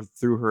to her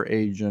through her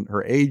agent.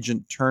 Her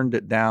agent turned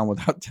it down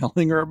without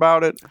telling her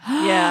about it.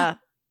 Yeah.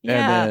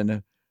 And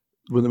then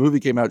when the movie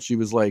came out, she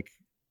was like,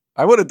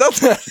 I would have done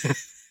that.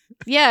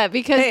 Yeah,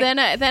 because then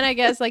I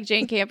guess like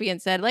Jane Campion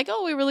said, like,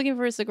 oh, we were looking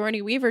for a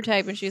Sigourney Weaver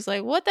type, and she's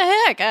like, what the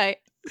heck?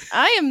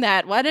 I am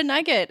that. Why didn't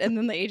I get? And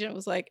then the agent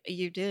was like,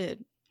 you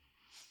did.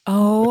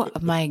 Oh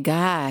my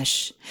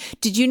gosh.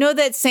 Did you know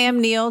that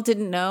Sam Neill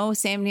didn't know?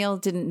 Sam Neill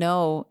didn't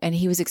know, and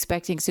he was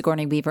expecting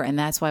Sigourney Weaver, and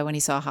that's why when he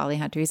saw Holly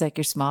Hunter, he's like,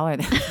 you're smaller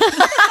than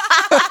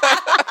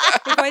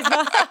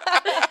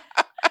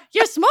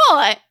You're small.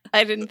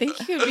 I didn't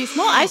think you would be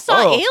small. I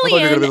saw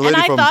Alien, and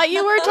I thought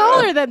you were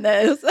taller than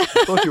this. I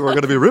thought you were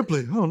going to be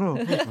Ripley. Oh, no.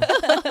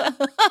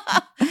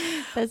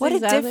 What a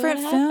different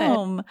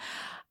film.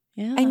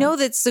 Yeah. I know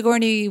that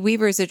Sigourney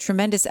Weaver is a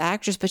tremendous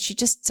actress, but she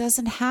just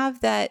doesn't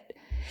have that.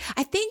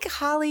 I think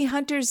Holly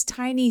Hunter's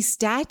tiny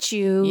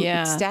statue.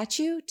 Yeah.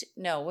 Statute?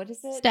 No, what is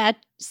it?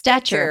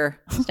 Stature.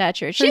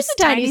 She's a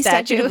tiny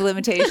statue of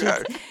limitations.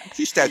 Yeah,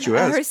 she's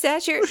statuesque. Her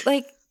stature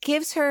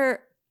gives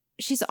her.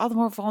 She's all the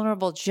more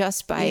vulnerable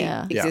just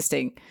by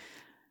existing.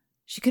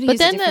 She could have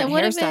used a different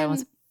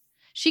hairstyle.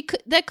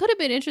 That could have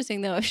been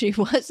interesting though if she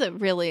was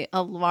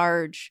a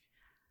large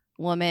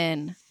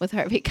woman with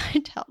Harvey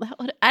Keitel.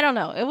 I don't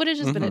know. It would have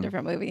just been a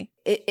different movie.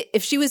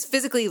 If she was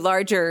physically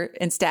larger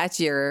in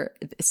stature.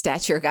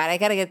 God, I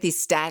gotta get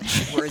these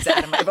words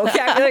out of my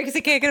vocabulary because I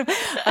can't get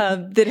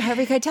them. Then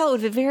Harvey Keitel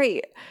would have been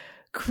very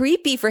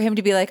creepy for him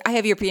to be like, "I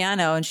have your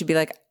piano," and she'd be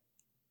like,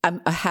 I'm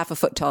a half a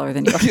foot taller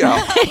than you.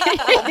 Yeah.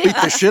 I'll beat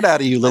the shit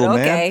out of you, little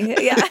man.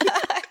 Okay. Yeah.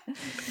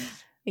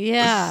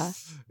 Yeah.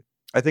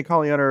 I think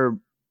Holly Hunter,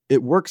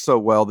 it works so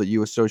well that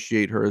you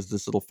associate her as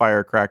this little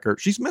firecracker.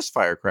 She's Miss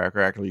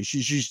Firecracker, actually.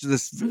 She's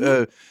this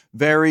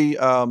very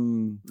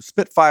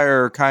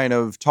Spitfire kind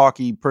of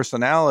talky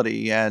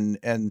personality, and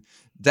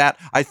that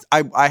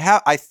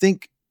I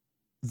think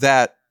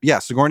that. Yeah,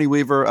 Sigourney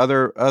Weaver,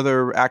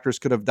 other actors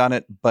could have done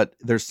it, but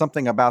there's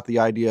something about the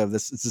idea of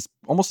this. It's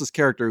this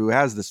character who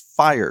has this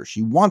fire.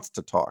 She wants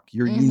to talk.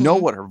 You know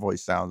what her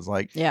voice sounds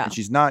like, and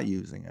she's not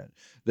using it.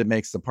 That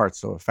makes the part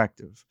so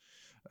effective.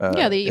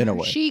 In a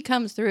way, she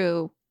comes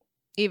through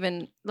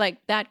even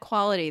like that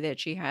quality that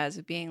she has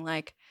of being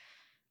like.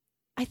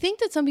 I think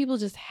that some people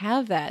just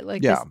have that,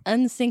 like this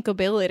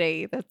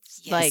unsinkability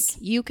that's like,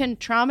 you can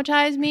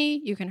traumatize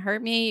me, you can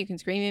hurt me, you can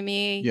scream at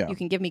me, you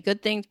can give me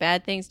good things,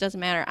 bad things, doesn't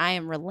matter. I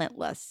am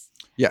relentless.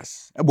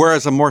 Yes.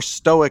 Whereas a more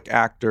stoic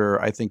actor,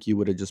 I think you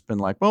would have just been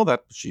like, well,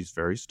 she's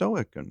very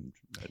stoic. And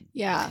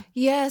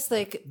Yes,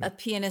 like a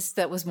pianist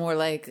that was more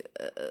like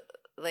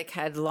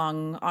had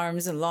long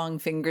arms and long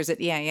fingers.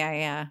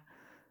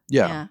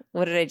 Yeah.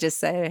 What did I just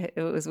say?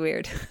 It was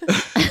weird.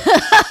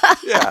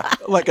 Yeah,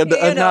 like a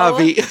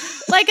Navi.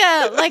 like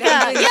a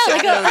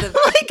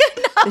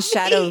the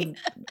shadow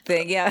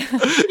thing. Yeah.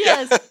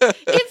 Yes.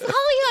 If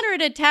Holly Hunter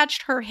had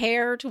attached her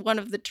hair to one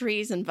of the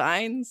trees and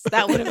vines,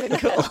 that would have been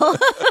cool.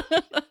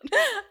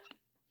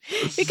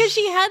 Because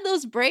she had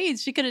those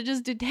braids, she could have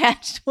just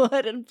detached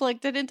one and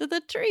plugged it into the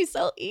tree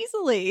so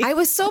easily. I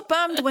was so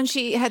bummed when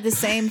she had the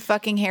same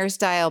fucking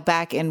hairstyle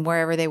back in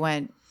wherever they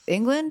went.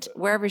 England,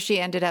 wherever she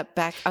ended up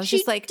back. I was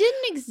just like,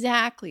 didn't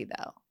exactly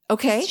though.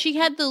 Okay. She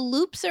had the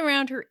loops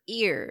around her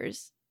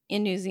ears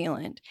in New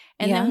Zealand.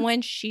 And then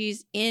when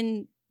she's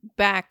when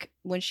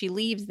she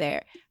leaves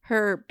there,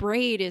 her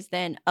braid is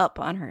then up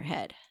on her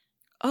head.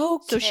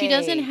 Okay. So she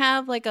doesn't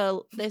have like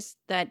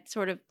that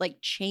sort of like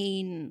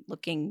chain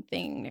looking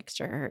thing next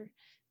to her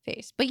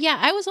face. But yeah,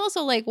 I was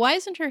also like, why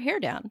isn't her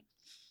hair down?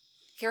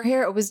 Her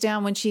hair was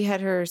down when she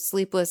had her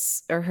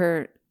sleepless or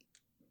her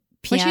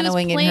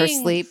pianoing in her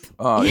sleep.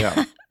 Oh,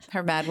 yeah.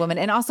 Her mad woman.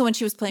 And also when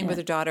she was playing with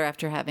her daughter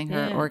after having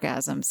her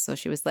orgasms. So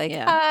she was like,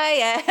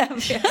 I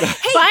am. Hey,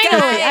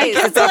 finally, I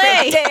can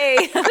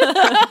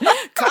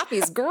play.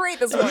 Coffee's great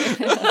this morning.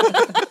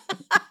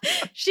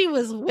 She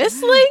was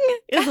whistling.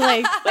 It's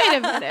like, wait a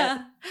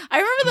minute. I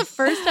remember the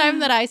first time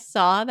that I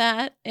saw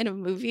that in a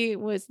movie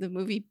was the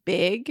movie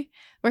Big,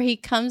 where he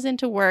comes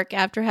into work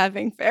after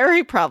having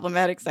very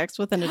problematic sex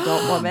with an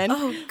adult woman.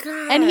 Oh,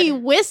 God. And he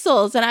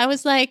whistles. And I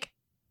was like,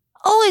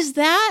 oh, is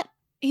that?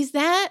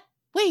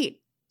 Wait,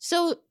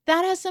 so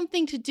that has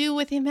something to do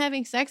with him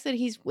having sex that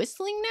he's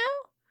whistling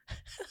now?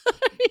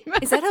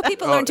 Is that how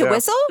people learn to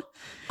whistle?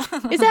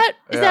 Is that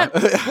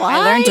why? I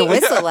learned to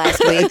whistle last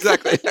week.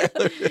 Exactly.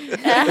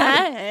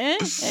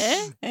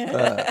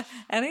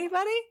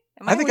 Anybody?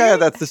 I think I had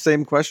the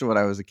same question when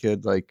I was a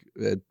kid, like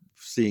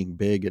seeing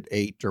Big at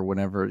 8 or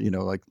whenever,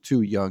 like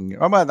too young.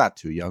 Oh, well, not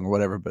too young or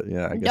whatever, but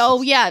yeah, I guess.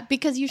 Oh, yeah,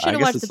 because you should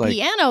have watched the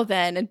piano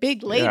then and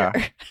Big later.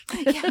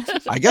 Yeah.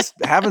 I guess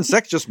having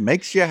sex just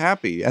makes you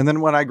happy. And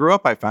then when I grew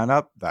up, I found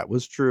out that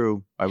was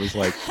true. I was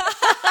like,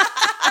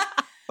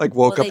 Like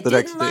woke well, up the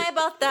next day. day. They didn't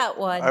lie about that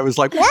one. I was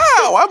like,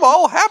 wow, I'm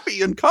all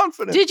happy and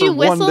confident. Did you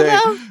whistle,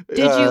 though? Did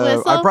you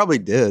whistle? I probably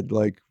did.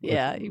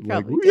 Yeah, you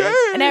probably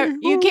did.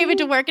 And you came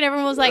into work and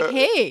everyone was like,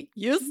 hey,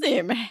 you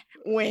seem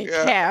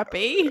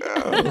happy.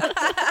 Yeah.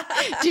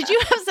 Did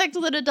you have sex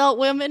with an adult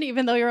woman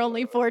even though you're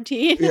only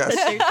 14? Yes.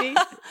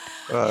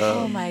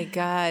 Oh, my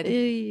God.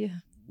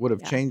 Would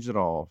have changed it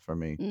all for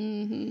me.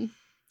 Mm-hmm.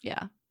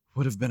 Yeah.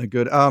 Would have been a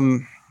good...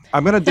 I'm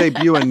going to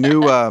debut a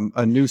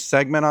new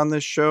segment on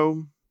this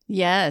show.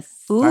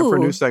 Yes. Time for a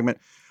new segment.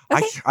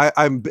 Okay.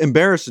 I'm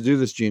embarrassed to do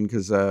this, Jean,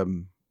 because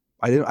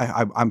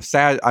I'm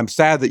sad. I'm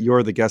sad that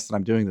you're the guest that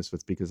I'm doing this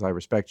with because I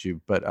respect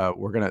you. But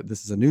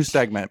this is a new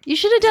segment. You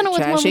should have done it with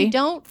one Trashy. we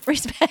don't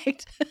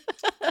respect.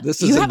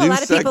 This is You a have new a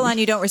lot of people segment. on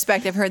you don't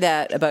respect. I've heard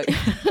that about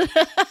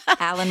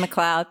Alan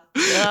McLeod.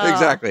 Oh,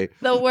 Exactly.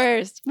 The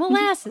worst.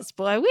 Molasses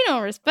boy, we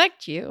don't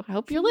respect you. I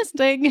hope you're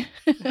listening.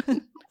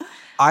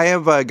 I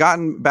have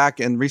gotten back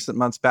in recent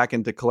months back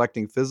into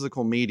collecting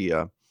physical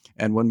media.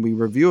 And when we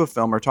review a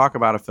film or talk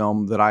about a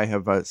film that I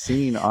have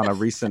seen on a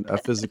recent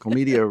physical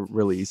media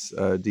release,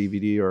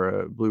 DVD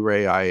or a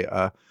Blu-ray,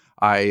 I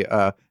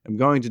am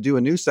going to do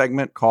a new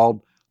segment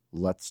called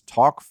Let's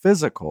Talk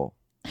Physical.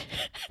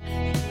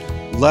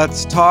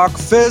 Let's talk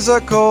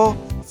physical.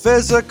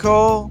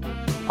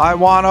 I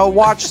want to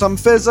watch some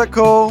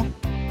physical.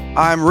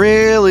 I'm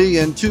really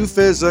into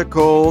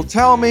physical.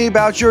 Tell me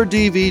about your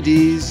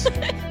DVDs.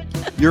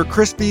 Your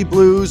crispy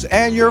blues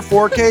and your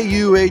 4K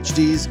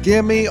UHDs.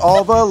 Give me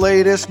all the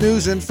latest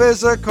news in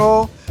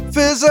physical.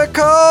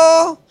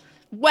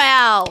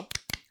 Wow.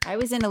 I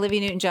was in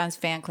Olivia Newton-John's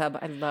fan club.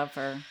 I love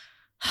her.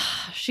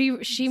 She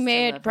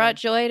brought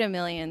joy to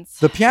millions.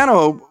 The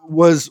Piano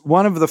was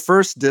one of the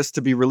first discs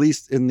to be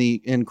released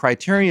in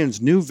Criterion's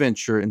new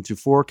venture into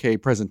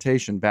 4K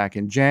presentation back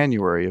in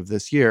January of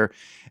this year.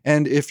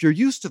 And if you're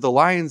used to the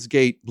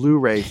Lionsgate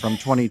Blu-ray from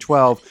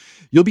 2012,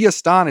 you'll be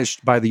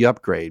astonished by the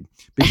upgrade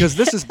because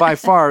this is by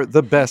far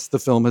the best the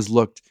film has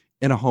looked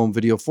in a home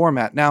video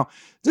format. Now,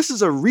 this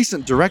is a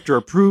recent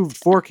director-approved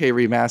 4K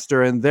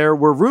remaster, and there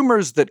were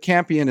rumors that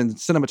Campion and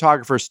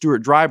cinematographer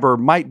Stuart Dryber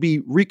might be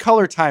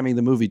recolor timing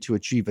the movie to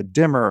achieve a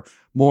dimmer,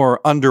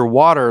 more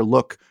underwater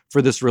look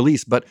for this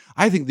release. But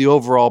I think the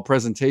overall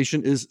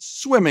presentation is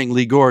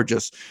swimmingly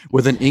gorgeous,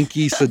 with an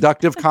inky,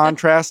 seductive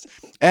contrast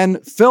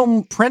and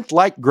film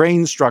print-like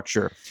grain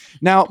structure.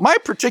 Now, my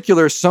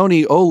particular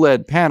Sony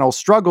OLED panel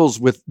struggles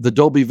with the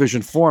Dolby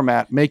Vision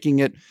format, making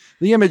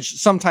the image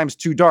sometimes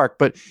too dark.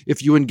 But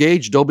if you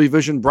engage Dolby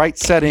Vision bright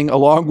setting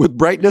along with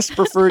brightness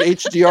preferred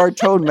HDR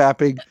tone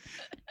mapping,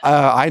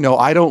 I know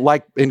I don't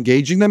like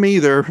engaging them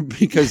either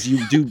because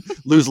you do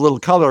lose a little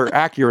color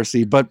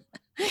accuracy, but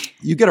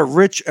you get a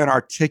rich and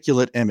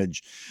articulate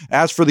image.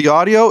 As for the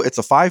audio, it's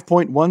a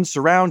 5.1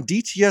 surround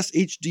DTS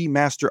HD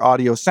master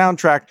audio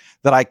soundtrack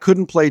that I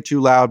couldn't play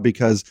too loud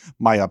because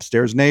my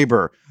upstairs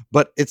neighbor,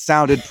 but it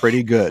sounded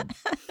pretty good.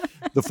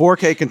 The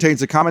 4K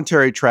contains a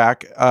commentary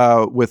track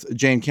with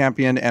Jane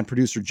Campion and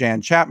producer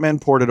Jan Chapman,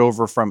 ported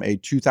over from a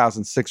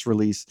 2006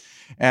 release.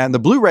 And the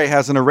Blu-ray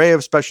has an array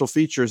of special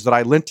features that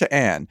I lent to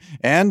Anne.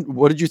 And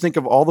what did you think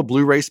of all the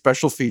Blu-ray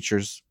special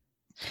features?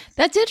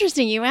 That's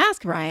interesting you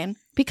ask, Ryan,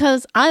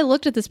 because I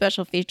looked at the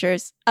special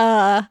features.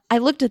 I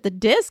looked at the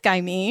disc,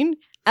 and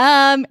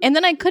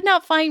then I could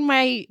not find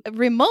my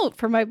remote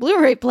for my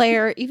Blu-ray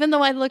player, even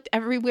though I looked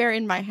everywhere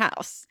in my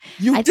house.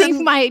 I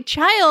think my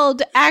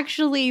child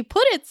actually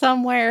put it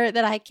somewhere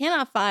that I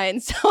cannot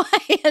find, so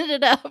I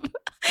ended up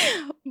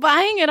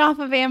buying it off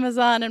of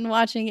Amazon and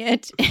watching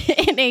it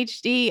in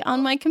HD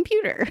on my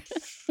computer.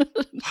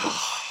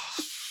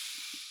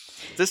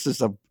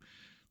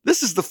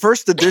 This is the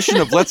first edition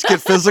of Let's Get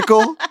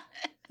Physical.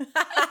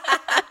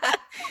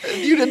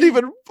 You didn't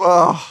even...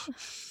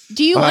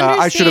 Do you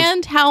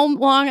understand how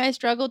long I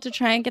struggled to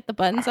try and get the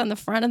buttons on the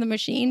front of the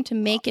machine to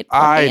make it play?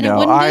 I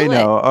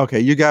know. Okay,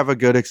 you got a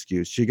good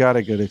excuse. Just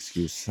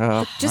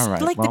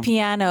the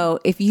piano,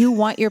 if you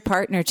want your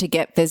partner to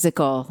get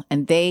physical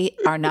and they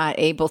are not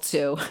able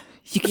to,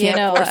 you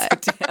can't force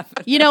it to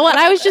happen. You know what?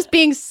 I was just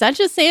being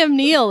such a Sam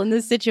Neill in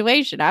this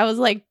situation. I was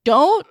like,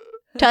 don't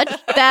touch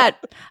that.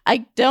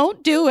 I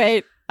don't do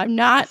it. I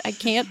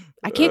can't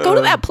go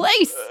to that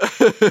place.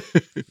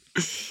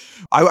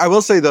 I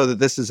will say though that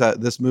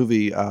this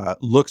movie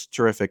looks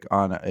terrific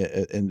on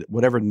in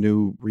whatever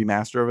new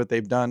remaster of it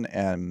they've done,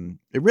 and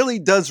it really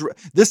does.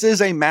 This is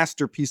a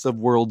masterpiece of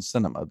world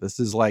cinema. This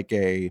is like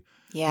when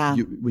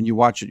you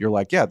watch it, you're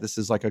like, yeah, this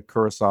is like a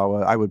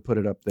Kurosawa. I would put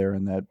it up there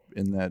in that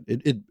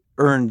it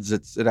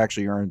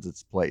actually earns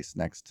its place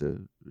next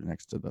to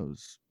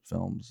those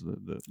films,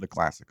 the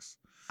classics.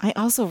 I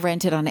also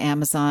rented on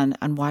Amazon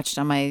and watched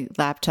on my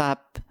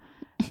laptop,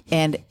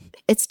 and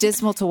it's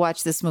dismal to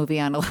watch this movie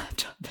on a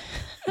laptop.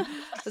 I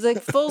was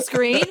like, full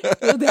screen?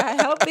 Will that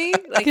help me?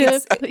 Like,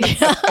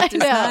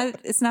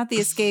 it's not the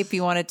escape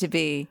you want it to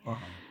be.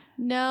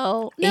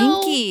 No.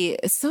 Inky.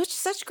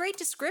 Such great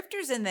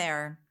descriptors in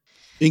there.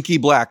 Inky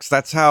blacks.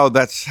 That's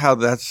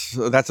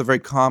a very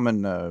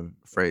common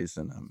phrase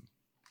in them.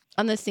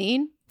 On the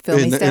scene?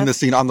 filming stuff. In the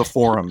scene on the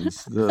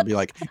forums. They'll be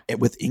like,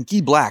 with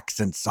inky blacks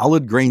and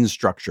solid grain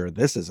structure,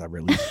 this is a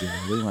release we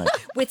really like.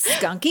 With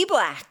skunky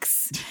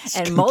blacks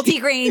and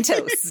multi-grain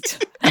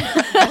toast.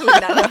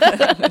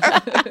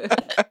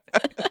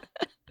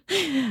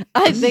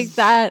 I think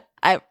that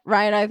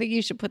Ryan, I think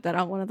you should put that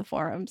on one of the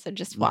forums and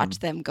just watch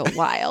them go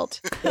wild.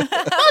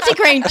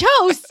 Multigrain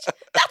toast.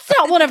 That's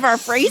not one of our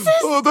phrases.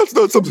 Oh, that's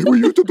not something we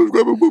use to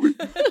describe a movie.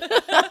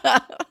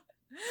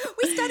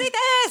 We studied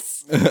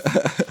this.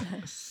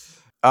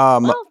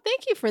 Well,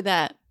 thank you for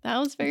that. That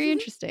was very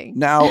interesting.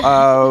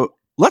 Now,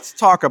 let's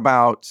talk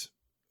about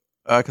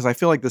because I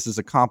feel like this is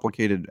a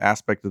complicated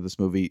aspect of this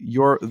movie.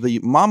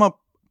 The mama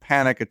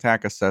panic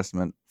attack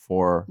assessment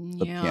for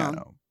the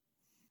piano.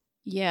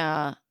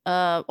 Yeah.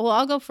 Well,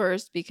 I'll go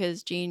first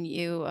because Jean,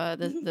 you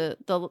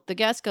the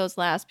guest goes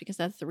last because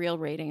that's the real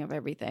rating of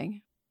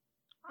everything.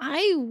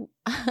 I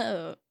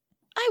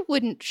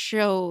wouldn't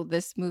show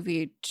this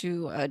movie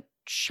to a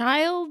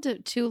child,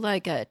 to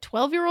like a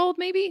 12-year-old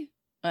maybe.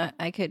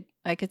 I could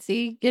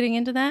see getting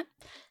into that.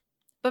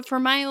 But for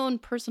my own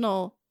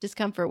personal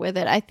discomfort with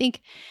it, I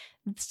think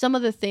some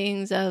of the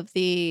things of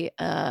the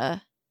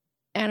Anna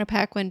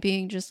Paquin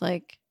being just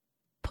like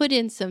put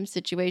in some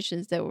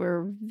situations that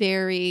were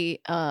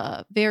very,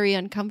 very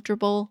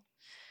uncomfortable.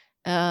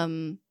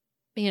 Sleeping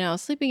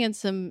in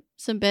some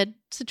bed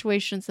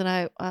situations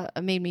that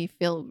made me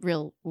feel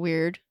real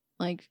weird.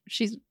 Like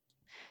she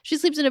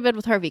sleeps in a bed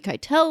with Harvey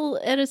Keitel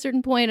at a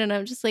certain point, and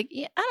I'm just like,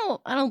 yeah,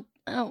 I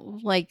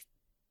don't like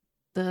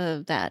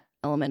that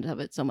element of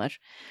it so much.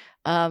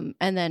 And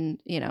then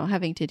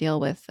having to deal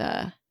with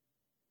a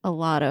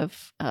lot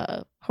of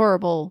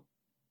horrible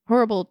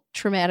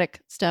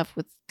traumatic stuff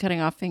with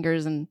cutting off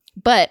fingers,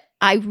 but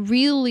I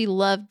really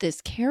loved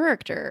this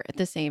character at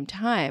the same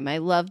time. I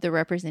loved the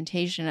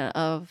representation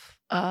of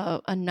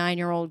a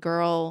 9-year-old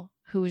girl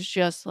who's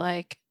just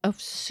like a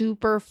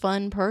super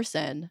fun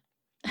person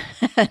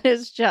and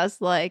is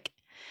just like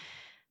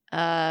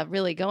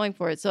really going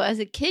for it. So as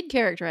a kid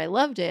character, I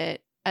loved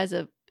it.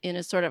 In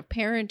a sort of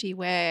parenty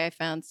way, I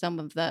found some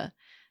of the,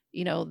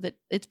 that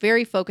it's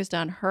very focused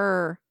on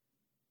her,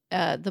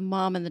 the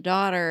mom and the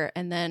daughter,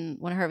 and then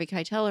when Harvey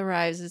Keitel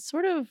arrives, it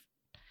sort of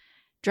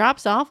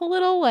drops off a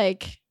little.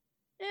 Like,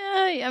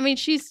 yeah, I mean,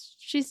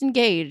 she's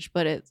engaged,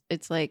 but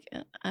it's like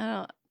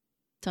I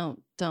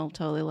don't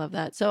totally love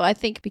that. So I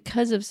think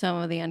because of some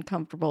of the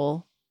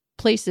uncomfortable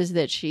places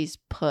that she's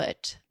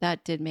put,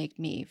 that did make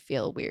me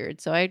feel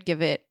weird. So I'd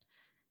give it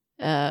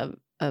a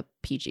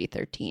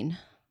PG-13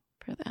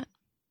 for that.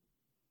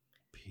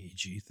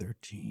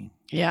 PG-13.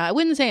 Yeah, I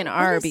wouldn't say an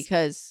R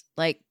because,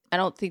 like, I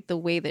don't think the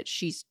way that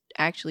she's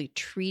actually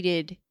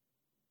treated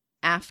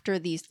after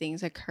these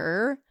things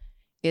occur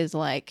is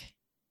like,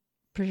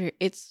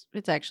 it's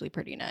actually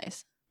pretty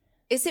nice.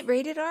 Is it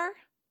rated R?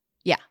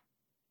 Yeah.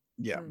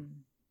 Yeah.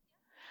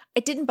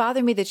 It didn't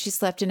bother me that she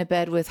slept in a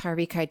bed with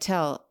Harvey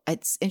Keitel.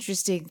 It's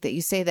interesting that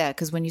you say that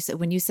because when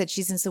you said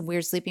she's in some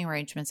weird sleeping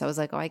arrangements, I was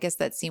like, oh, I guess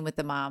that scene with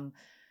the mom.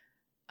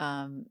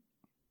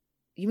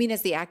 You mean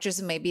as the actress,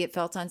 and maybe it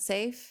felt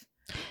unsafe?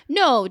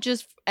 No,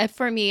 just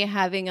for me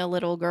having a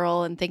little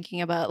girl and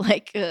thinking about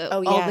like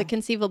all the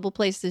conceivable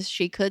places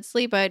she could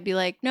sleep, I'd be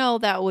like, no,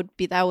 that would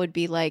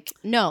be like,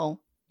 no,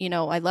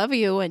 I love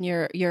you and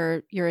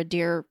you're a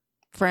dear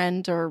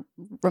friend or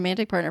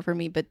romantic partner for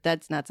me, but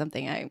that's not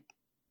something I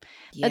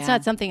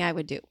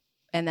would do.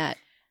 And that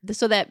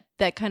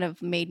kind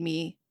of made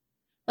me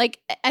like,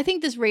 I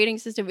think this rating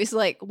system is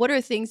like, what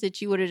are things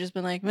that you would have just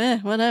been like, meh,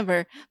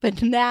 whatever,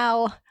 but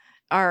now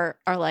are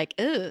like,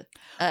 ugh.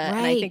 And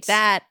I think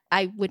that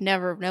I would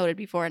never have noted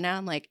before. And now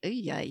I'm like,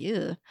 yeah.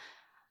 I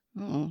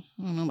don't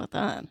know about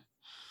that.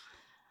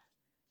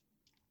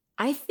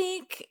 I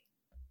think,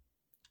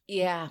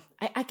 yeah.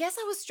 I guess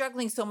I was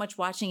struggling so much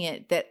watching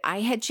it that I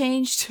had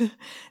changed.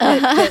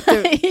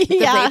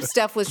 The rape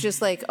stuff was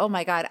just like, oh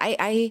my God.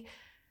 I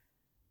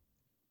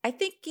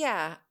think,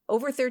 yeah,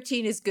 over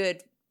 13 is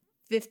good.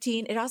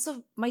 15. It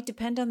also might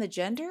depend on the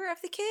gender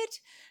of the kid.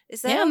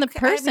 Is that on the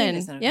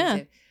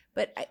person?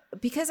 But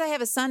because I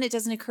have a son, it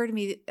doesn't occur to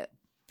me that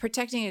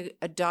protecting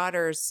a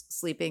daughter's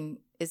sleeping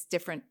is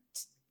different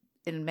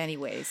in many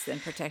ways than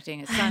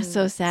protecting a son.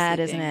 So sad,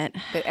 sleeping. isn't it?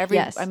 But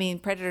I mean,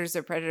 predators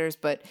are predators,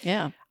 but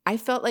yeah, I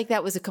felt like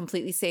that was a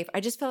completely safe. I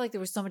just felt like there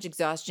was so much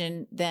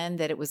exhaustion then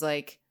that it was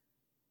like,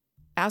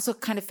 I also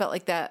kind of felt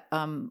like that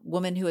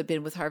woman who had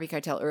been with Harvey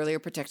Keitel earlier,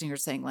 protecting her,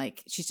 saying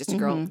like, she's just a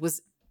girl,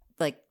 was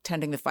like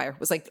tending the fire,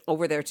 was like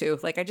over there too.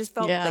 Like I just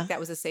felt like that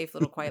was a safe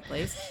little quiet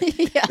place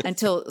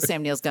until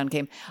Sam Neill's gun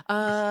came.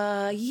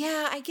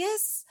 I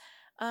guess.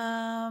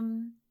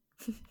 I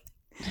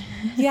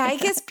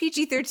guess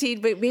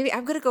PG-13, but maybe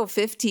I'm going to go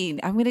 15.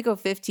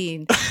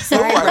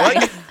 Sorry,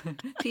 Brian.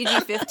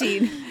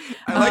 PG-15.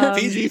 I like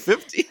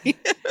PG-15.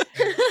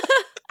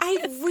 I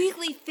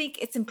really think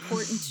it's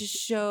important to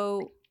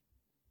show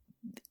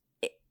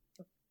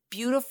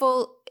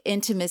beautiful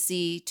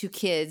intimacy to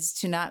kids,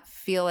 to not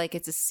feel like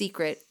it's a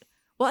secret.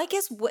 Well, I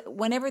guess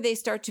whenever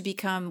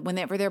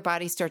their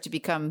bodies start to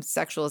become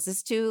sexual, is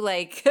this too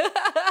like?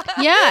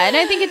 Yeah, and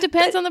I think it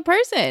depends on the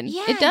person.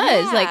 Yeah, it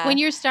does. yeah. Like when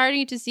you're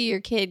starting to see your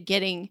kid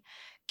getting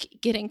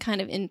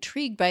kind of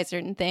intrigued by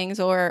certain things,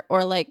 or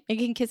like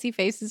making kissy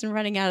faces and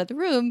running out of the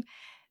room,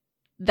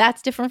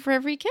 that's different for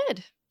every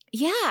kid.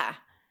 Yeah,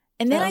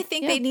 and then So, I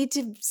think they need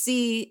to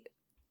see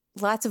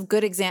lots of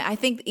good examples. I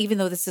think even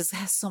though this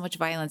has so much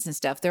violence and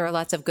stuff, there are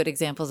lots of good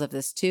examples of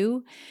this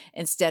too,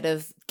 instead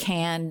of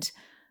canned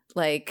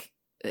like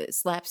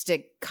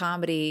slapstick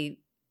comedy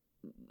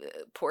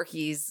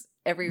Porky's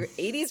every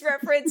 80s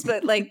reference,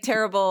 but like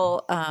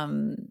terrible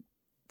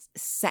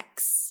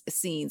sex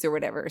scenes or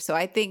whatever. So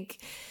I think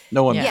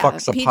no one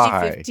fucks a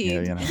pie. PG-15.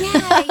 Yeah, you know.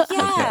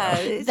 Yeah.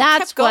 It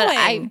That's kept what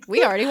going.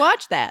 we already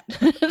watched that.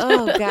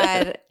 Oh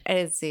God, I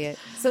didn't see it.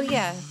 So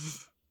yeah,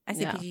 I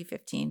say Yeah.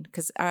 PG-15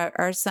 because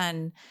our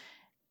son,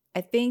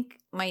 I think,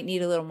 might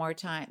need a little more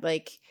time.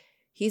 Like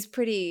he's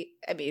pretty.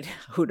 I mean,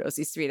 who knows?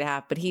 He's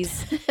 3.5, but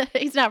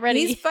he's not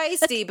ready. he's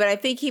feisty. But I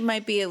think he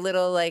might be a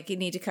little like you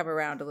need to come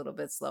around a little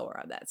bit slower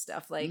on that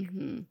stuff. Like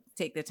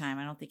take the time.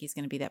 I don't think he's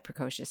going to be that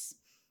precocious.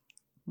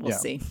 We'll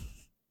see.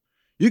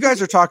 You guys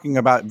are talking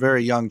about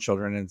very young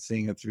children and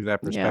seeing it through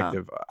that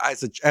perspective.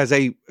 As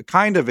a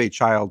kind of a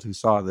child who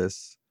saw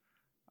this,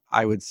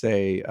 I would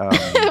say.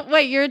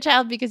 Wait, you're a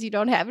child because you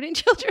don't have any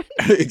children?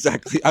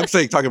 Exactly. I'm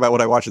talking about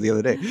what I watched the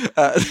other day.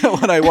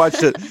 When I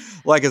watched it,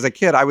 like as a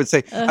kid, I would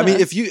say. I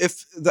mean,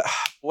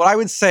 what I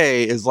would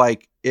say is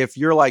like if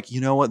you're like,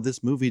 you know what,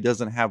 this movie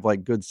doesn't have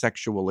like good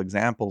sexual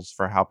examples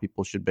for how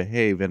people should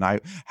behave,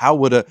 and how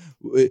would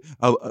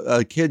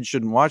a kid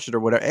shouldn't watch it or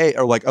whatever,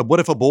 or like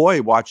what if a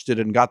boy watched it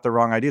and got the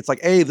wrong idea? It's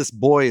like, hey, this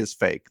boy is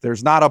fake.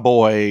 There's not a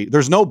boy.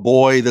 There's no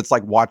boy that's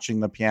like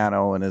watching the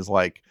piano and is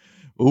like,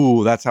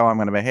 ooh, that's how I'm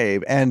going to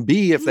behave. And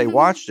B, if they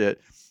watched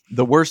it,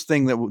 the worst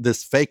thing that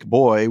this fake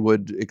boy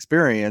would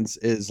experience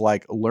is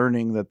like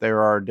learning that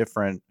there are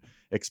different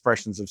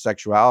expressions of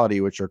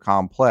sexuality which are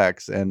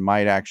complex and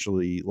might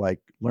actually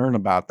like learn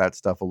about that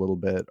stuff a little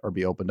bit or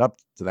be opened up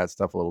to that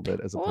stuff a little bit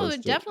as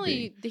opposed to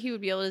definitely he would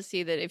be able to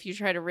see that if you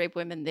try to rape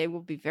women, they will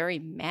be very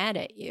mad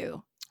at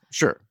you.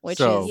 Sure. Which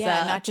so, is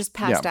not just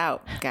passed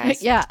out,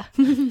 guys. Yeah.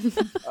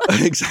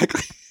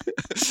 Exactly.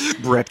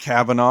 Brett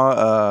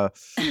Kavanaugh.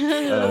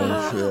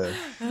 Yeah,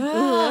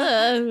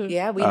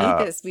 we need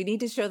this. We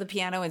need to show the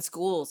piano in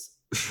schools.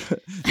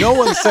 No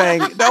one's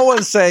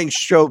saying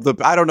show the.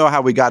 I don't know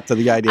how we got to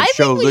the idea of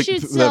show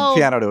the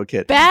piano to a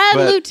kid. Bad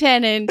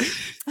Lieutenant.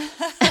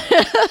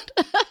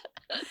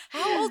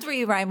 How old were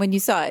you, Ryan, when you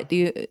saw it?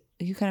 You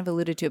kind of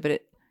alluded to it, but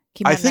it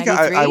came I out think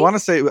I want to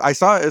say I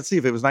saw it. Let's see,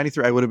 if it was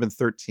 93, I would have been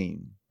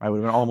 13. I would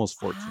have been almost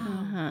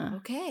 14.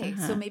 Okay,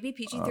 so maybe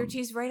PG-13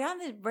 is right on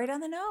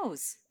the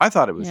nose. I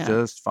thought it was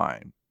just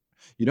fine.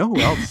 You know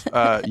who else?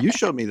 You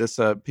showed me this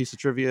piece of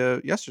trivia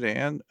yesterday,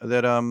 Anne,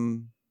 that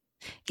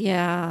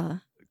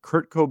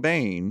Kurt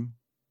Cobain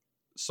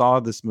saw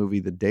this movie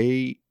the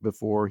day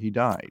before he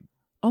died.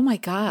 Oh my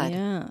God!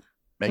 Yeah.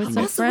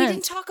 Also, we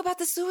didn't talk about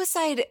the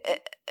suicide.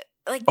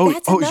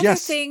 That's another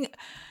thing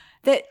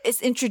that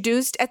is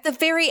introduced at the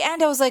very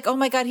end. I was like, oh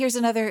my God, here's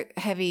another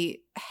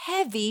heavy.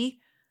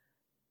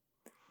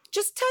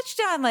 Just touched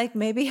on like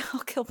maybe I'll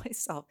kill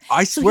myself.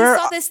 I swear,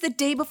 so he saw this the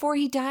day before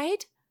he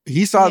died.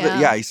 He saw that.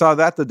 Yeah, he saw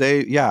that the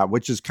day. Yeah,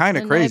 which is kind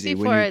of crazy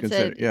when you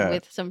consider.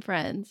 With some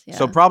friends. Yeah.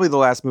 So probably the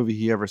last movie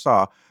he ever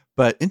saw.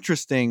 But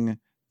interesting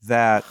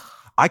that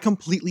I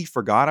completely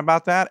forgot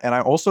about that. And I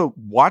also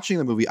watching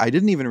the movie, I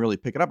didn't even really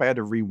pick it up. I had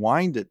to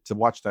rewind it to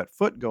watch that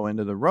foot go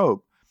into the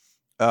rope.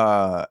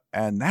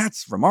 And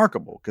that's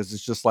remarkable because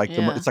it's just like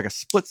it's like a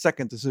split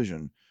second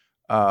decision.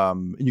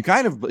 And you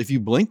kind of, if you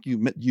blink,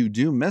 you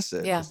do miss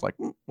it. It's like,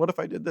 what if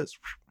I did this?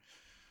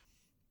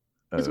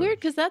 It's weird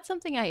because that's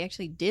something I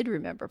actually did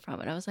remember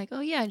from it. I was like, oh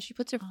yeah, and she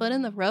puts her foot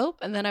in the rope.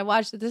 And then I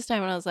watched it this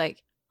time and I was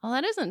like, well,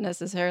 that isn't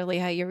necessarily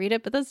how you read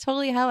it, but that's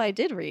totally how I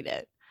did read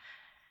it.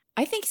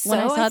 I think so. When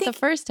I saw it the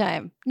first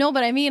time. No,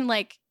 but I mean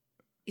like.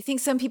 You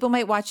think some people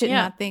might watch it and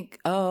not think,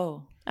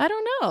 oh. I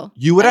don't know.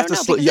 You would have to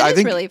I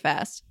think really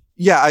fast.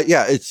 Yeah.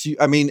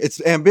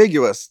 It's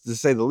ambiguous to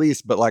say the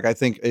least, but like, I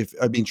think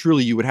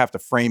truly you would have to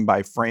frame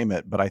by frame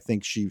it. But I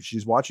think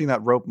she's watching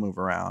that rope move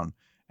around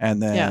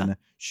and then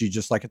she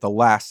just like at the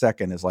last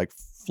second is like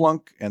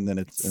flunk and then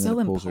it's so and then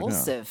it pulls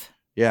impulsive. Her down.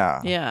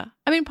 Yeah. Yeah.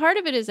 I mean, part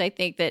of it is I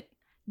think that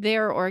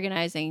they're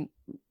organizing,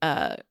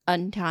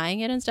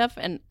 untying it and stuff.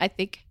 And I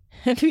think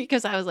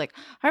because I was like,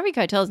 Harvey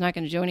Keitel is not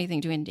going to do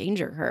anything to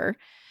endanger her.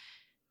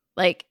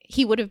 Like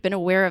he would have been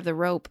aware of the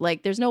rope.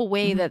 Like there's no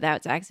way that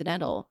that's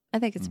accidental. I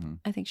think it's.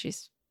 I think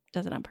she's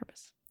does it on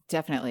purpose.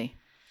 Definitely.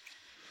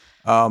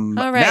 All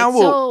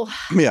right.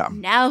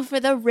 Now for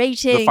the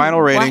rating. The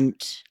final rating.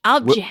 What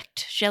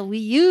object shall we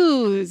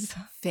use?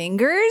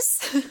 Fingers.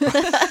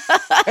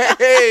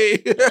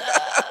 Hey.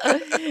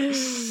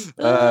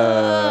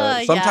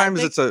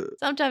 Sometimes it's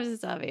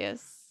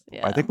obvious.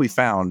 Yeah. I think we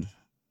found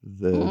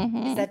the.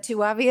 Is that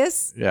too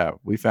obvious? Yeah,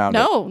 we found it.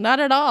 No,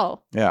 not at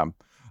all. Yeah.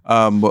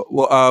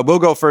 We'll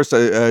go first.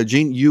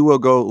 Jean, you will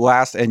go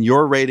last, and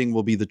your rating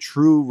will be the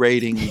true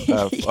rating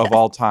of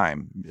all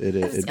time.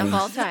 Of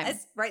all time.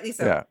 Rightly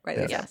so. Yeah,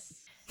 Rightly so. Yes.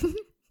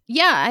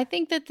 Yeah, I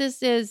think that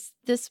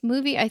this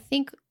movie, I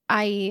think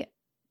I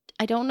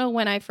don't know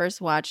when I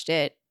first watched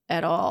it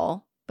at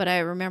all, but I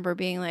remember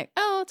being like,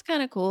 oh, it's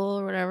kind of cool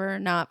or whatever,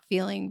 not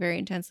feeling very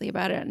intensely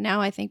about it.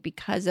 Now I think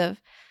because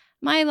of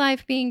my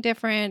life being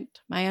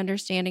different, my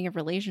understanding of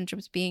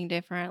relationships being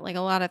different, like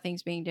a lot of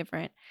things being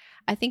different,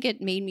 I think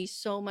it made me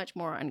so much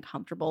more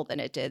uncomfortable than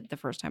it did the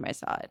first time I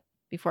saw it.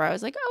 Before I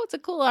was like, oh, it's a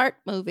cool art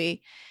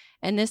movie.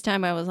 And this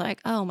time I was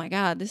like, oh my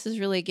God, this is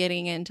really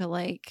getting into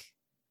like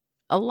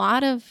a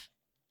lot of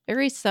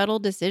very subtle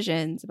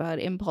decisions about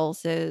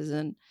impulses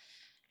and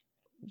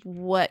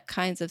what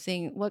kinds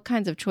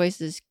of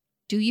choices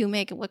do you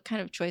make and what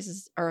kind of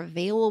choices are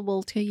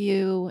available to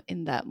you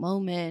in that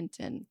moment.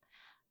 And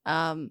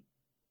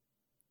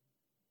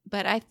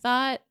but I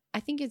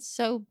think it's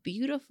so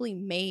beautifully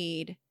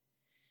made,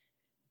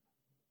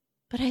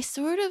 but I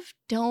sort of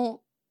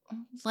don't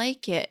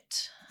like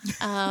it.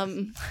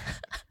 I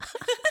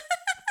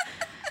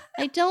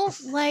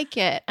don't like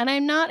it, and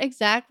I'm not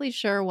exactly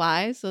sure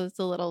why, so it's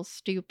a little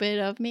stupid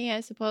of me,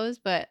 I suppose,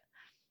 but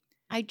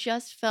I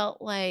just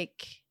felt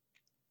like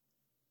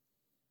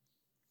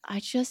I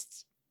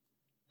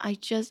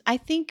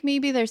think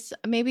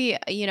maybe,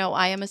 you know,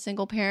 I am a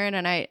single parent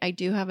and I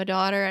do have a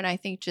daughter, and I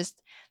think just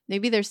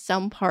maybe there's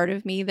some part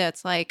of me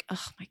that's like,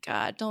 oh my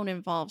God,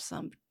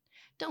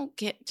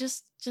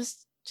 just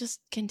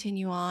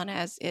continue on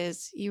as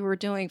is. You were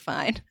doing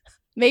fine.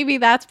 Maybe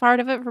that's part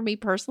of it for me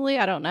personally.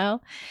 I don't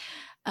know.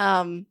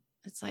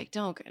 It's like,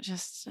 don't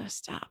just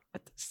stop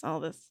with all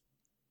this.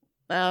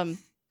 That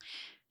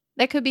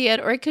could be it,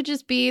 or it could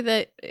just be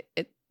that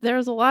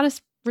there's a lot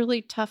of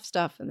really tough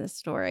stuff in this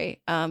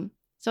story.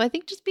 So I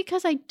think just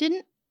because I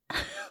didn't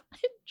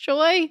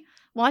enjoy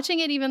watching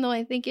it, even though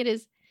I think it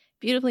is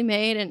beautifully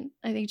made, and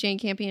I think Jane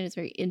Campion is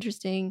very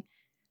interesting,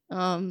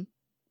 I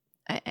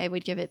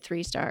would give it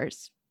 3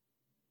 stars.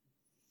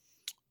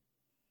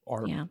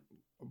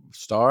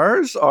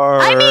 Stars are.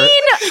 I mean,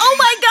 oh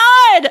my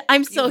God,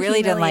 I'm so you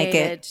really humiliated. Didn't like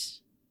it.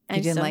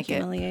 I'm didn't so like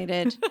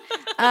humiliated.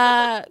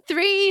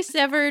 3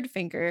 severed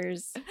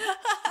fingers.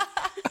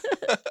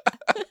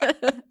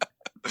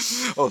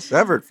 Oh,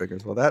 severed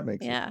fingers. Well, that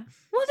makes Yeah. it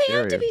Well, they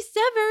have to be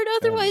severed.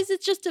 Otherwise,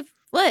 it's just a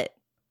what?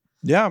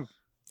 Yeah.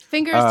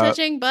 Fingers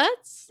touching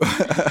butts?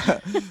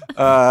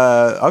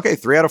 Okay,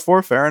 3 out of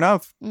 4. Fair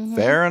enough. Mhm.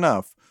 Fair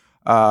enough.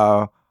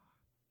 I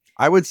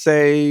would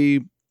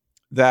say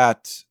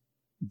that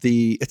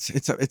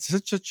it's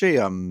such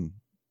a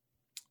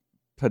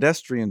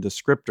pedestrian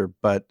descriptor,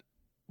 but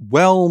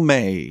well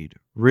made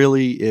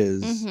really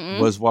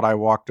was what I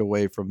walked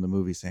away from the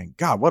movie saying,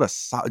 God, what a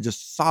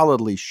just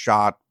solidly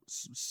shot,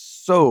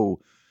 so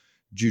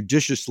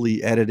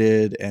judiciously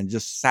edited and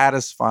just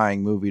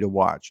satisfying movie to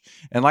watch.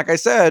 And like I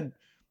said,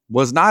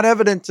 was not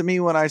evident to me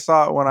when I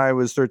saw it when I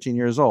was 13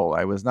 years old.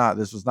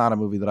 This was not a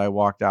movie that I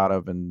walked out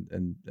of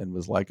and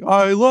was like,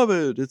 I love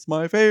it, it's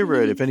my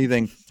favorite. If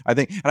anything, I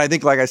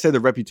think, like I said, the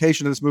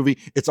reputation of this movie,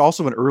 it's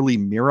also an early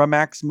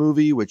Miramax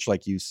movie, which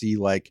like you see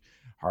like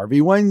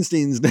Harvey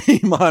Weinstein's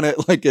name on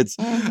it. Like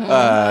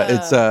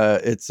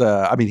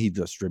I mean, he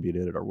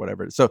distributed it or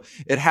whatever. So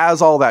it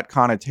has all that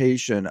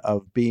connotation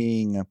of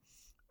being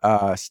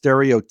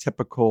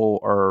stereotypical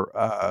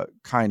or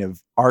kind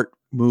of art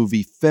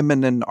movie,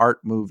 feminine art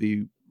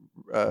movie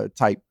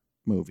type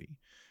movie,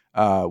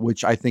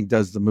 which I think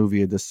does the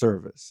movie a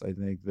disservice. I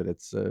think that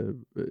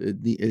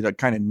it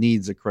kind of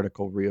needs a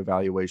critical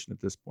reevaluation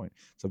at this point.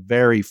 It's a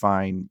very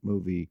fine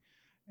movie.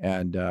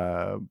 And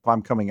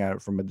I'm coming at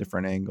it from a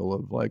different angle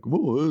of like,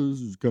 whoa, this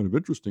is kind of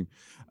interesting.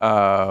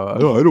 I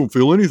don't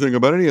feel anything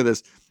about any of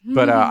this,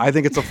 but I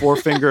think it's a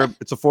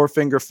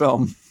 4-finger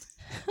film.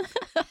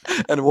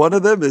 And one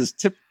of them is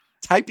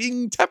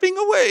tapping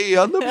away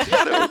on the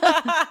piano.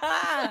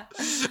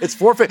 It's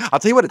 4 fingers. I'll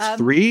tell you what, it's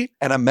 3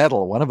 and a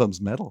medal. One of them's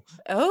metal.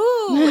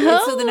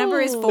 Oh, so the number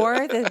is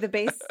 4. The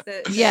base,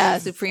 the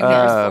supreme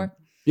number is 4.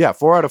 Yeah,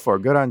 4 out of 4.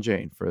 Good on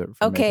Jane for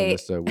making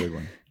this a weird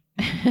one.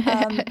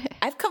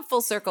 I've come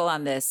full circle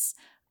on this.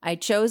 I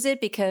chose it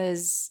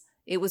because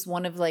it was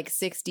one of like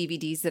 6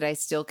 DVDs that I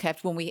still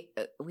kept when when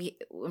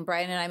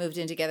Brian and I moved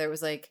in together. It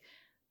was like,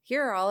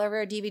 here are all of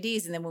our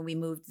DVDs, and then when we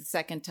moved the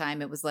second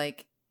time, it was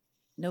like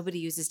nobody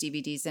uses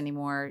DVDs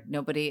anymore.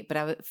 Nobody,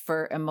 but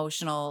for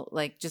emotional,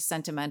 like just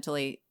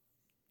sentimentally,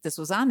 this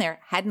was on there.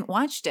 Hadn't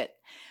watched it,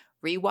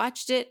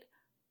 rewatched it.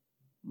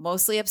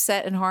 Mostly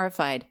upset and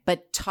horrified,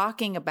 but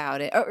talking about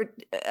it, or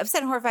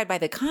upset and horrified by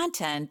the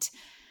content,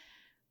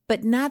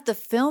 but not the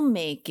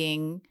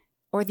filmmaking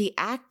or the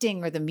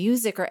acting or the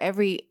music or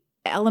every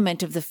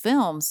element of the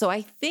film. So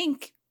I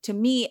think, to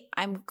me,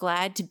 I'm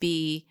glad to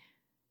be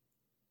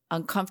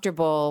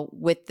uncomfortable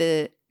with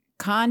the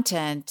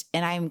content,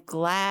 and I'm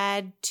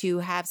glad to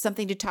have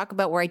something to talk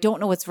about where I don't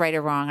know what's right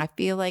or wrong. I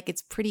feel like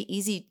it's pretty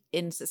easy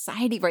in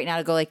society right now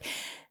to go like,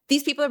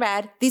 these people are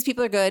bad. These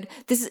people are good.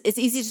 It's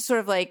easy to sort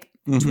of like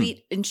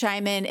tweet and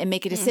chime in and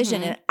make a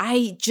decision. And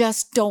I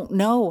just don't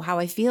know how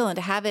I feel. And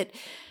to have it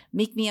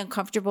make me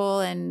uncomfortable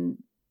and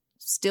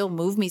still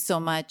move me so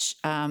much.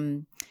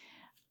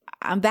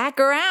 I'm back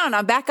around.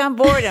 I'm back on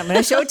board. I'm going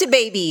to show it to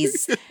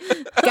babies.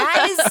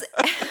 Guys,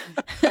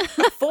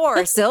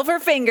 4 silver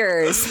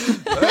fingers.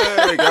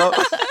 There we go.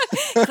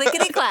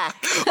 Clickety clack.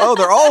 Oh,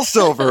 they're all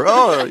silver.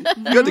 Oh, you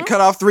had to cut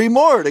off 3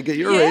 more to get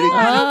your rating.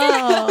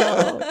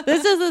 Oh,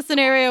 this is a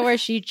scenario where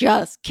she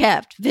just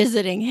kept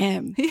visiting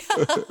him.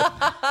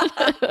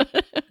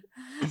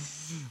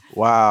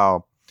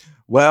 Wow.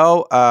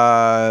 Well,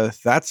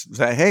 that's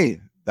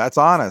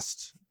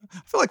honest. I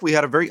feel like we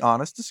had a very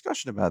honest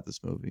discussion about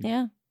this movie.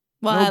 Yeah.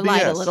 Well, No I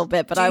lied a BS. little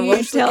bit, but I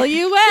won't tell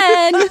you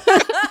when.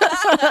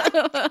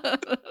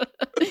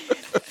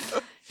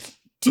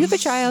 Do you have a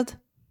child?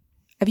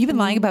 Have you been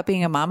lying about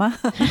being a mama?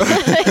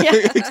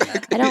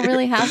 I don't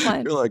really have I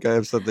one. feel like I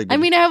have something. I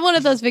mean, I have one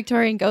of those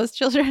Victorian ghost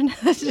children.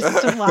 Just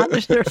to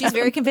watch her. She's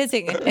very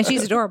convincing and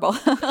she's adorable.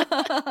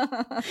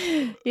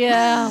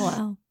 Yeah,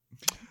 well,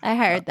 I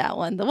hired that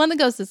one. The one that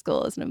goes to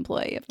school is an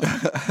employee of mine.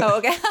 Oh,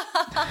 okay.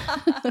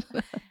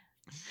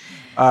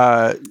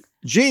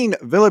 Jean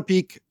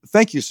Villepique,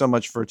 thank you so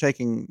much for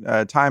taking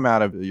time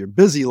out of your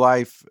busy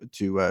life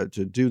to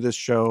do this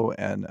show,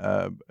 and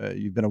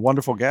you've been a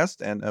wonderful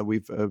guest, and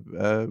we've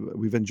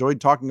enjoyed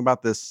talking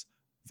about this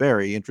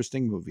very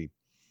interesting movie.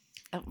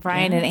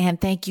 Ryan and Anne,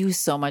 thank you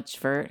so much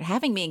for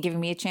having me and giving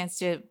me a chance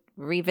to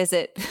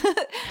revisit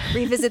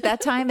that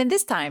time and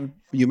this time.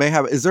 You may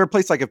have. Is there a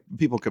place like if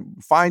people can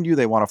find you,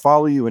 they want to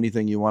follow you,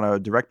 anything you want to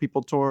direct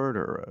people toward,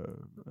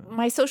 or?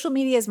 My social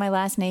media is my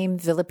last name,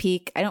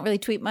 Villepique. I don't really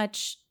tweet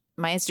much.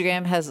 My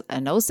Instagram has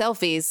no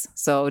selfies,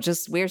 so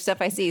just weird stuff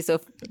I see.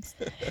 So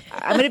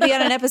I'm going to be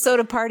on an episode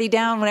of Party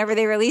Down whenever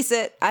they release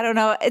it. I don't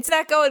know. It's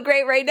not going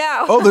great right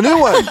now. Oh, the new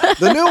one.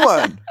 The new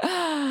one.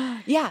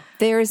 Yeah,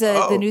 there's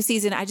the new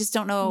season. I just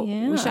don't know.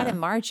 Yeah. We shot in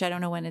March. I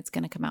don't know when it's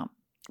going to come out,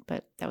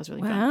 but that was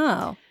really fun.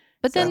 Wow.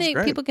 But then Sounds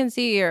great. people can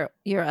see your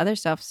other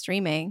stuff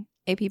streaming.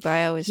 AP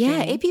Bio is Yeah,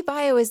 streaming. AP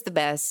Bio is the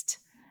best.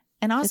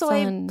 And also, It's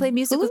I on play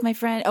music Hulu? with my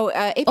friend. AP Oh,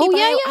 Bio.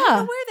 yeah, I yeah. don't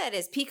know where that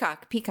is.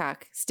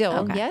 Peacock. Still,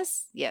 Okay.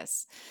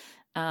 yes.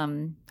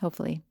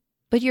 Hopefully.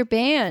 But your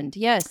band,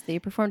 yes, that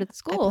you performed at the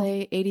school.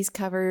 I play 80s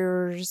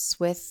covers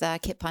with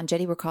Kit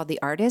Pongetti. We're called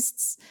The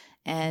Artists.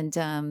 And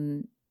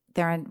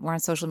we're on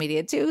social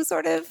media too,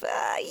 sort of.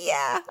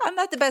 Yeah, I'm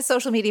not the best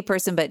social media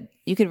person, but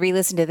you could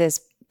re-listen to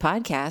this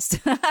podcast.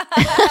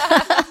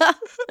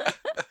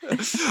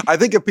 I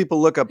think if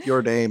people look up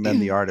your name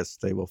and the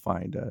artist, they will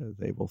find.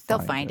 They'll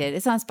find it.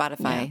 It's on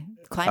Spotify.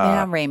 Climbing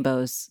on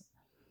Rainbows.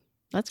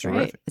 That's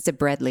Terrific. great. It's a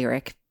bread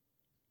lyric.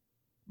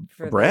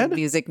 For the Bread?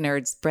 music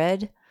nerds.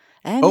 Bread.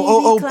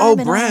 Oh,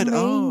 bread. Yeah,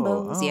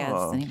 that's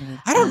the name of it.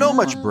 I don't know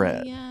much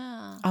bread.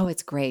 Yeah. Oh,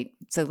 it's great.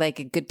 So like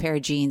a good pair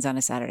of jeans on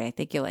a Saturday. I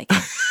think you'll like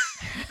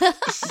it.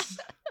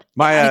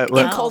 My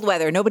In cold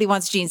weather. Nobody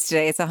wants jeans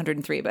today. It's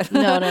 103, but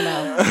No.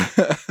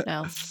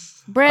 No.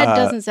 Bread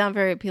doesn't sound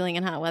very appealing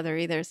in hot weather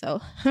either, so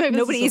maybe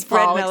nobody this eats is a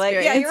bread fall in LA.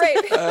 Yeah, you're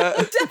experience. right.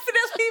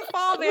 Definitely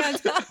fall,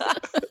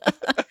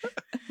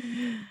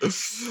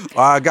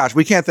 man. Gosh,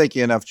 we can't thank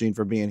you enough, Jean,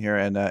 for being here,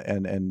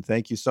 and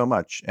thank you so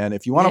much. And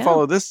if you want to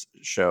follow this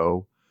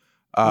show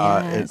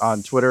Yes.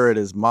 on Twitter, it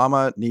is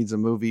Mama Needs a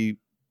Movie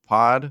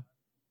Pod.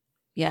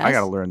 Yes. I got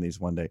to learn these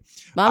one day.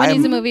 Mama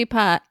Needs a Movie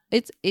Pod.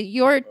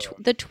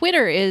 The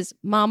Twitter is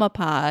Mama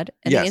Pod,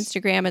 and Yes. the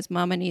Instagram is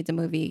Mama Needs a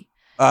Movie.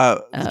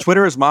 The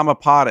Twitter is Mama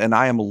Pod, and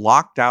I am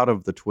locked out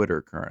of the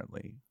Twitter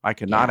currently. I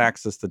cannot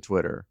access the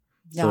Twitter.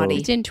 Naughty.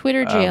 It's in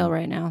Twitter jail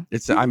right now.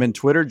 I'm in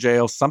Twitter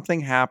jail. Something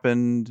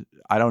happened.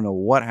 I don't know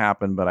what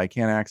happened, but I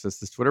can't access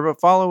this Twitter. But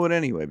follow it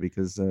anyway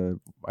because I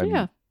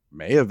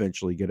may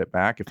eventually get it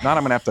back. If not,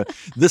 I'm gonna have to.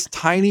 This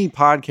tiny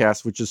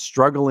podcast, which is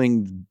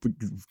struggling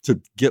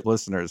to get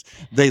listeners,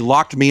 they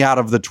locked me out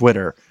of the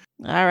Twitter.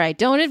 All right,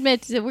 don't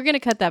admit we're going to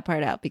cut that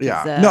part out because we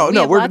have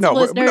we're lots of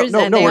listeners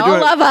and they we're all doing,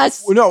 love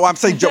us. No, I'm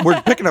saying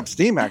we're picking up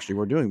steam. Actually,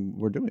 we're doing.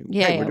 We're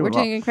well.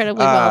 doing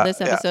incredibly well.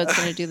 This episode's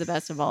going to do the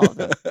best of all of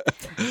them.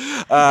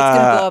 It's going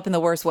to blow up in the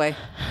worst way.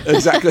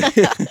 Exactly.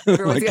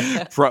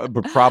 Everyone's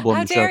Problem.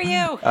 How dare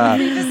you? I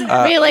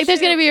mean, like, there's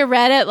going to be a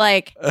Reddit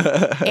like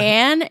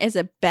Anne is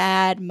a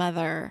bad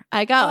mother.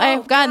 I've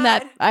gotten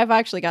that. I've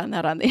actually gotten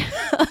that on the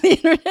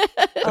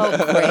internet. Oh,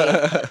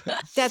 great.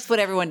 That's what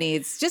everyone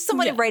needs. Just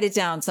someone to write it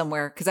down somewhere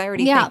because I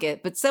already think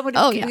it. But someone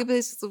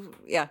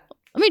yeah.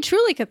 I mean,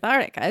 truly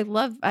cathartic. I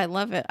love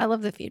it. I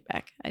love the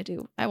feedback. I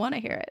do. I want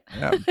to hear it.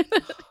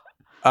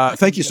 Yeah.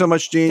 Thank you so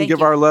much, Jean. Thank Give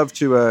you. our love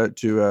to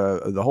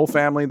the whole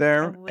family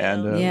there.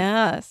 And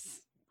Yes.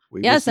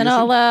 we will Yes, see and you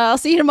soon. I'll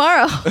see you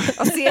tomorrow.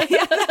 I'll see you.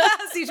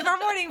 See you tomorrow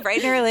morning,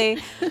 bright and early.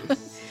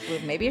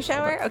 With maybe a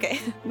shower.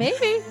 Okay.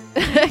 Maybe.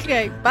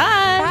 Okay.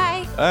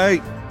 Bye. Bye. Hey,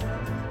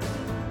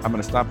 I'm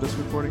going to stop this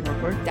recording real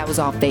quick. That was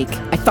all fake.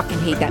 I fucking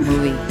hate that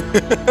movie.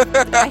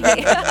 I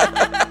hate